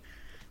energy.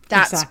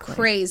 That's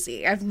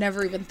crazy. I've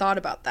never even thought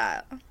about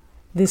that.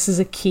 This is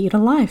a key to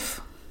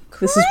life.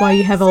 Crazy. This is why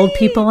you have old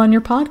people on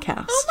your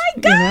podcast. Oh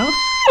my God!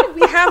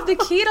 We have the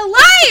key to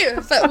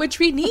life, which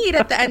we need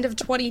at the end of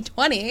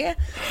 2020.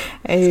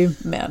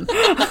 Amen.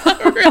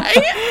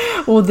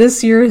 Right? Well,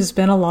 this year has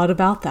been a lot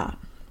about that.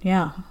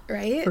 Yeah.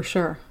 Right? For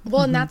sure.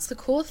 Well, and that's the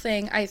cool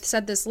thing. I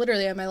said this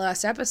literally on my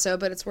last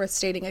episode, but it's worth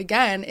stating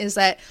again, is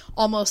that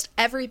almost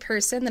every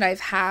person that I've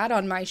had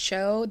on my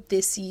show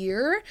this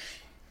year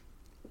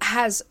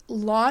has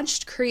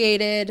launched,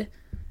 created,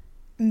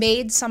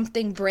 made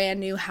something brand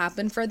new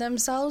happen for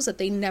themselves that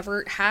they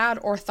never had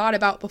or thought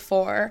about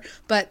before.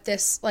 But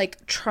this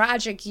like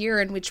tragic year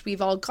in which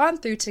we've all gone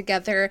through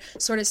together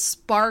sort of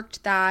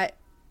sparked that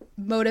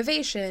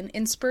motivation,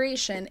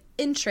 inspiration,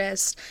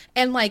 interest,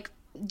 and like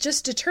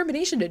just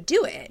determination to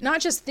do it.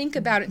 Not just think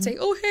about it and say,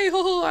 oh,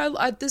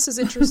 hey, this is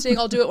interesting,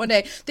 I'll do it one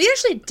day. They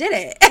actually did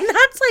it. And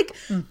that's like,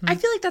 I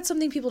feel like that's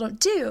something people don't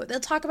do. They'll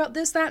talk about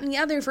this, that, and the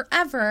other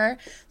forever.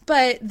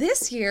 But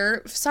this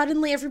year,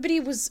 suddenly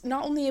everybody was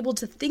not only able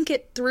to think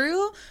it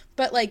through,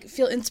 but like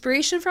feel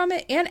inspiration from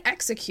it and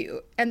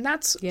execute. And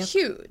that's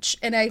huge.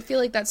 And I feel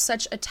like that's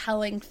such a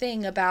telling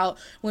thing about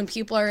when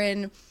people are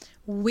in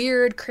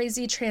weird,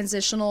 crazy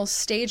transitional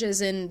stages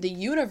in the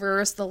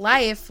universe, the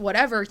life,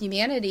 whatever,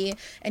 humanity,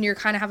 and you're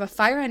kind of have a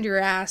fire under your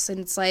ass,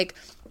 and it's like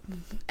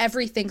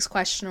everything's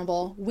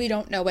questionable. We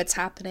don't know what's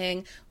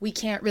happening. We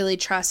can't really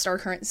trust our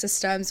current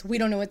systems. We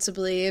don't know what to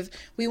believe.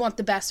 We want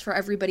the best for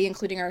everybody,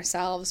 including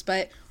ourselves,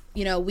 but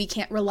you know, we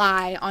can't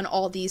rely on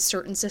all these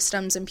certain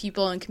systems and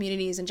people and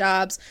communities and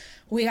jobs.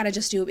 We got to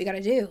just do what we got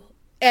to do.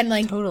 And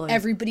like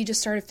everybody just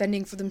started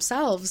fending for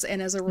themselves.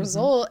 And as a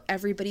result,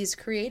 everybody's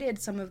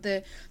created some of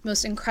the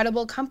most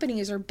incredible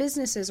companies or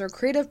businesses or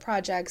creative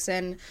projects.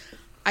 And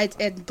I'm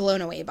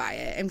blown away by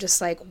it. I'm just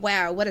like,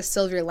 wow, what a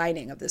silver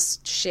lining of this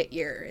shit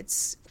year.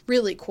 It's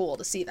really cool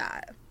to see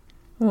that.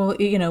 Well,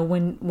 you know,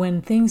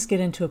 when things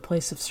get into a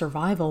place of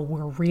survival,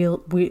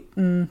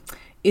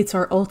 it's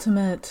our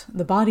ultimate,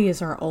 the body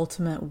is our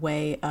ultimate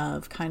way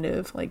of kind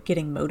of like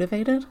getting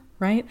motivated,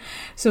 right?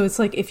 So it's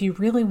like, if you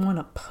really want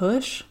to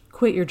push,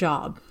 quit your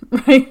job,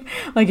 right?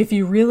 Like if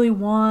you really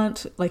want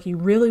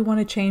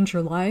to change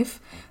your life,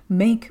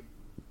 make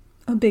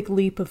a big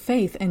leap of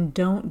faith and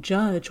don't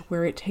judge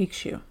where it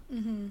takes you,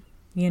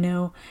 you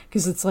know,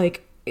 because it's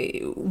like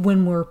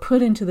when we're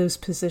put into those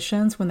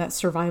positions, when that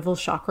survival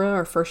chakra,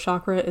 our first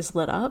chakra, is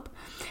lit up,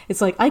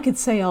 it's like, I could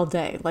say all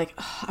day, like,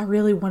 oh, I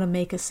really want to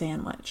make a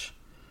sandwich.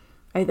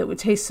 That would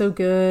taste so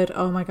good.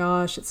 Oh my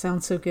gosh, it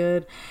sounds so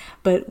good.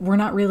 But we're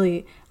not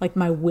really, like,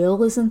 my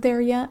will isn't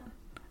there yet.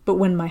 But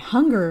when my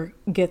hunger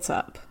gets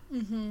up,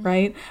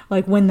 right?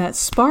 Like when that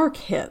spark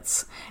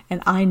hits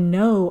and I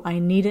know I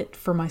need it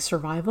for my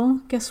survival,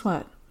 guess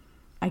what?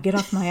 I get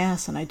off my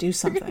ass and I do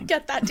something.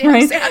 Get that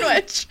damn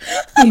sandwich.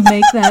 We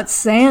make that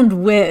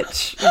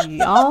sandwich,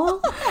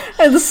 y'all.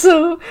 And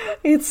so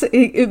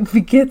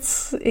it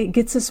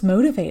gets us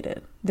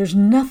motivated. There's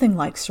nothing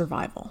like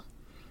survival.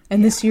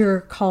 And this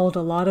year called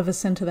a lot of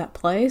us into that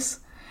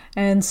place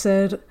and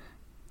said,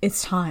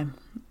 it's time.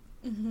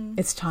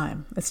 It's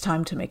time. It's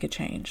time to make a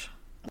change.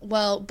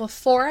 Well,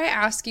 before I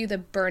ask you the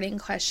burning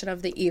question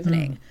of the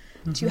evening,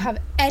 do you have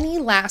any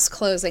last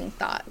closing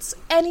thoughts?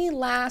 Any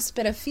last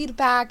bit of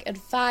feedback,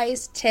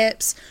 advice,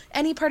 tips,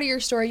 any part of your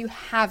story you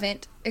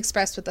haven't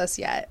expressed with us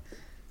yet?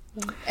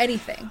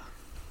 Anything?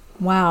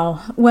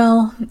 Wow.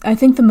 Well, I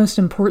think the most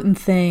important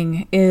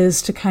thing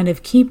is to kind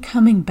of keep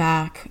coming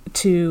back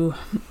to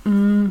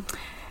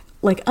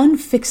like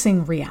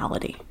unfixing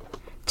reality.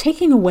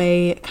 Taking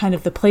away kind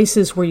of the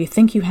places where you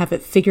think you have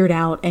it figured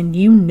out and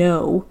you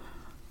know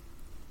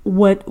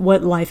what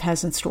life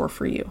has in store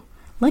for you.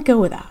 Let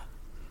go of that.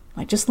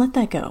 Like, just let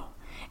that go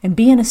and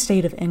be in a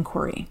state of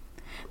inquiry.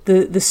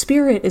 The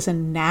spirit is a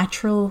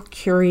natural,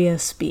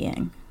 curious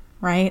being,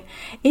 right?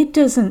 It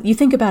doesn't, you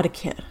think about a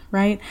kid,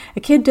 right? A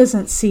kid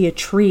doesn't see a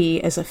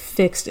tree as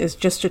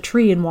just a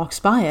tree and walks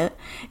by it.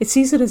 It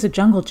sees it as a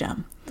jungle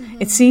gem.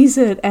 It sees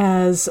it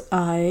as,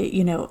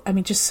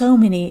 just so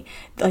many,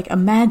 like,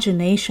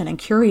 imagination and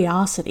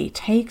curiosity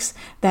takes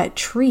that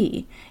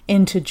tree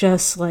into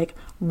just like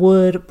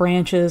wood,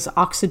 branches,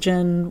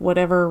 oxygen,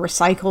 whatever,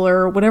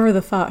 recycler, whatever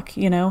the fuck,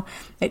 you know,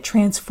 it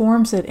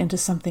transforms it into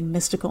something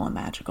mystical and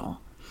magical.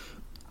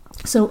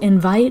 So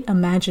invite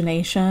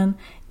imagination,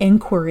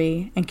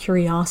 inquiry, and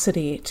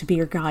curiosity to be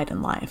your guide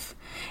in life.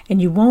 And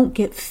you won't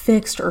get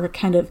fixed or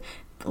kind of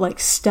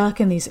like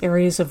stuck in these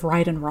areas of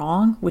right and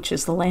wrong, which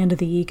is the land of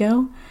the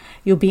ego.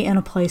 You'll be in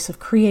a place of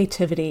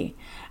creativity,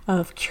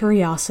 of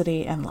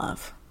curiosity and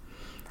love.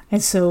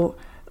 And so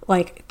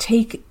like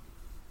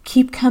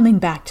keep coming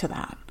back to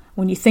that.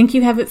 When you think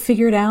you have it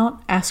figured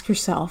out, ask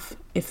yourself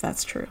if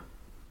that's true.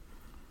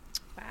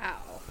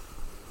 Wow.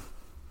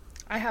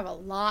 I have a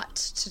lot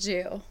to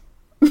do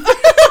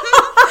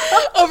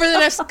over the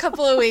next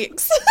couple of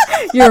weeks.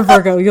 You're a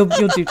Virgo. You'll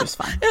do just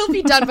fine. It'll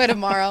be done by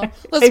tomorrow.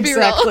 Let's be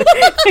real.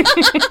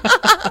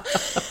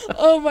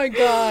 Oh my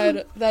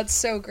God. That's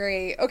so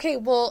great. Okay,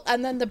 well,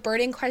 and then the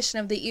burning question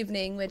of the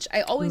evening, which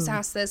I always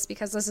ask this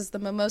because this is the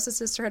Mimosa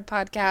Sisterhood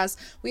podcast.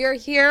 We are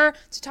here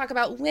to talk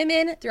about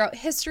women throughout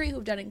history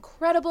who've done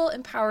incredible,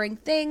 empowering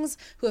things,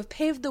 who have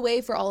paved the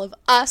way for all of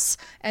us.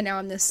 And now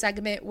in this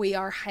segment, we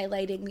are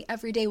highlighting the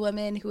everyday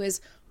woman who is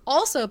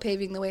also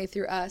paving the way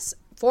through us,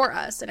 for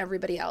us and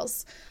everybody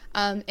else.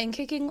 And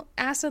kicking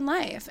ass in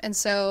life. And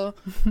so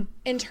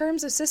in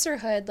terms of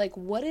sisterhood, like,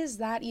 what does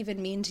that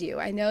even mean to you?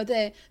 I know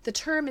that the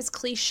term is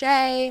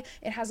cliche.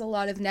 It has a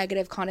lot of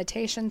negative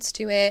connotations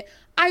to it.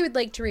 I would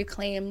like to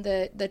reclaim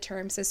the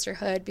term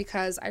sisterhood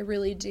because I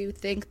really do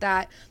think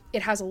that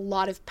it has a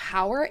lot of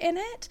power in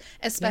it,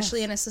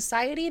 especially in a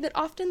society that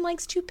often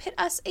likes to pit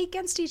us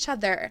against each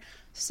other.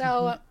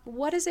 So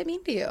what does it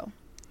mean to you?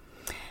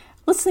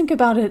 Let's think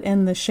about it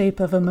in the shape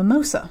of a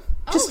mimosa,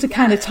 just to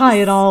kind of tie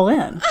it all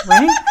in,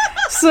 right?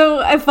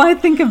 So if I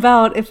think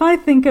about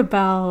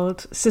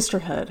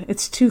sisterhood,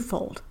 it's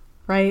twofold,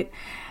 right?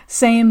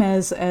 Same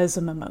as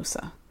a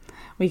mimosa.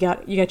 You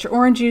got your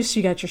orange juice,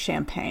 you got your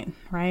champagne,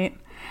 right?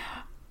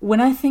 When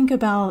I think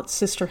about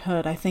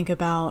sisterhood, I think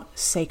about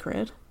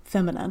sacred,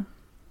 feminine,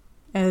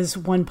 as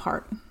one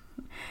part.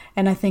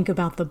 And I think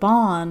about the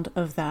bond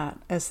of that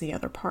as the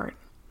other part.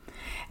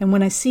 And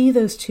when I see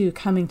those two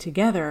coming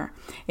together,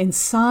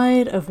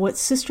 inside of what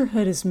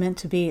sisterhood is meant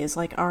to be is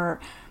like our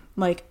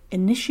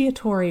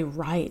initiatory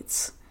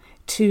rites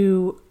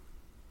to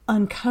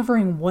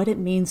uncovering what it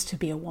means to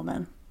be a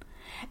woman.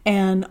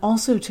 And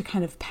also to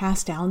kind of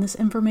pass down this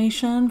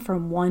information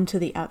from one to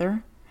the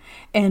other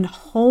and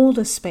hold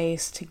a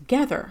space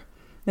together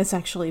that's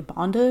actually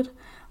bonded,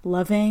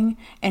 loving,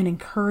 and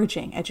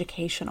encouraging,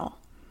 educational.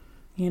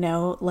 You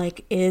know,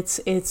 like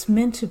it's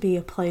meant to be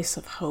a place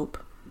of hope.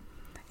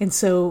 And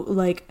so,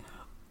 like,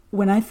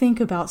 when I think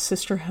about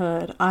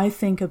sisterhood, I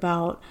think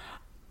about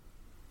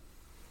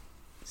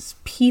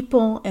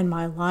people in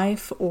my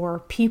life or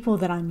people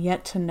that I'm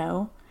yet to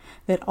know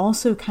that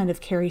also kind of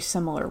carry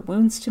similar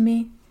wounds to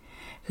me,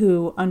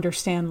 who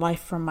understand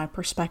life from my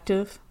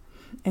perspective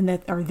and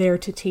that are there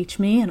to teach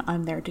me and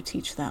I'm there to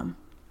teach them.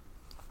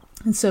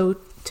 And so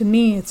to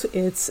me,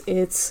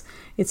 it's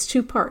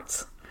two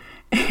parts.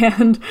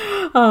 And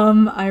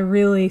I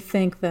really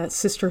think that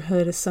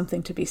sisterhood is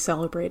something to be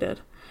celebrated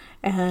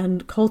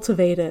and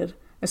cultivated,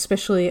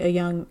 especially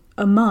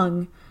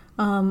among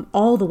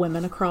all the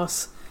women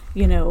across,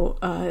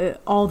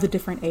 all the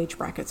different age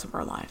brackets of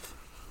our life.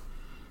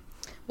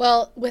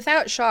 Well,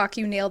 without shock,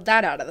 you nailed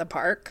that out of the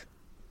park.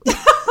 I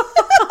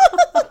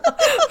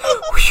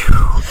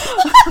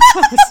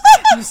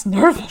was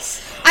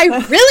nervous.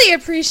 I really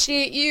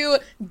appreciate you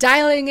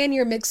dialing in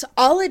your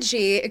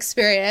mixology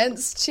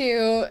experience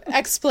to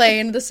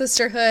explain the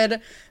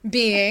sisterhood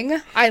being.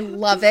 I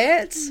love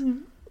it.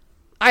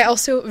 I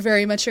also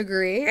very much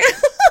agree.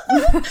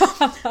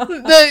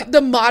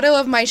 The motto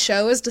of my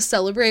show is to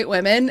celebrate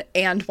women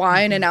and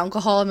wine and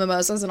alcohol and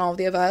mimosas and all of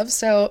the above.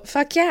 So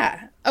fuck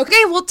yeah.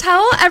 Okay, well,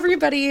 tell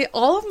everybody,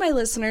 all of my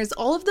listeners,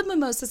 all of the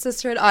Mimosa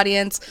Sisterhood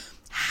audience,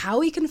 how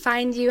we can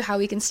find you, how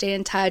we can stay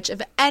in touch. If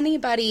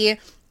anybody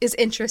is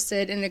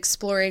interested in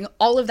exploring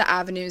all of the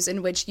avenues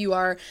in which you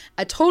are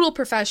a total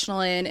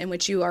professional in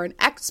which you are an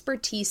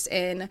expertise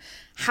in,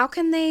 how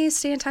can they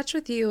stay in touch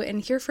with you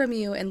and hear from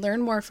you and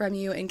learn more from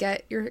you and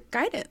get your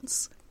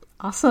guidance?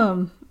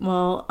 Awesome.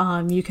 Well,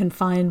 you can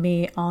find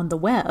me on the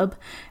web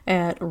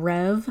at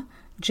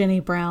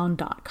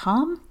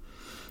revjennybrown.com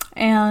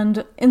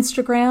and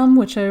Instagram,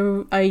 which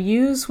I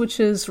use, which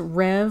is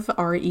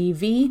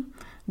rev.gb.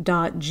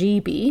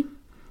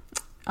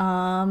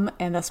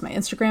 And that's my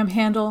Instagram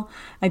handle.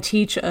 I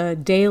teach a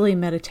daily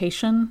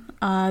meditation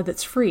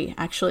that's free,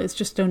 actually. It's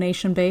just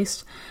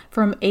donation-based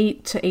from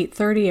 8 to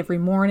 8:30 every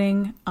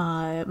morning,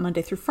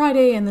 Monday through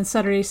Friday, and then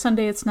Saturday,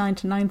 Sunday, it's 9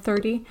 to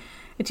 9:30.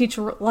 I teach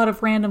a lot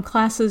of random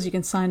classes. You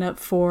can sign up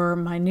for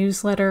my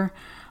newsletter.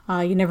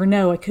 You never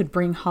know, I could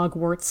bring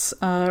Hogwarts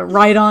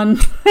right on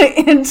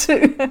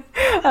into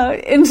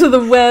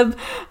the web,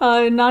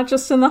 not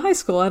just in the high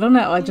school. I don't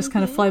know. I just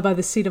kind of fly by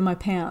the seat of my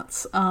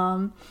pants.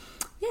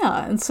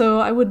 Yeah, and so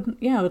I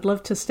would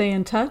love to stay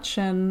in touch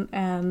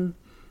and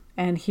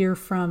hear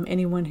from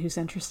anyone who's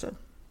interested.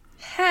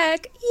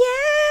 Heck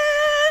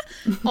yeah!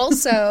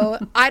 Also,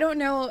 I don't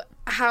know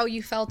how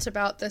you felt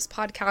about this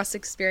podcast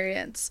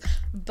experience,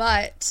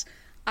 but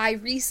I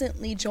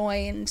recently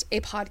joined a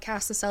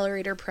podcast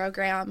accelerator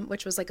program,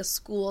 which was like a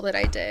school that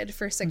I did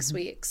for 6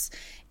 weeks.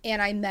 And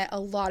I met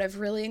a lot of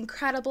really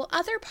incredible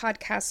other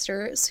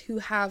podcasters who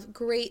have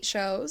great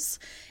shows,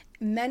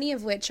 many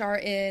of which are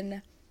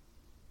in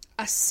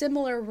a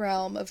similar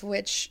realm of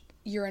which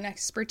you're an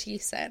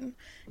expertise in.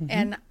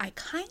 And I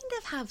kind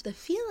of have the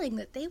feeling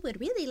that they would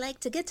really like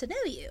to get to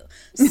know you.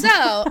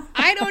 So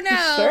I don't know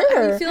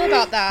how you feel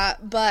about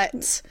that,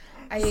 but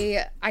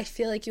I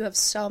feel like you have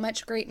so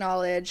much great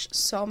knowledge,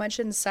 so much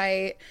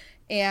insight,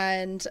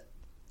 and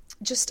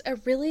just a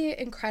really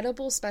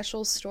incredible,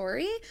 special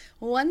story,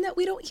 one that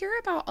we don't hear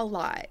about a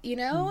lot, you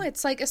know?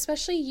 It's like,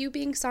 especially you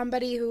being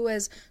somebody who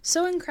was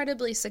so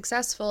incredibly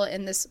successful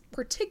in this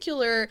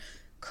particular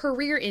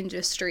career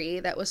industry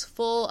that was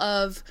full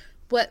of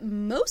what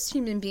most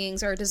human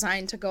beings are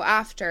designed to go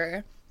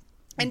after.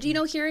 And, you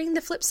know, hearing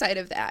the flip side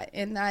of that,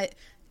 and that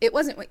it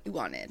wasn't what you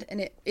wanted,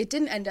 and it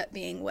didn't end up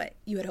being what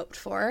you had hoped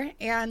for,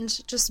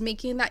 and just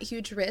making that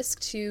huge risk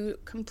to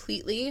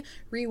completely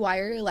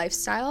rewire your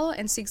lifestyle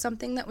and seek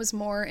something that was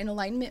more in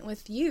alignment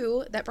with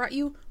you, that brought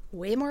you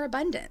way more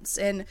abundance.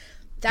 And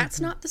that's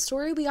not the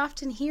story we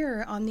often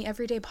hear on the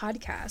Everyday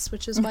Podcast,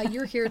 which is why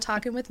you're here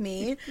talking with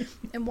me,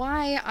 and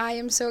why I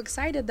am so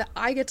excited that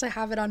I get to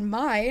have it on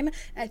mine.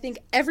 I think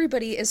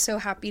everybody is so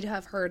happy to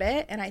have heard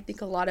it, and I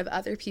think a lot of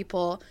other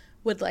people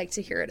would like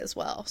to hear it as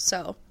well.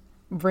 So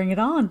bring it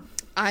on.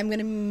 I'm going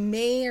to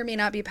may or may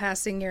not be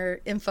passing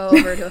your info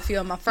over to a few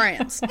of my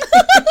friends.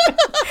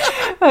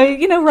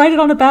 You know, write it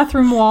on a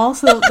bathroom wall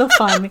so they'll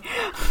find me.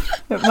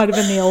 That might have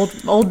been the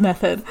old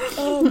method.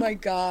 Oh my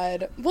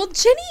God. Well,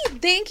 Jenny,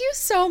 thank you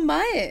so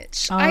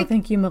much. Oh,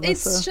 thank you,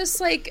 Melissa. It's just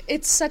like,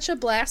 it's such a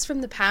blast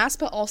from the past,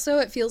 but also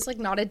it feels like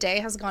not a day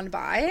has gone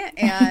by.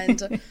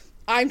 And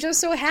I'm just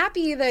so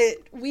happy that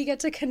we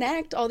get to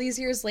connect all these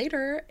years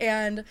later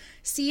and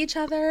see each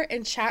other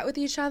and chat with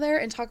each other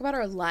and talk about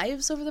our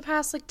lives over the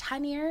past like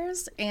 10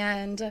 years.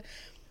 And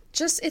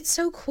just, it's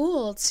so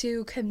cool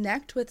to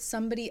connect with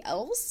somebody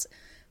else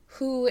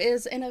who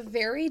is in a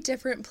very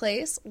different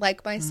place,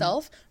 like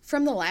myself,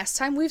 from the last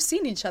time we've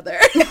seen each other.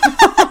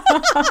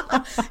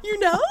 You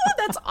know,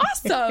 that's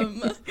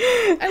awesome.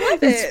 I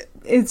love it.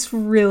 It's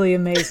really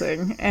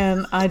amazing.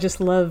 And I just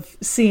love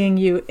seeing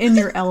you in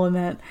your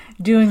element,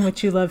 doing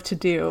what you love to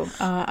do.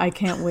 I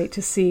can't wait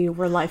to see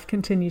where life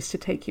continues to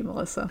take you,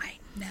 Melissa. I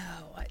know.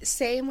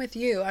 Same with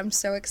you. I'm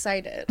so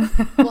excited.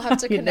 We'll have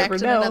to connect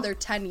in another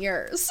 10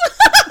 years.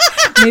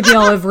 Maybe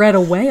I'll have read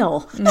a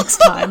whale next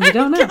time. You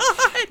don't know.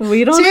 God.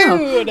 We don't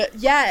know. Dude,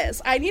 yes.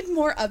 I need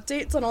more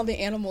updates on all the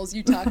animals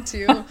you talk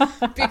to,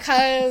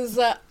 because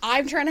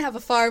I'm trying to have a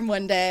farm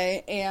one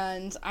day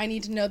and I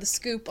need to know the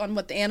scoop on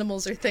what the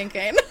animals are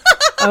thinking.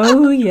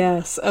 Oh,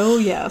 yes. Oh,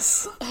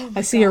 yes. Oh,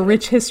 I see a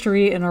rich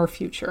history in our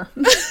future.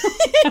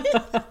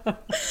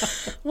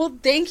 Well,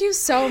 thank you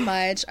so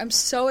much. I'm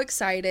so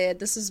excited.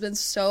 This has been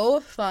so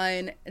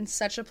fun and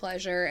such a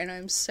pleasure, and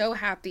I'm so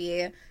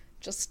happy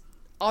just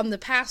on the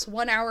past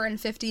 1 hour and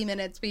 50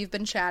 minutes we've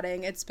been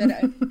chatting. It's been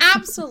an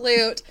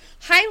absolute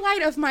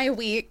highlight of my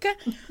week.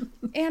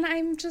 And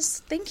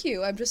thank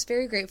you. I'm just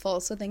very grateful.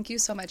 So thank you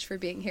so much for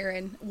being here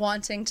and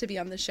wanting to be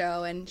on the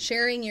show and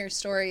sharing your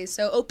stories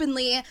so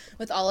openly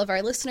with all of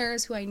our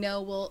listeners, who I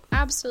know will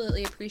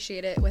absolutely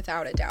appreciate it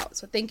without a doubt.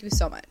 So thank you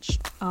so much.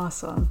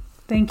 Awesome.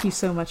 Thank you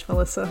so much,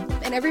 Melissa.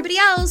 And everybody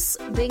else,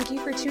 thank you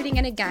for tuning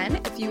in again.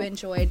 If you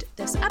enjoyed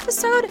this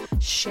episode,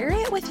 share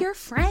it with your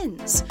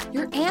friends,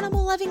 your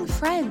animal-loving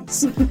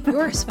friends,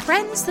 your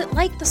friends that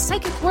like the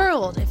psychic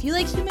world. If you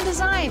like human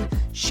design,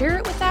 share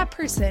it with that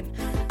person.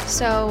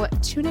 So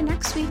tune in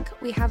next week.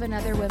 We have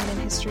another Women in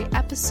History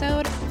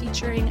episode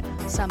featuring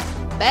some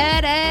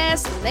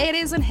badass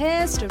ladies in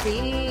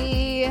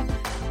history.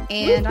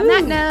 And on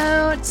that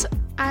note,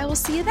 I will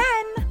see you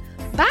then.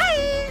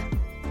 Bye!